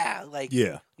 "Yeah!"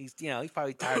 He's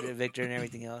probably tired of Victor and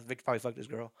everything else. Victor probably fucked his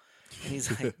girl, and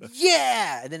he's like,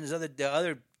 "Yeah!" And then the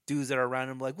other dudes that are around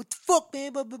him are like, "What the fuck,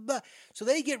 man?" Blah blah blah. So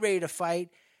they get ready to fight,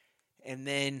 and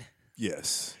then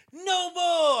no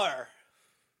more.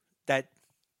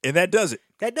 And that does it.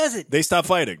 That does it. They stop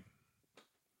fighting.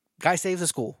 Guy saves the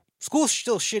school. School's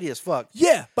still shitty as fuck.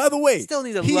 Yeah, by the way. Still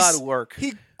needs a lot of work.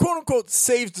 He, quote unquote,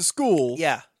 saves the school.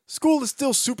 Yeah. School is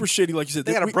still super shitty, like you said.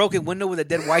 They got a broken window with a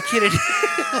dead white kid in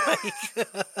it.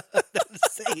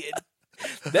 Say it.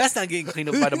 That's not getting cleaned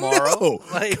up by tomorrow. No.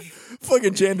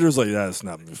 Fucking janitor's like, that's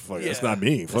not me. That's not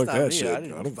me. Fuck that me. shit. I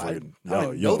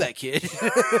don't know that kid.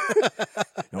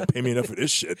 You don't pay me enough for this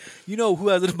shit. You know who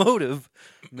has a motive?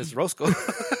 Miss Roscoe.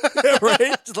 Yeah,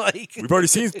 right? We've already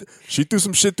seen she threw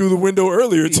some shit through the window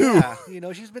earlier, too.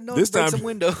 Yeah, she's been known to break some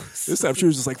windows. This time she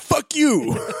was just like, fuck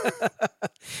you.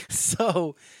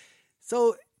 So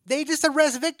they just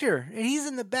arrest Victor, and he's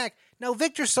in the back. Now,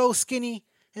 Victor's so skinny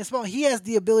and small, he has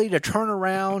the ability to turn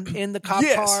around in the cop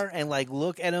car and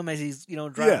look at him as he's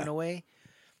driving away,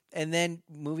 and then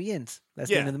movie ends. That's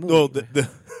the end of the movie.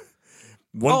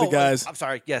 Well, one of the guys. I'm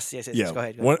sorry. Yes. Yeah, go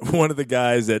ahead. One of the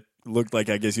guys that looked like,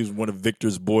 I guess he was one of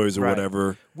Victor's boys or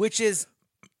whatever. Which is,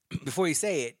 before you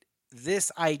say it,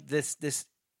 this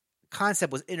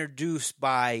concept was introduced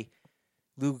by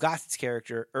Lou Gotts's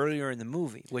character earlier in the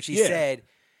movie, which he said,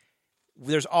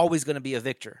 there's always going to be a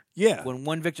Victor. Yeah. When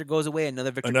one Victor goes away,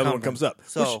 another one comes up.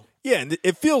 So and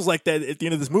it feels like that at the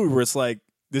end of this movie, where it's like,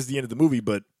 this is the end of the movie,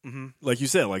 but like you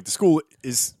said, like the school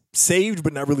is saved,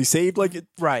 but not really saved. Like it,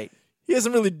 right. He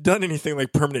hasn't really done anything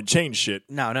like permanent change shit.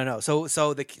 No.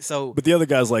 But the other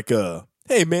guy's like,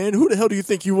 hey man, who the hell do you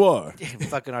think you are?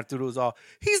 Fucking Arturo's all,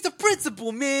 he's the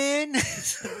principal, man.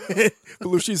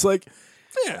 But she's like,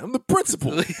 yeah, I'm the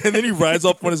principal. And then he rides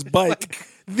off on his bike.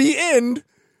 The end.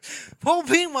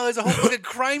 Meanwhile, there's a whole fucking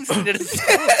crime scene at his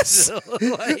house.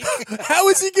 How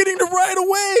is he getting to ride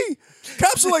away?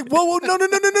 Cops are like, whoa,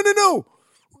 no.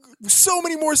 So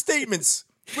many more statements.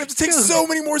 We have to take so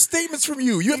many more statements from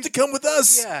you. You have to come with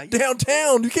us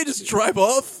downtown. You can't just drive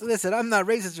off. Listen, I'm not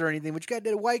racist or anything, but you got a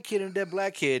dead white kid and a dead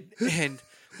black kid, and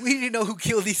we didn't know who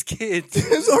killed these kids.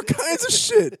 There's all kinds of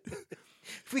shit.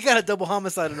 We got a double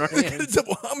homicide in our hands. We got a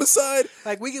double homicide?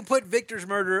 Like, we can put Victor's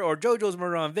murder or JoJo's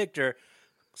murder on Victor.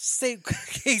 Same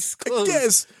case closed. I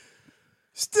guess.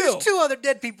 Still. There's 2 other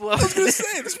dead people out there. I was going to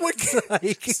say, this one kid.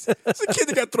 It's a kid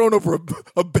that got thrown over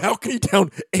a balcony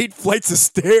down 8 flights of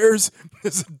stairs.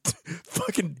 There's a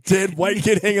fucking dead white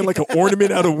kid hanging like an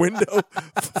ornament out a window.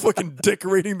 Fucking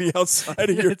decorating the outside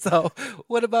of your... So,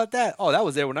 what about that? Oh, that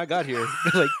was there when I got here.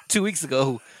 Like 2 weeks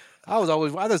ago. I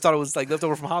just thought it was like left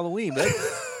over from Halloween, but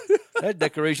that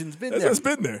decoration's been there. It's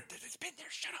been there. It's been there.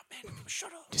 Shut up, man.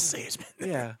 Shut up. Just say it's been there.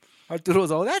 Yeah.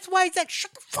 Arturo's all, that's why he's like,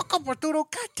 shut the fuck up, Arturo.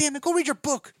 God damn it. Go read your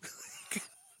book.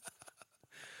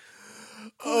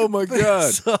 Oh, my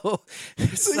God. So he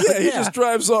just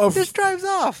drives off.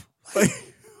 Like,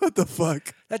 what the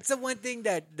fuck? That's the one thing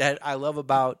that I love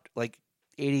about, like,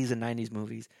 80s and 90s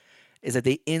movies is that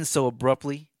they end so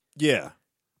abruptly. Yeah.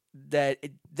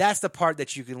 That's the part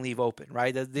that you can leave open,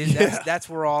 right? That's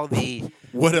where all the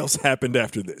what else happened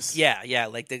after this? Yeah,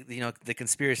 like the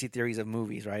conspiracy theories of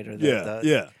movies, right? Or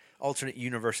the alternate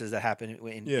universes that happen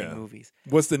in movies.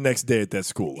 What's the next day at that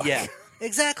school? Yeah,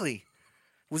 exactly.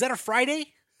 Was that a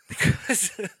Friday?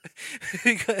 Because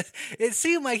it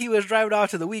seemed like he was driving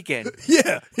off to the weekend.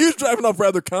 Yeah, he was driving off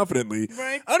rather confidently.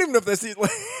 Right. I don't even know if that's the.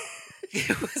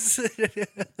 It was,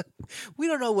 we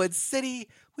don't know what city.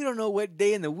 We don't know what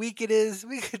day in the week it is.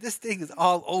 This thing is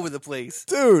all over the place.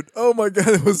 Dude, oh my God,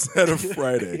 it was at a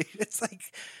Friday. It's like,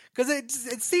 because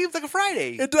it seems like a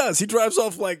Friday. It does. He drives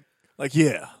off like all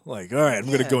right, I'm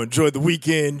going to go enjoy the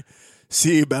weekend,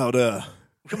 see about, I'm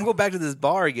going to go back to this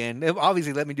bar again. They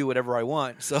obviously let me do whatever I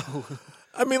want, so.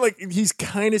 I mean, like, he's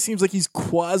kind of seems like he's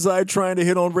quasi trying to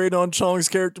hit on Radon Chong's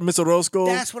character, Miss Orozco.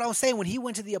 That's what I was saying. When he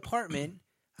went to the apartment,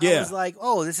 I was like,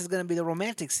 oh, this is going to be the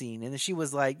romantic scene. And then she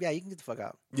was like, yeah, you can get the fuck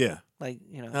out. Yeah. Like,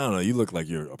 I don't know. You look like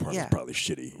your apartment's probably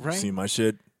shitty. Right? You seen my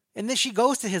shit? And then she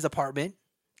goes to his apartment.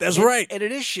 That's right. And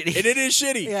it is shitty. And it is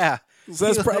shitty. Yeah. So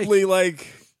that's probably like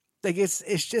it's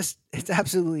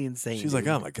absolutely insane. She's like,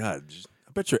 oh my God.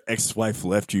 I bet your ex-wife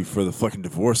left you for the fucking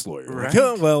divorce lawyer. Right? Like,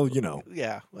 oh, well,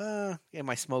 Yeah. Well,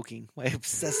 my smoking. My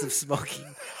obsessive smoking.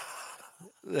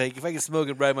 Like, if I can smoke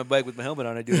and ride my bike with my helmet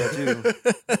on, I do that too.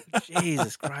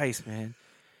 Jesus Christ, man.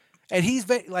 And he's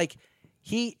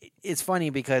it's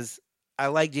funny because I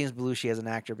like James Belushi as an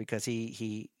actor because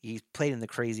he's played in the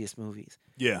craziest movies.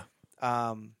 Yeah.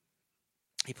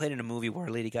 He played in a movie where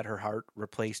a lady got her heart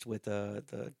replaced with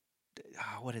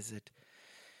what is it?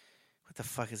 What the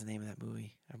fuck is the name of that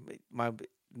movie?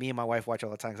 Me and my wife watch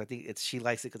all the time because I think she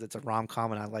likes it because it's a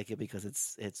rom-com and I like it because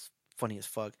it's funny as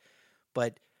fuck.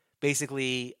 But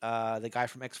basically, the guy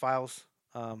from X-Files.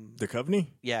 Duchovny?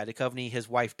 Yeah, Duchovny. His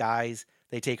wife dies.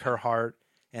 They take her heart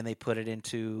and they put it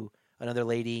into another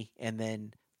lady, and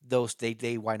then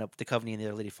they wind up Duchovny and the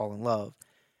other lady fall in love,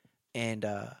 and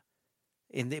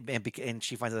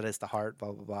she finds out it's the heart.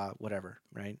 Blah blah blah. Whatever.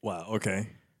 Right. Wow. Okay.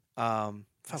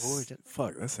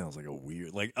 Fuck. That sounds like a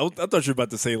weird. Like I thought you were about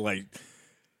to say like.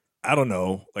 I don't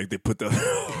know. Like they put the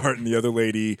heart in the other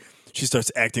lady. She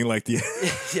starts acting like the.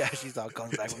 Yeah, she's all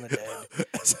comes back from the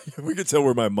dead. We can tell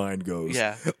where my mind goes.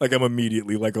 Yeah. Like I'm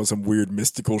immediately like on some weird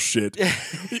mystical shit.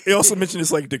 He also mentioned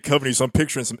it's like Duchovny, so I'm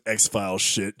picturing some X-Files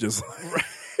shit. Just like,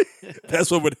 that's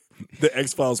what the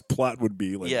X-Files plot would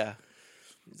be. Like, yeah.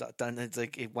 It's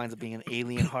like it winds up being an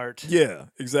alien heart. Yeah,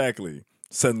 exactly.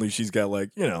 Suddenly she's got like,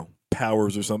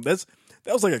 powers or something.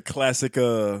 That was like a classic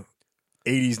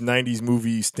 80s, 90s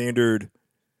movie standard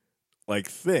like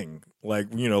thing. Like,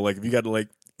 like if you got like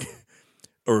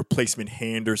a replacement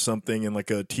hand or something in like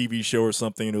a TV show or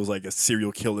something and it was like a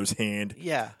serial killer's hand.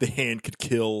 Yeah. The hand could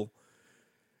kill.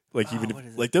 Like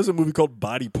there's a movie called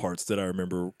Body Parts that I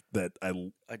remember that I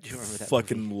do remember that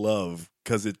fucking movie. Love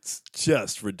because it's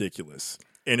just ridiculous.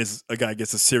 And it's a guy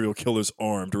gets a serial killer's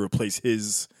arm to replace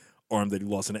his arm that he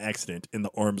lost in an accident, and the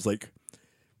arm's like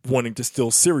wanting to still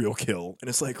serial kill, and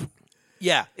it's like,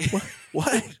 yeah,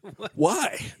 what?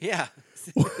 Why? Yeah,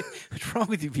 what's wrong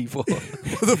with you people? What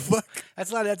the fuck?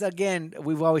 That's again.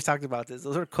 We've always talked about this.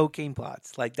 Those are cocaine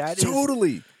plots. Like that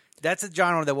totally. That's a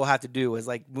genre that we'll have to do is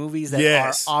like movies that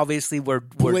are obviously were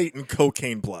blatant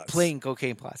cocaine plots. Blatant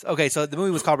cocaine plots. Okay, so the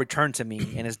movie was called Return to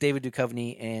Me, and it's David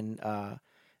Duchovny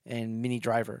and Minnie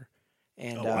Driver,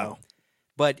 and wow.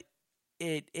 But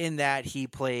in that he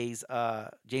plays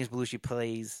James Belushi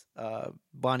plays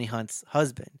Bonnie Hunt's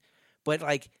husband, but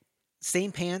like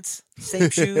same pants, same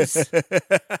shoes,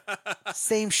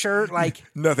 same shirt, like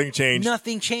nothing changed.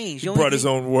 Nothing changed. He brought his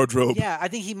own wardrobe. Yeah, I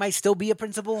think he might still be a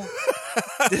principal.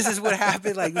 This is what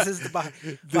happened. Like this is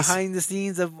the behind the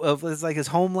scenes of like his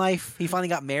home life. He finally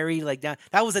got married. Like that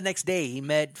was the next day. He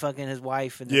met fucking his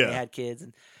wife and then they had kids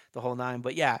and the whole nine.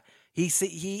 But yeah, he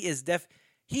is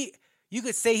you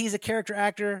could say he's a character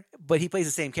actor, but he plays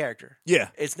the same character. Yeah.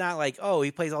 It's not like, oh, he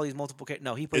plays all these multiple characters.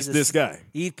 No, he plays this guy.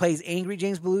 He plays angry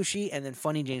James Belushi and then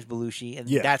funny James Belushi, and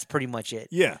that's pretty much it.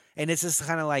 Yeah. And it's just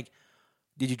kind of like,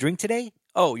 did you drink today?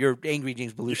 Oh, you're angry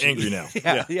James Belushi. You're angry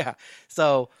now. Yeah.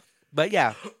 So, but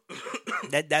yeah,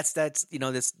 that's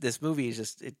this movie is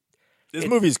just This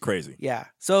movie is crazy. Yeah.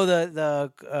 So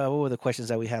the what were the questions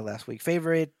that we had last week?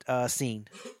 Favorite scene?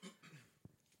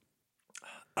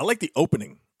 I like the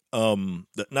opening.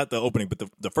 Not the opening, but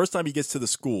the first time he gets to the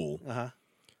school,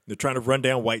 they're trying to run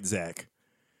down White Zach.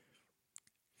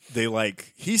 They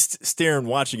he's staring,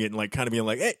 watching it, and like kind of being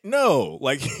like, "Hey, no!"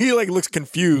 Like he looks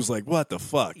confused, like, "What the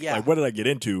fuck? Yeah. Like, what did I get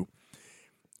into?"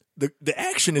 The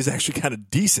action is actually kind of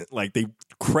decent. Like they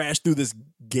crash through this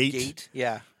gate.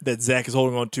 Yeah. That Zach is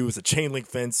holding on to. It's a chain link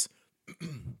fence.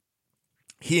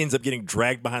 He ends up getting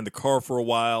dragged behind the car for a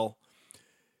while.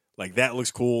 Like, that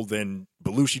looks cool. Then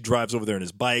Belushi drives over there on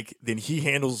his bike. Then he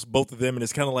handles both of them, and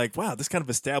it's kind of like, wow, this kind of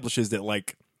establishes that,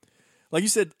 like you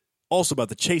said also about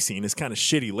the chase scene, it's kind of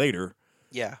shitty later.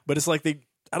 Yeah. But it's like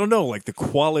I don't know, like the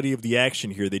quality of the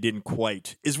action here, they didn't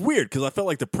quite. It's weird because I felt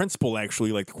like the principal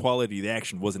actually, like the quality of the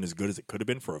action wasn't as good as it could have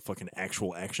been for a fucking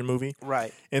actual action movie.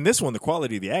 Right. And this one, the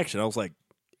quality of the action, I was like,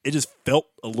 it just felt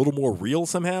a little more real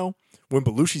somehow. When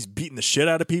Belushi's beating the shit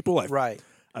out of people, I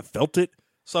felt it.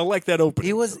 So I like that opening.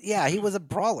 He was a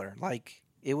brawler. Like,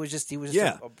 he was just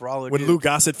a brawler. When dude. Lou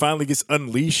Gossett finally gets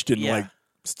unleashed and like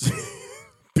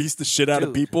beats the shit out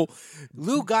of people.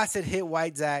 Lou Gossett hit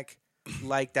White Zach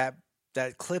like that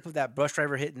clip of that bus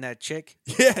driver hitting that chick.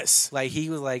 Yes. Like, he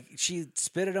was like, she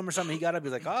spit at him or something. He got up.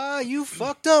 He's like, you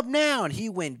fucked up now. And he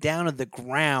went down to the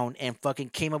ground and fucking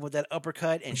came up with that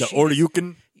uppercut. And the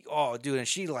Oryuken. Oh, dude. And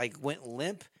she like went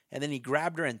limp. And then he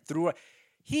grabbed her and threw her.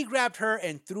 He grabbed her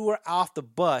and threw her off the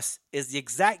bus. Is the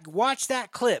exact. Watch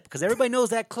that clip because everybody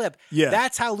knows that clip. Yeah.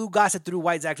 That's how Lou Gossett threw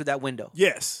White Zach through that window.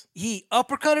 Yes. He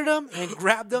uppercutted him and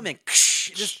grabbed him and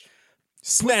just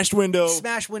smashed window.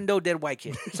 Dead white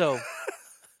kid. So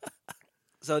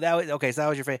that was okay. So that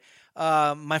was your favorite.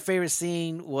 My favorite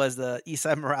scene was the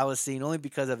Esai Morales scene, only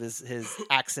because of his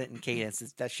accent and cadence.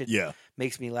 That shit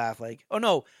makes me laugh. Like, oh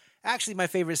no, actually, my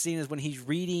favorite scene is when he's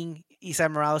reading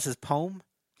Esai Morales' poem.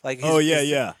 Like,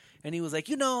 and he was like,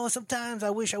 sometimes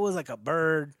I wish I was like a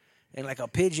bird and like a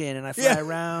pigeon, and I fly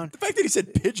around. The fact that he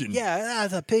said pigeon,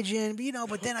 it's a pigeon,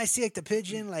 but then I see like the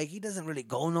pigeon, like he doesn't really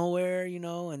go nowhere,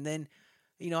 and then.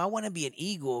 I want to be an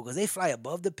eagle because they fly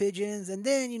above the pigeons. And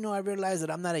then, I realized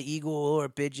that I'm not an eagle or a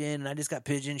pigeon, and I just got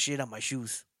pigeon shit on my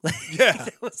shoes. Yeah.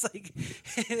 It was like,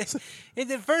 and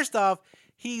then first off,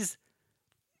 he's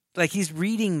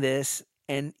reading this,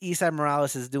 and Esai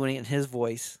Morales is doing it in his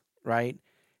voice, right?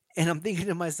 And I'm thinking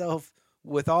to myself,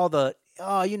 with all the,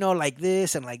 like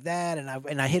this and like that,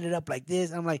 and I hit it up like this.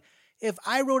 And I'm like, if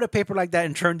I wrote a paper like that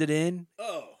and turned it in,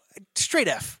 straight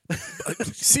F.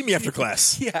 See me after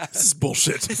class. Yeah. This is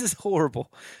bullshit. This is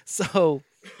horrible. So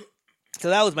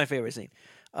that was my favorite scene.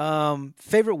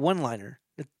 Favorite one-liner.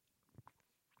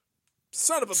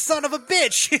 Son of a bitch. Son of a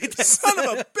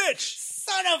bitch.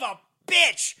 Son of a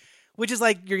bitch. Which is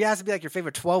like, it has to be like your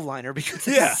favorite 12-liner because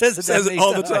it says it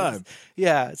all the time.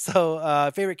 Yeah.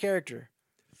 So favorite character.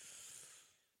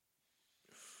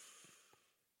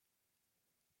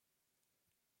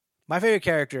 My favorite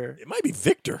character. It might be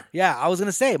Victor. Yeah, I was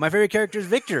gonna say my favorite character is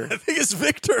Victor. I think it's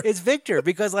Victor. It's Victor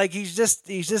because like he's just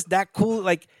that cool.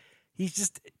 Like he's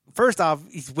just first off,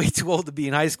 he's way too old to be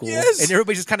in high school, and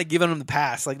everybody's just kind of giving him the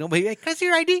pass. Like nobody, hey, can I see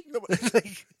your ID?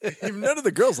 None of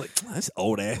the girls like this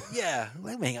old ass. Yeah,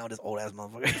 let me hang out with this old ass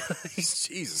motherfucker.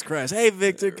 Jesus Christ! Hey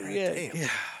Victor, God damn. Yeah,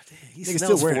 he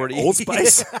smells still wearing 40. Old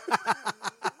Spice.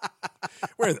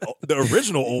 Wearing the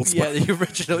original Old Spice. Yeah, the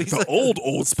original. He's the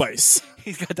Old Spice.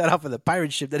 He's got that off of the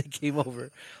pirate ship that he came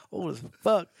over. Old as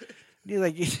fuck. He's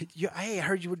like, hey, I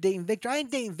heard you were dating Victor. I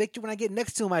ain't dating Victor. When I get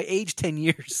next to him, I age 10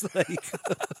 years. Like,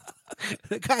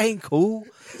 the guy ain't cool.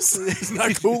 He's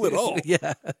not cool at all.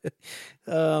 Yeah.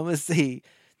 Let's see.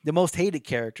 The most hated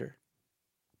character.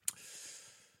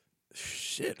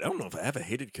 Shit, I don't know if I have a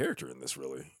hated character in this,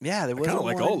 really. Yeah, there wasn't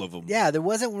like all of them. Yeah, there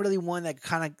wasn't really one that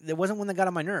there wasn't one that got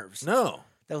on my nerves. No.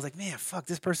 That was like, man, fuck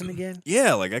this person again.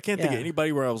 Yeah, like I can't think of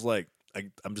anybody where I was like,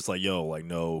 I'm just like, yo, like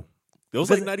no. There was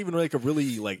like not even like a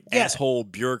really like asshole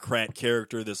bureaucrat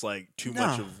character that's like too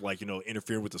much of like,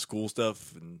 interfering with the school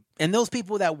stuff. And those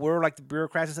people that were like the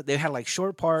bureaucrats and stuff, they had like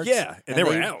short parts. Yeah, and they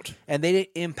were out. And they didn't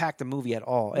impact the movie at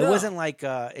all. It wasn't like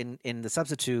in The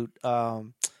Substitute,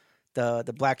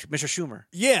 the black Mr. Schumer.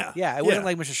 Yeah. Yeah, it wasn't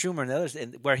like Mr. Schumer and the others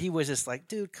where he was just like,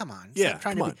 dude, come on.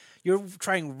 You're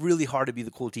trying really hard to be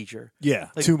the cool teacher. Yeah,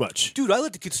 like, too much. Dude, I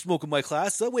let the kids smoke in my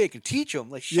class so that way I can teach them.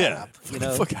 Like, shut up.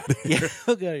 Fuck out of here. Yeah,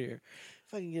 fuck out of here.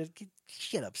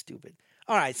 Shut up, stupid.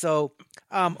 All right, so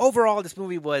overall, this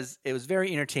movie was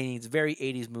very entertaining. It's a very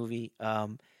 80s movie.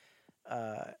 I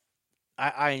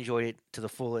enjoyed it to the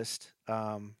fullest.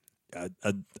 I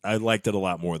liked it a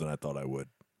lot more than I thought I would.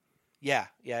 Yeah,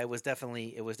 it was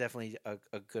definitely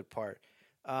a good part.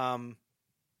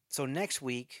 So next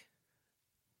week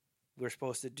we're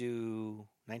supposed to do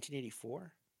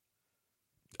 1984.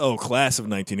 Oh, Class of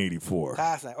 1984.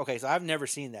 Okay, so I've never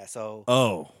seen that. So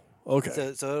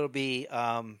okay. So it'll be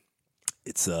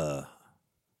it's I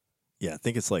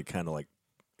think it's like kind of like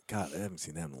God, I haven't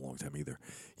seen that in a long time either.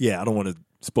 Yeah, I don't want to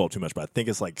spoil too much, but I think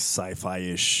it's like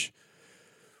sci-fi-ish,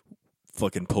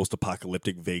 fucking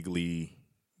post-apocalyptic, vaguely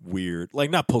weird, like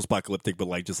not post-apocalyptic, but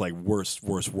like just like worst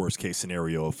case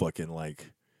scenario of fucking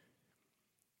like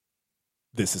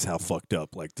this is how fucked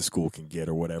up like the school can get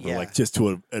or whatever, like just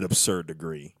to an absurd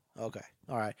degree. Okay,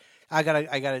 all right. I gotta.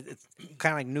 It's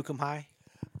kind of like Nukem High.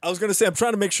 I was gonna say I'm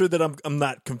trying to make sure that I'm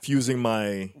not confusing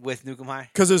my with Nukem High,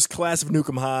 because there's Class of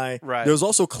Nukem High. Right. There's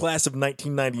also Class of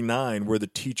 1999 where the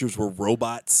teachers were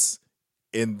robots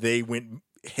and they went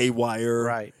haywire.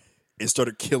 Right. And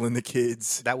started killing the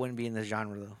kids. That wouldn't be in the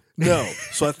genre, though. No.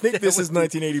 So I think this is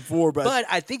 1984. But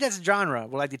I think that's a genre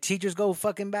where, like, the teachers go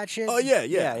fucking batshit. Oh, yeah.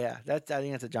 Yeah. I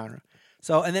think that's a genre.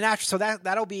 So, and then after, so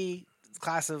that'll be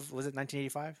class of, was it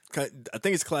 1985? I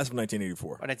think it's Class of 1984.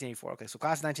 Or 1984. Okay, so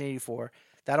Class of 1984.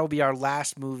 That'll be our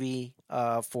last movie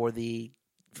for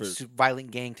violent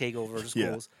gang takeover of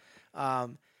schools. Yeah.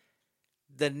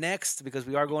 The next, because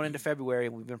we are going into February,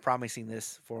 and we've been promising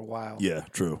this for a while. Yeah,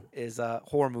 true. Is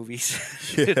horror movies.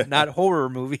 Not horror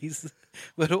movies,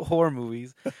 but horror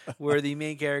movies where the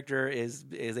main character is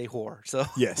a whore. So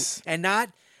yes. And not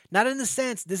in the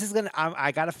sense, this is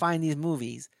I got to find these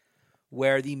movies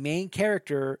where the main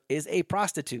character is a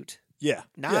prostitute. Yeah.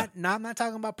 I'm not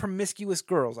talking about promiscuous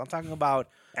girls. I'm talking about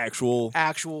actual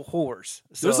whores.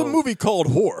 So, there's a movie called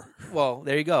Whore. Well,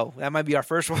 there you go. That might be our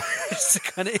first one to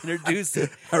kind of introduce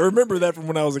it. I remember that from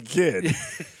when I was a kid.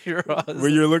 You're awesome. Where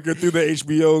you're looking through the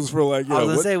HBOs for like, I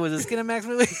was gonna say, was it Skinamax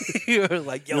movie? You're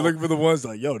like, yo, you're looking for the ones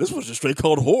like, yo, this was just straight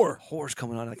called Whore. Whore's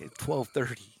coming on like at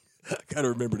 12:30. I gotta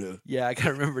remember to. Yeah, I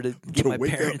gotta remember to get my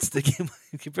parents to get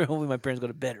hopefully my parents go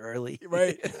to bed early.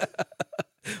 Right.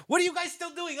 What are you guys still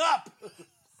doing up?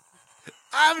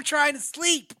 I'm trying to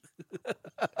sleep.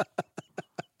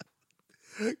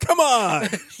 Come on.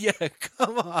 Yeah,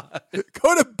 come on.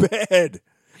 Go to bed.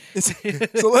 It's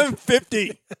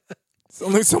 11:50. There's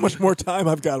only so much more time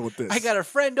I've got with this. I got a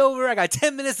friend over. I got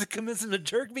 10 minutes to convince him to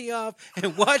jerk me off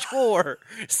and watch horror.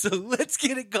 So let's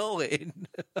get it going.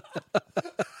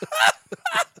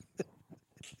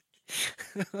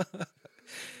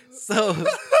 So,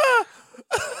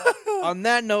 on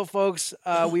that note, folks,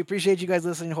 we appreciate you guys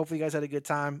listening. Hopefully you guys had a good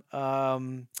time.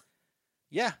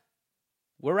 Yeah,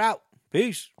 we're out.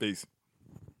 Peace. Peace.